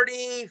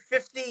 40,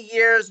 50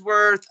 years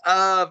worth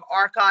of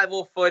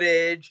archival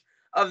footage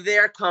of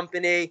their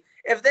company.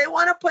 If they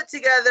want to put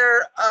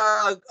together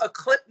a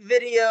clip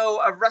video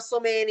of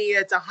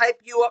WrestleMania to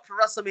hype you up for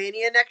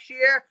WrestleMania next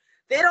year,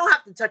 they don't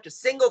have to touch a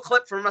single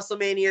clip from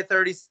WrestleMania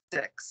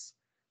 36.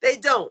 They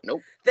don't.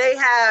 Nope. They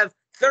have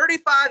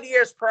 35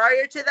 years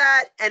prior to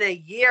that and a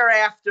year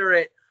after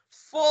it,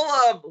 full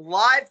of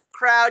live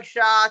crowd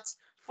shots,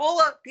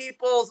 full of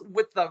people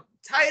with the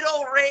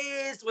title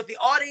raised, with the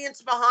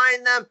audience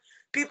behind them,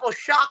 people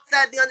shocked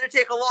that The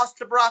Undertaker lost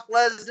to Brock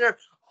Lesnar,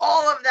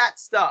 all of that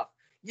stuff.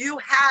 You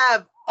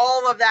have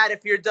all of that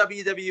if you're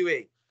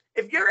WWE.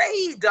 If you're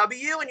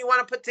AEW and you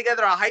want to put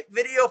together a hype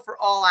video for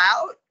All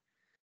Out,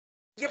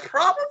 you're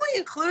probably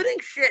including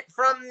shit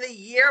from the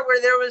year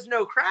where there was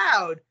no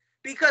crowd,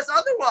 because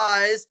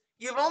otherwise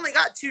you've only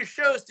got 2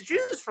 shows to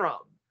choose from.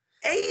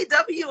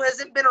 AEW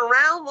hasn't been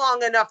around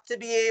long enough to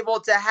be able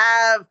to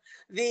have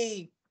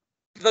the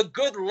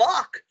good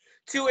luck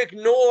to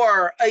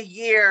ignore a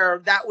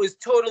year that was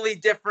totally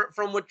different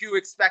from what you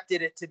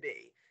expected it to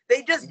be.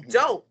 They just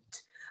don't.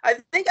 I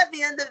think at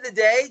the end of the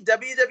day,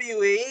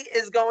 WWE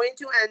is going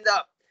to end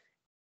up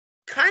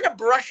kind of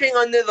brushing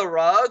under the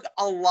rug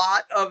a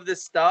lot of the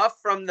stuff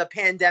from the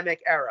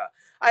pandemic era.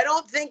 I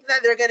don't think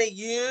that they're going to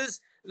use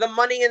the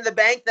Money in the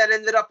Bank that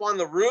ended up on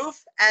the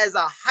roof as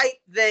a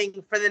hype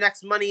thing for the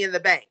next Money in the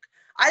Bank.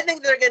 I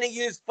think they're going to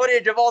use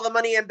footage of all the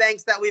Money in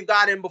Banks that we've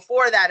gotten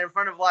before that in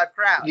front of live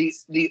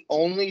crowds. The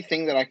only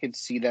thing that I could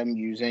see them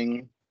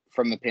using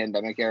from the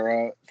pandemic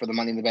era for the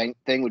Money in the Bank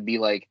thing would be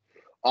like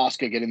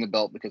Asuka getting the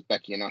belt because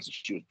Becky announced that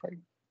she was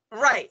pregnant.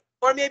 Right.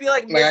 Or maybe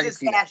like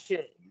Mrs.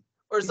 Cash-in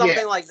or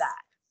something like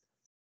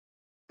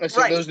that.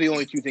 So those are the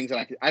only 2 things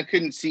that I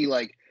couldn't see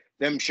like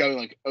them showing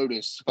like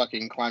Otis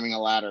fucking climbing a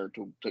ladder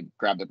to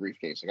grab the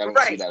briefcase. Like I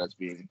don't see that as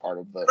being part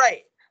of the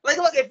Like,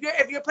 look,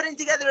 if you're putting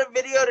together a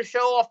video to show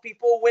off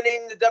people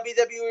winning the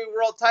WWE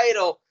World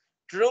Title,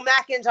 Drew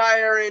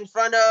McIntyre in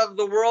front of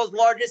the world's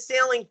largest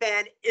sailing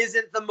fan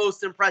isn't the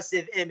most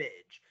impressive image.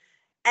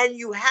 And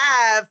you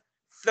have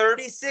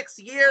 36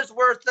 years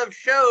worth of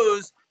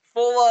shows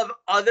full of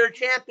other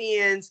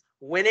champions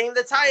winning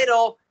the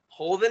title,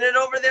 holding it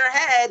over their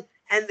head,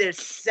 and there's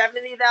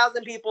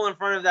 70,000 people in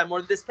front of them.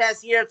 Or this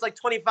past year, it's like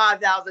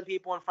 25,000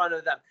 people in front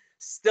of them.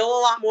 Still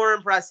a lot more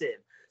impressive.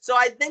 So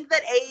I think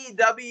that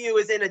AEW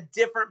is in a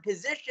different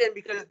position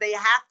because they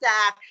have to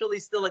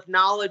actually still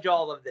acknowledge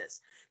all of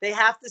this. They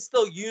have to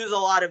still use a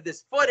lot of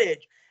this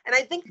footage. And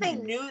I think they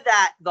knew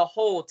that the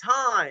whole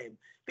time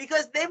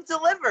because they've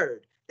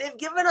delivered. They've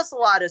given us a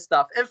lot of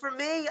stuff. And for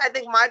me, I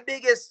think my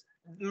biggest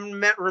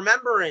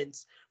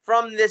remembrance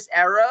from this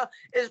era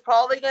is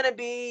probably going to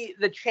be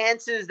the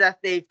chances that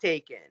they've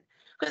taken.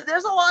 Because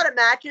there's a lot of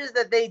matches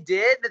that they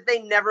did that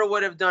they never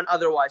would have done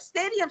otherwise.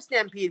 Stadium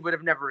Stampede would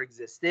have never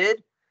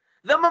existed.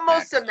 The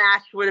Mimosa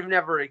match would have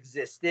never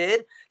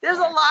existed. There's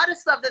a lot of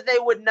stuff that they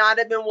would not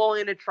have been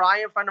willing to try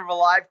in front of a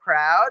live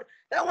crowd.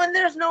 That when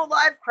there's no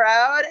live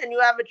crowd and you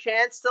have a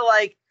chance to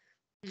like,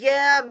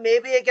 yeah,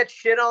 maybe it gets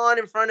shit on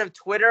in front of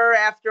Twitter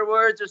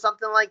afterwards or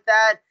something like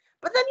that.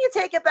 But then you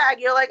take it back.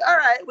 You're like, all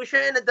right, we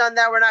shouldn't have done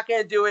that. We're not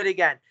going to do it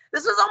again.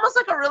 This was almost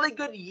like a really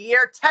good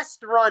year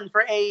test run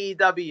for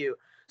AEW.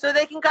 So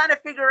they can kind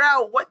of figure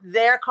out what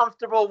they're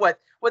comfortable with,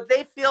 what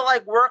they feel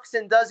like works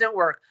and doesn't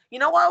work. You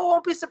know what I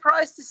won't be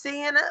surprised to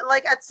see in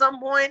like at some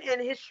point in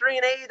history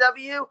in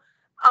AEW?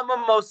 A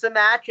Mimosa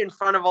match in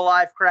front of a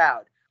live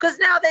crowd. Because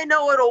now they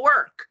know it'll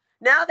work.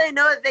 Now they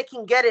know that they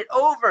can get it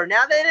over.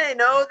 Now they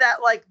know that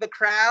like the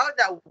crowd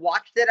that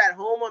watched it at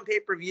home on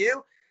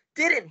pay-per-view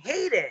didn't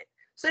hate it.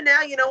 So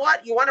now, you know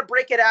what? You want to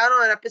break it out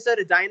on an episode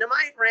of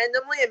Dynamite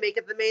randomly and make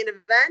it the main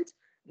event?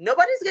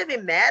 Nobody's going to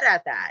be mad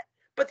at that.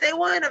 But they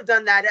wouldn't have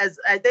done that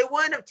they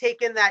wouldn't have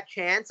taken that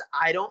chance,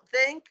 I don't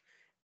think,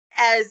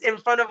 as in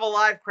front of a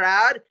live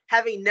crowd,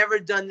 having never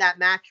done that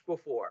match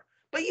before.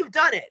 But you've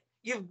done it.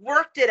 You've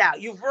worked it out.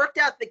 You've worked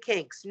out the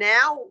kinks.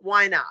 Now,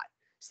 why not?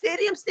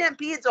 Stadium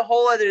Stampede's a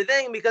whole other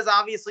thing because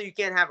obviously you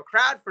can't have a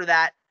crowd for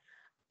that.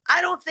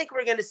 I don't think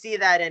we're going to see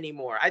that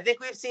anymore. I think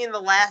we've seen the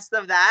last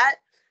of that.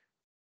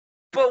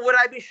 But would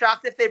I be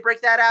shocked if they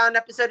break that out in an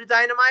episode of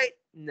Dynamite?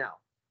 No,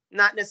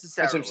 not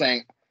necessarily. That's what I'm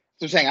saying.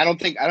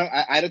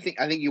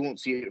 I think you won't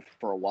see it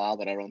for a while,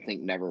 but I don't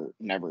think never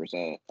is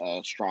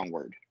a strong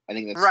word. I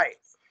think that's right.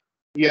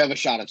 You have a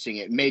shot of seeing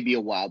it. It may be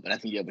a while, but I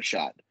think you have a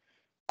shot.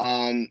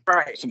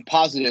 Right. Some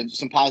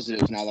positives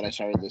now that I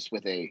started this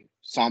with a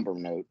somber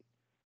note.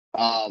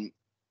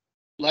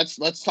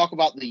 Let's talk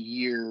about the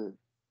year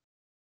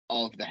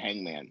of the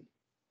Hangman.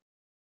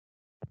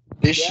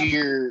 This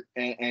year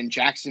and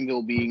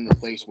Jacksonville being the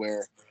place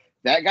where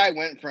that guy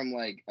went from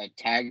like a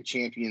tag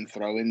champion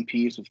throw-in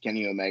piece with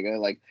Kenny Omega.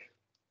 Like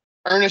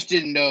Earnest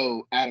didn't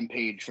know Adam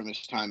Page from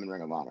his time in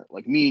Ring of Honor.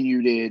 Like me and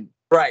you did.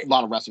 Right. A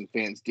lot of wrestling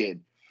fans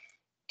did.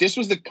 This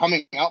was the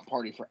coming out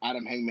party for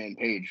Adam Hangman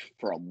Page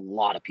for a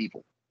lot of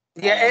people.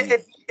 Yeah,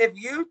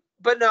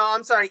 but no,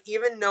 I'm sorry.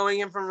 Even knowing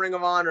him from Ring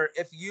of Honor,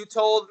 if you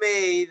told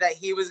me that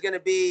he was going to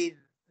be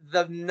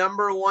the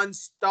 #1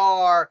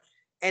 star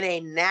in a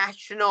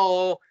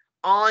national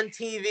on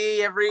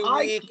TV every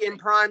week in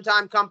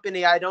primetime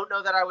company, I don't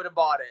know that I would have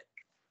bought it.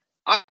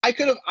 I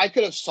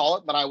could have saw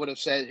it, but I would have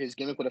said his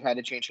gimmick would have had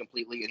to change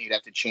completely, and he'd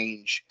have to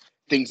change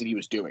things that he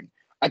was doing.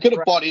 I could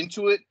have bought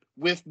into it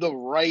with the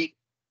right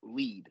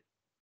lead.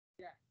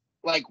 Yeah.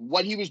 Like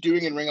what he was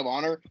doing in Ring of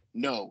Honor,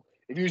 no.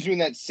 If he was doing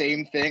that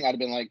same thing, I'd have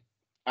been like,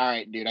 all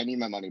right, dude, I need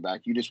my money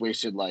back. You just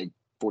wasted like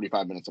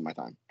 45 minutes of my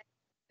time.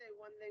 Say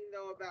one thing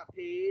though about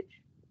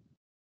Page.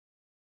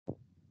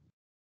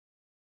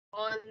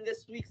 On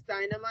this week's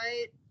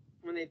Dynamite,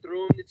 when they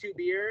threw him the 2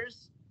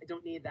 beers, I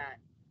don't need that.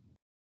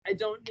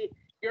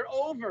 You're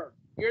over.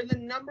 You're the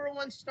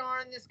 #1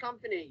 star in this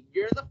company.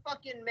 You're the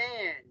fucking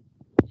man.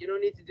 You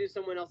don't need to do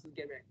someone else's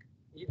gimmick.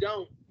 You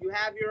don't. You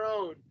have your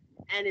own,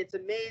 and it's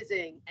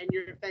amazing, and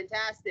you're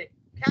fantastic.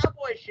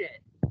 Cowboy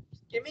shit.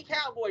 Just give me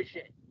cowboy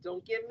shit.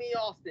 Don't give me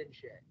Austin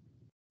shit.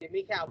 Give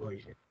me cowboy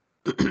shit.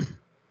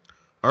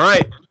 All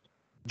right,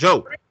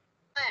 Joe.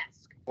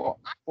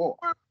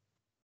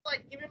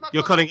 Like, give me my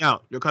You're cutting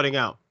out. You're cutting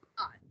out.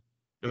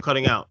 You're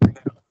cutting out.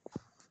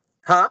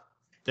 Huh?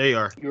 There you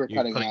are. You were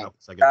cutting out.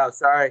 Oh,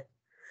 sorry.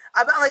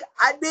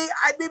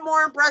 I'd be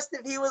more impressed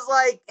if he was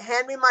like,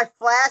 hand me my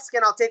flask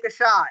and I'll take a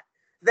shot.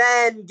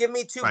 Then give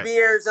me two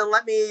beers and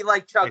let me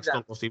like chug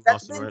them.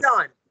 That's been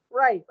done.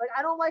 Right. Like,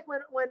 I don't like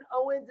when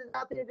Owens is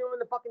out there doing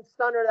the fucking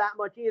stunner that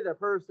much either,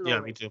 personally. Yeah,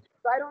 me too.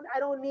 So I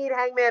don't need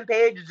Hangman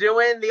Page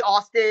doing the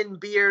Austin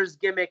Beers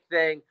gimmick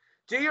thing.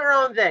 Do your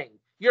own thing.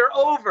 You're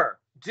over.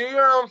 Do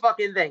your own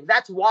fucking thing.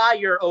 That's why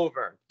you're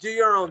over. Do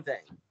your own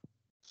thing.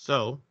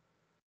 So,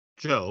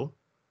 Joe,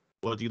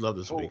 what do you love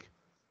this week?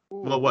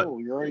 Well, what?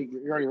 You're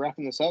already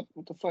wrapping this up?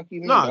 What the fuck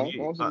you mean? No, I thought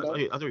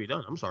you were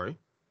done. I'm sorry.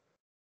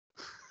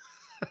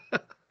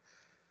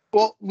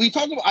 Well,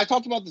 I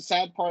talked about the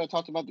sad part. I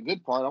talked about the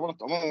good part. I want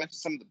to mention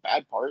some of the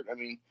bad part. I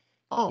mean,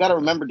 you got to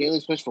remember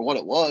Daily's Push for what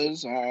it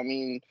was. I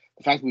mean,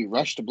 the fact that we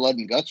rushed to Blood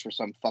and Guts for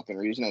some fucking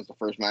reason as the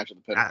first match of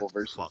the Pinnacle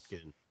versus.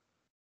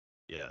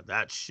 Yeah,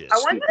 that shit. I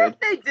wonder if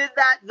they did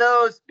that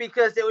though,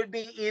 because it would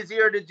be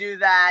easier to do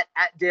that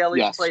at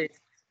Daily's Place.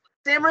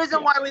 Same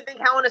reason why we think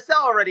Hell in a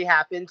Cell already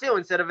happened too,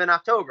 instead of in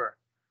October.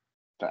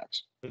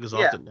 Facts.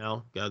 Exhausted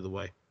now. Get out of the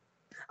way.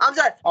 I'm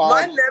sorry.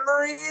 My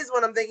memories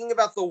when I'm thinking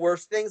about the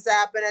worst things that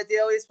happen at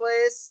Daily's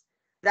Place,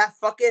 that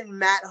fucking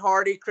Matt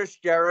Hardy, Chris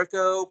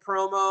Jericho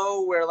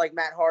promo where like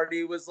Matt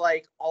Hardy was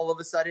like all of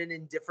a sudden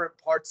in different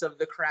parts of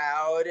the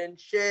crowd and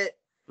shit.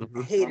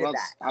 I hated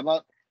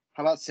that.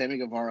 How about Sammy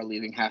Guevara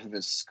leaving half of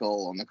his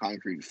skull on the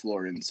concrete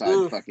floor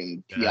inside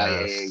fucking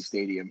TIAA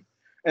Stadium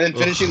and then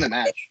finishing the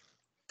match?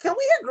 Can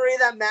we agree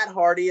that Matt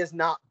Hardy has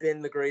not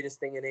been the greatest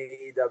thing in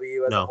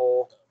AEW as a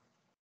whole?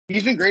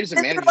 He's been great as a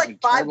manager.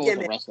 Like 5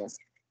 gimmicks.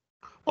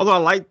 Although I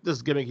like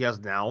this gimmick he has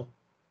now.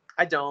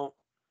 I don't.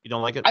 You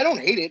don't like it? I don't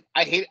hate it.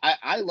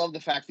 I love the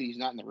fact that he's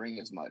not in the ring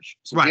as much.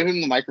 So give him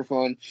the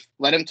microphone.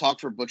 Let him talk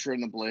for Butcher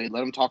and the Blade.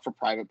 Let him talk for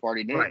Private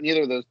Party.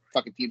 Neither of those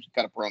fucking teams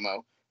cut a promo.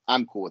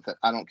 I'm cool with it.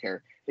 I don't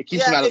care. It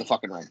keeps him out of the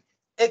fucking ring.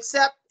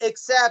 Except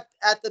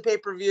at the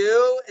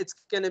pay-per-view, it's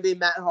going to be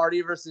Matt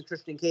Hardy versus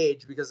Christian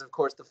Cage because, of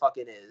course, the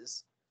fucking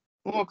is.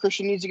 Well,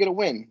 Christian needs to get a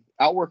win.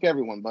 Outwork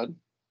everyone, bud.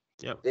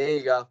 Yep. There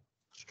you go.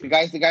 The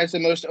guy's the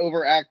most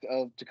overact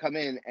to come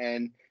in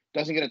and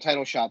doesn't get a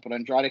title shot, but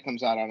Andrade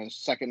comes out on his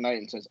second night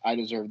and says, I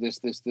deserve this,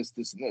 this, this,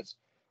 this, and this.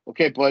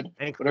 Okay, bud.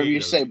 Whatever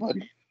you say, bud.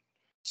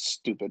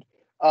 Stupid.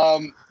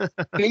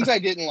 Things I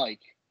didn't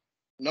like.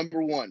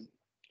 Number one.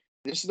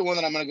 This is the one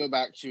that I'm going to go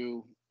back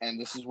to, and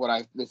this is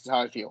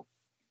how I feel.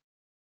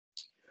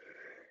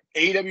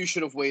 AEW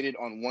should have waited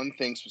on one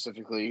thing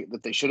specifically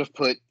that they should have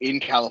put in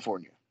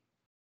California.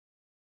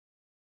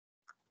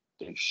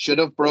 They should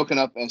have broken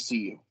up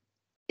SCU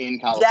in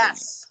California.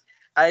 Yes,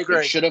 I agree.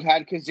 They should have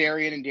had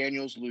Kazarian and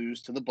Daniels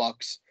lose to the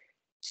Bucks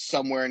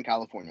somewhere in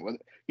California.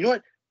 You know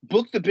what?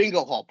 Book the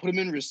bingo hall. Put them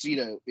in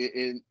Reseda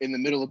in the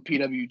middle of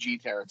PWG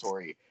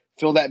territory.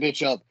 Fill that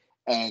bitch up.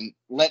 And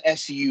let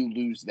SCU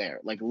lose there.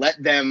 Like let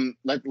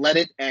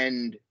it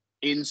end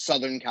in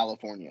Southern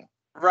California.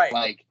 Right.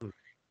 Like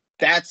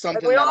that's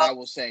something I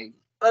will say.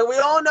 Like we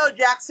all know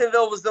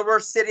Jacksonville was the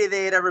worst city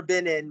they had ever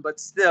been in, but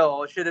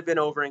still it should have been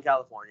over in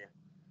California.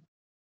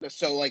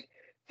 So like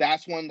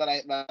that's one that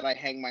I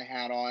hang my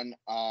hat on.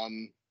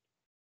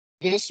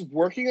 This not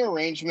working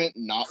arrangement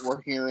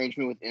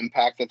with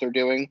Impact that they're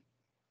doing.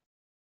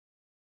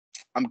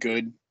 I'm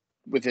good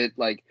with it.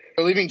 Like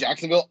they're leaving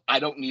Jacksonville. I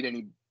don't need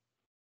any.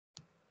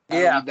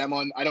 I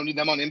don't need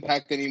them on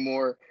Impact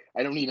anymore.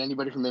 I don't need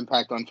anybody from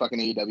Impact on fucking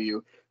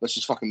AEW. Let's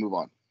just fucking move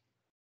on.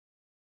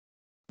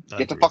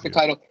 Get the fucking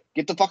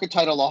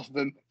title off of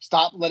him.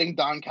 Stop letting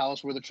Don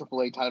Callis wear the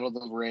AAA title of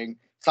the ring.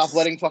 Stop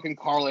letting fucking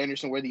Carl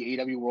Anderson wear the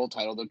AEW World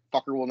title. The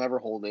fucker will never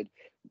hold it.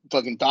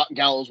 Fucking Doc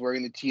Gallows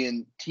wearing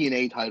the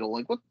TNA title.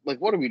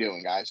 What are we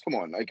doing, guys? Come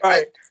on. Like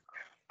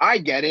I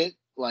get it.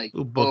 Like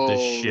who booked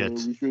this shit?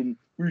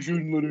 We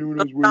shouldn't let anyone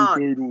else wear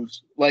the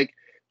titles. Like,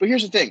 but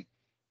here's the thing.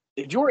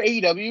 If you're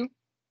AEW,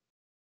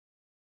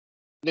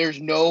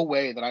 there's no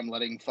way that I'm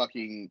letting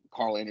fucking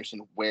Carl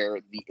Anderson wear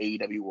the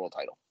AEW World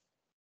title.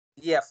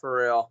 Yeah,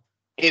 for real.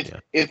 If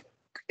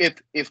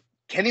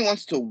Kenny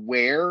wants to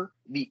wear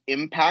the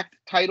Impact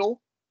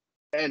title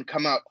and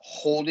come out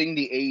holding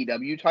the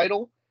AEW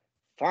title,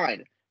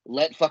 fine.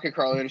 Let fucking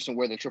Carl Anderson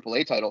wear the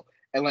AAA title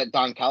and let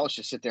Don Callis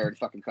just sit there and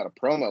fucking cut a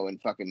promo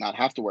and fucking not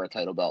have to wear a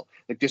title belt.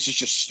 Like, this is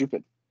just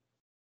stupid.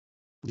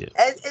 Yeah.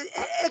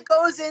 It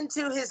goes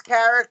into his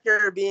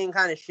character being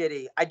kind of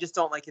shitty. I just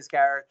don't like his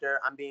character.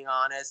 I'm being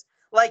honest.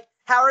 Like,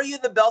 how are you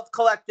the belt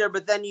collector,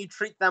 but then you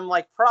treat them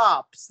like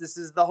props? This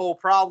is the whole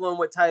problem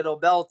with title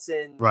belts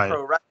in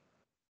pro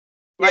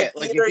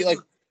wrestling.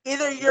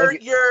 Either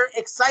you're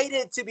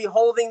excited to be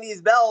holding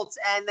these belts,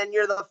 and then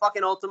you're the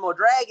fucking Ultimo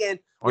Dragon,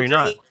 or you're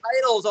not.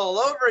 Titles all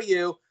over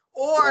you,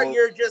 or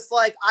you're just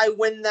like, I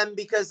win them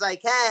because I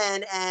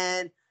can,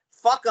 and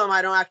fuck them.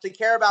 I don't actually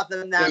care about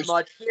them that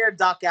much. Here,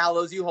 Doc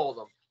Gallows, you hold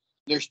them.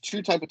 There's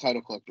two type of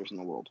title collectors in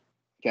the world.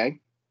 Okay,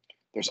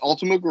 there's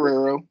Ultimo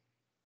Guerrero,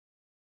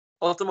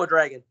 Ultimo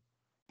Dragon.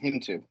 him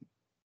too.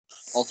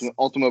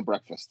 Ultimo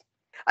Breakfast.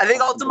 I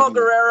think Ultimo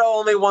Guerrero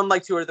only won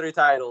like 2 or 3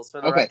 titles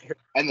for the record.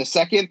 And the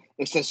second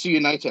is Tetsuya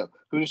Naito,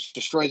 who just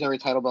destroys every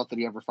title belt that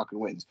he ever fucking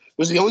wins.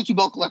 Those are the only 2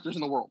 belt collectors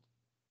in the world.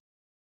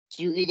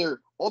 So you're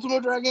either Ultimo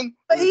Dragon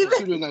or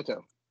Tetsuya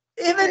Naito.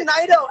 Even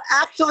Naito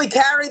actually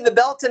carried the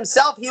belt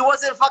himself. He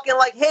wasn't fucking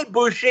like, hey,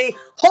 Bushi,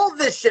 hold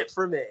this shit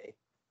for me.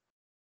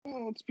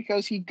 Well, it's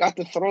because he got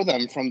to throw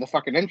them from the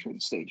fucking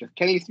entrance stage. If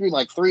Kenny threw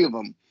like 3 of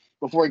them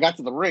before he got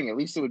to the ring, at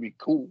least it would be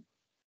cool.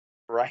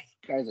 Right.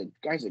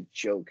 Guy's a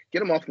joke.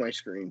 Get him off my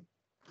screen.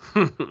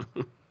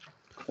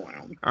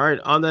 Clown. All right,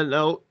 on that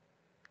note,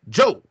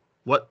 Joe,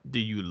 what do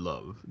you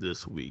love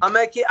this week?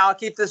 I'll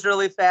keep this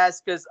really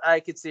fast because I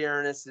could see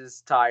Ernest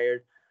is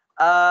tired.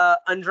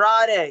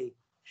 Andrade,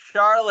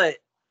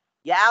 Charlotte,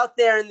 you out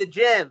there in the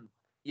gym.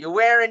 You're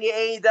wearing your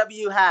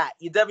AEW hat,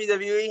 your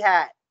WWE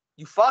hat.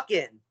 You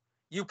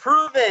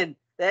proven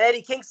that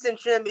Eddie Kingston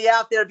shouldn't be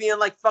out there being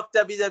like, fuck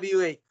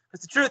WWE.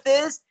 Because the truth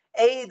is,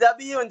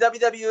 AEW and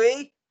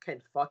WWE can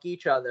fuck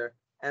each other.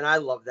 And I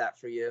love that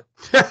for you.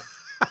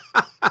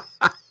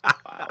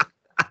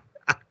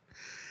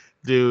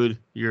 Dude,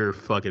 you're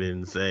fucking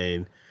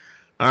insane.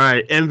 All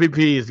right,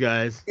 MVPs,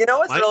 guys. You know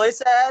what's really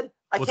sad?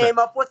 I came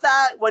up with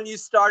that when you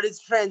started to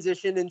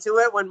transition into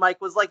it, when Mike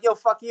was like, yo,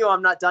 fuck you,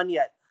 I'm not done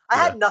yet. I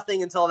had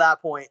nothing until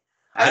that point.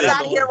 I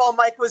sat here while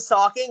Mike was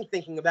talking,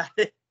 thinking about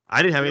it.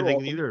 I didn't have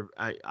anything either.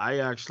 I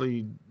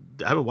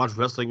haven't watched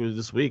wrestling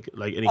this week.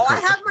 I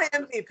have my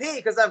MVP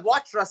because I've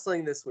watched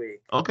wrestling this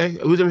week. Okay,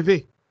 who's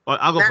MVP?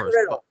 I'll go Matt first.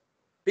 Riddle,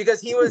 because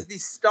he was the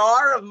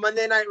star of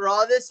Monday Night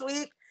Raw this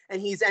week,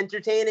 and he's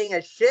entertaining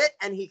as shit,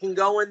 and he can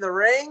go in the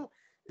ring.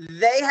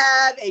 They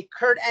have a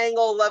Kurt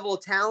Angle level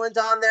talent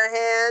on their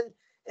hand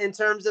in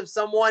terms of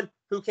someone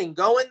who can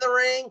go in the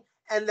ring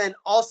and then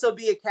also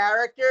be a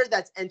character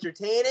that's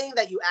entertaining,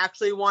 that you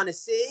actually want to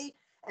see.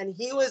 And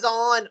he was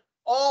on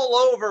all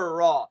over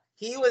Raw.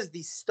 He was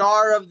the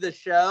star of the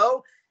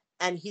show,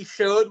 and he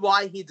showed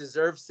why he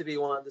deserves to be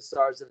one of the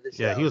stars of the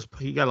show. Yeah,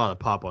 he got a lot of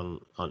pop on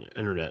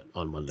internet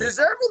on Monday.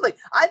 Deservedly.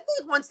 I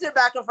think once they're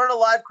back in front of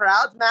live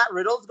crowds, Matt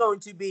Riddle's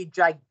going to be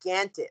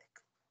gigantic.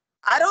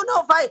 I don't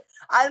know if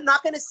I'm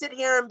not going to sit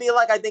here and be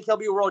like, I think he'll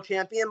be world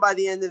champion by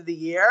the end of the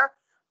year.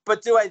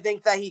 But do I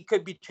think that he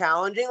could be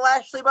challenging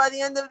Lashley by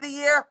the end of the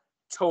year?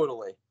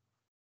 Totally.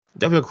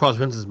 Definitely cross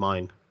Vince's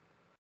mind.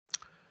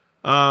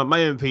 My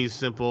MVP is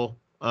simple.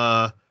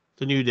 The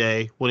New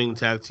Day winning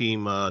tag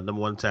team, number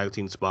 1 tag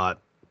team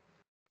spot.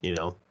 You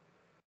know,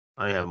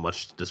 I didn't have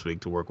much this week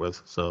to work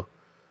with. So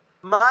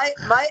my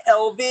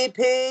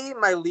LVP,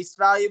 my least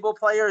valuable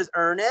player, is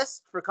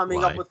Earnest for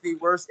coming up with the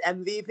worst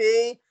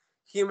MVP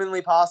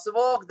humanly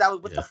possible. That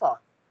was what the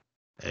fuck.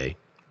 Hey,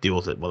 deal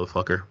with it,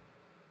 motherfucker.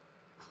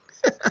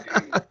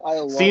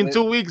 See you in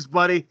 2 weeks,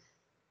 buddy.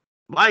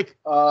 Mike.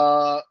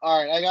 All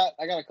right,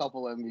 I got a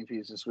couple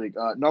MVPs this week.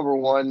 Number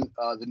 1,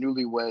 the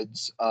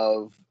newlyweds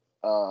of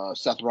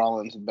Seth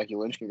Rollins and Becky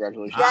Lynch.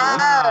 Congratulations. Yes,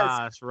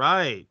 that's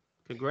right.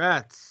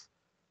 Congrats.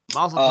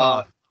 Mazel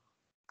tov.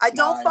 I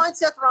don't find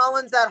Seth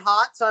Rollins that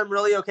hot, so I'm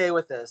really okay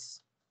with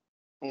this.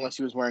 Unless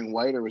he was wearing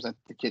white, or was that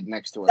the kid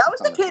next to us? That was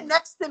the kid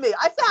next to me.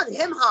 I found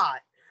him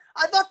hot.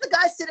 I thought the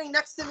guy sitting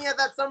next to me at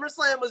that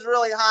SummerSlam was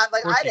really hot.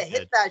 Like, I'd have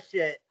hit that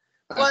shit.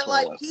 But,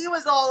 like, he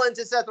was all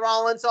into Seth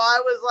Rollins, so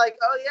I was like,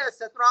 oh, yeah,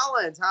 Seth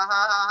Rollins. Ha,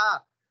 ha, ha,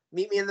 ha.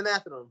 Meet me in the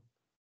math room.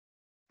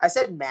 I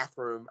said math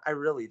room. I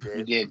really did.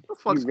 You did.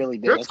 You really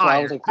did. You're That's tired. Why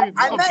I was like,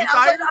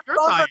 I meant, You're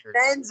tired.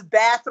 Men's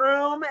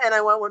bathroom, and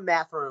I went with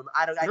math room.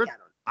 I can't.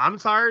 I'm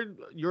tired.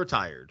 You're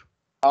tired.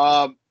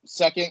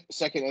 Second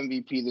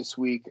MVP this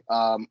week.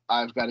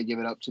 I've got to give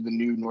it up to the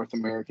new North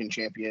American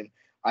champion,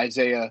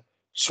 Isaiah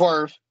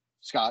Swerve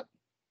Scott.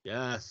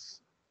 Yes.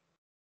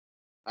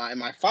 And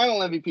my final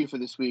MVP for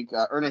this week,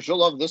 Ernest, you'll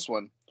love this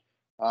one.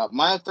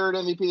 My third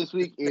MVP this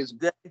week is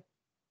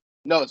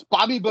it's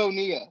Bobby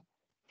Bonilla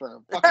for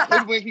fucking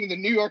hoodwinking the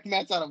New York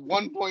Mets out of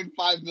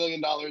 $1.5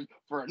 million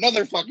for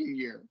another fucking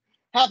year.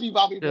 Happy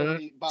Bobby Bonilla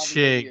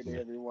Day,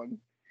 everyone.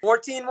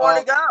 14 more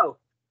to go.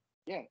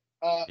 Yeah.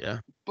 Yeah.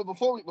 But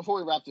before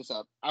we wrap this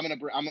up, I'm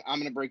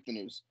gonna break the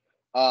news.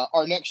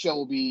 Our next show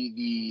will be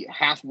the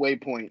halfway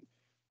point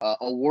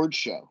award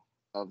show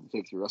of the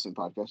Take 3 Wrestling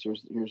Podcast.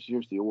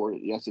 Here's the award.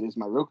 Yes, it is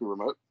my Roku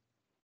remote.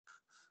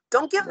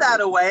 Don't give that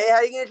away. How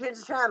are you gonna change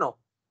the channel?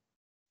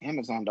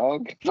 Amazon,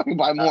 dog. Fucking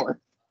buy more.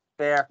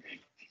 Fair.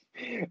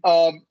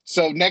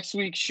 So next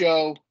week's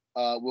show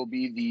will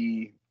be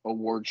the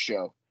award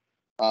show.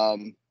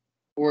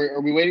 Or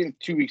are we waiting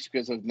 2 weeks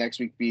because of next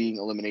week being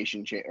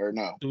elimination or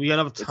no? Do we have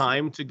enough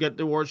time to get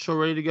the award show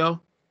ready to go?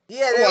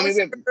 Yeah, we're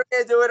going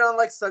to do it on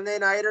like Sunday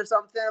night or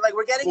something. Like,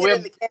 we're getting it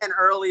in the can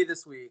early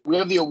this week. We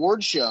have the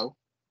award show,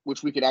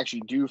 which we could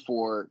actually do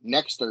for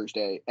next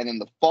Thursday, and then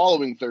the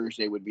following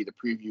Thursday would be the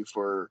preview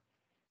for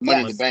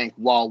Money in the Bank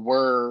while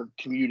we're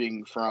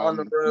commuting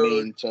from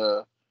Maine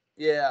to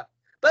Yeah.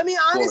 But I mean,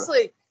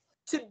 honestly,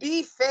 to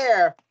be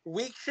fair,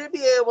 we should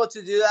be able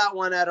to do that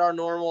one at our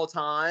normal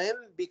time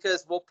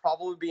because we'll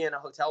probably be in a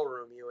hotel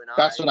room, you and I.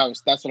 That's what I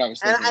was thinking.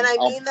 And I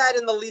mean that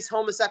in the least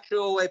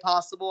homosexual way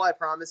possible, I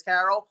promise,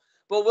 Carol.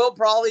 But we'll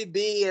probably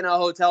be in a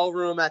hotel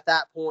room at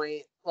that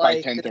point.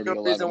 Like, by 10:30, there's no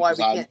 11, reason why we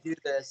can't do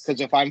this.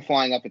 Because if I'm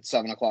flying up at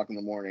 7 o'clock in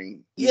the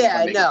morning,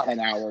 yeah, no, 10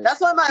 hours. That's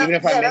why even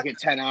if I make it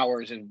 10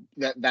 hours, and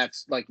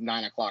that's like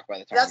 9 o'clock by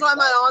the time. That's why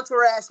my aunts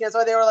were asking. That's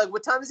why they were like,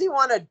 "What time does he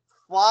want to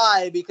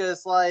fly?"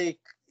 Because like,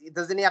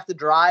 doesn't he have to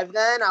drive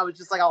then? I was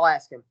just like, I'll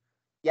ask him.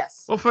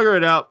 Yes. We'll figure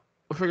it out.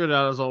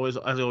 As always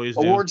do.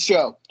 Award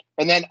show.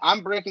 And then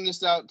I'm breaking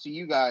this out to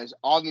you guys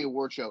on the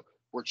award show.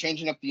 We're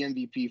changing up the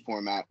MVP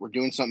format. We're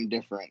doing something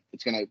different.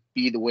 It's going to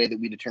be the way that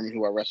we determine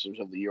who our wrestlers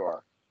of the year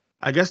are.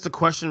 I guess the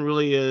question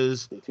really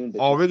is,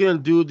 are we going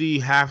to do the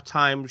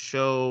halftime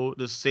show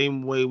the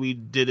same way we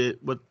did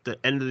it with the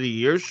end of the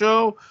year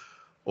show?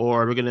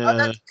 Or are we going to... Oh,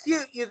 that's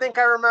cute. You think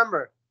I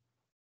remember?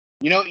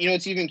 You know,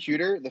 it's even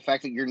cuter, the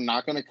fact that you're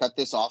not going to cut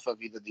this off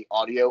of either the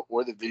audio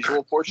or the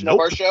visual portion of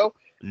our show,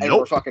 and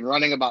we're fucking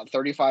running about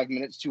 35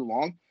 minutes too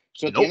long.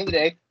 So at the end of the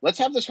day, let's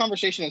have this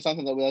conversation in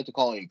something that we like to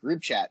call a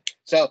group chat.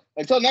 So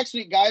until next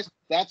week, guys,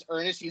 that's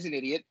Ernest. He's an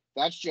idiot.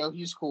 That's Joe.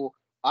 He's cool.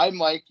 I'm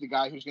Mike, the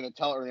guy who's going to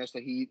tell Ernest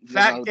that he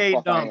fat, knows gay, who the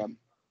fuck dumb. I am.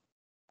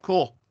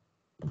 Cool.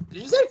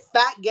 Did you say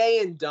fat, gay,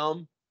 and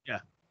dumb? Yeah.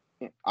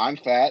 I'm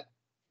fat.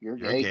 You're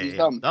gay. He's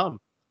dumb.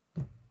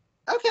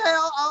 Okay,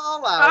 I'll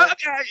allow it.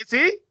 Okay, you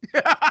see?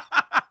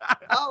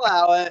 I'll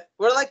allow it.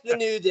 We're like the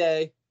New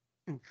Day.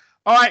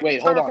 All right.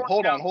 Wait, hold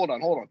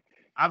on.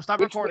 I'm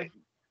stopping recording.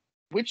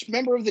 Which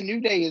member of the New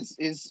Day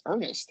is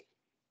Ernest?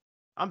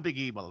 I'm Big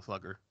E,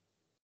 motherfucker.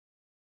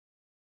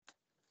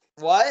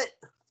 What?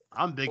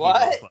 I'm Big E,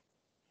 motherfucker.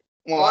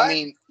 Well, what? I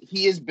mean,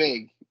 he is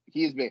big.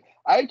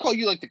 I'd call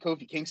you like the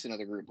Kofi Kingston of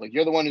the group. Like,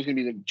 you're the one who's going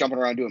to be jumping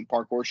around doing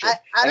parkour shit.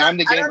 And I'm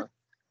the gamer.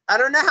 I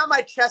don't know how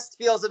my chest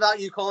feels about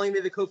you calling me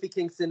the Kofi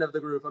Kingston of the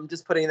group. I'm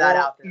just putting that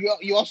out there.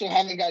 You also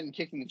haven't gotten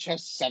kicked in the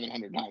chest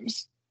 700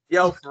 times.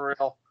 Yo, for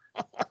real.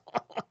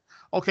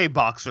 Okay,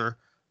 boxer.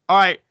 All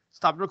right,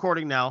 stop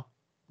recording now.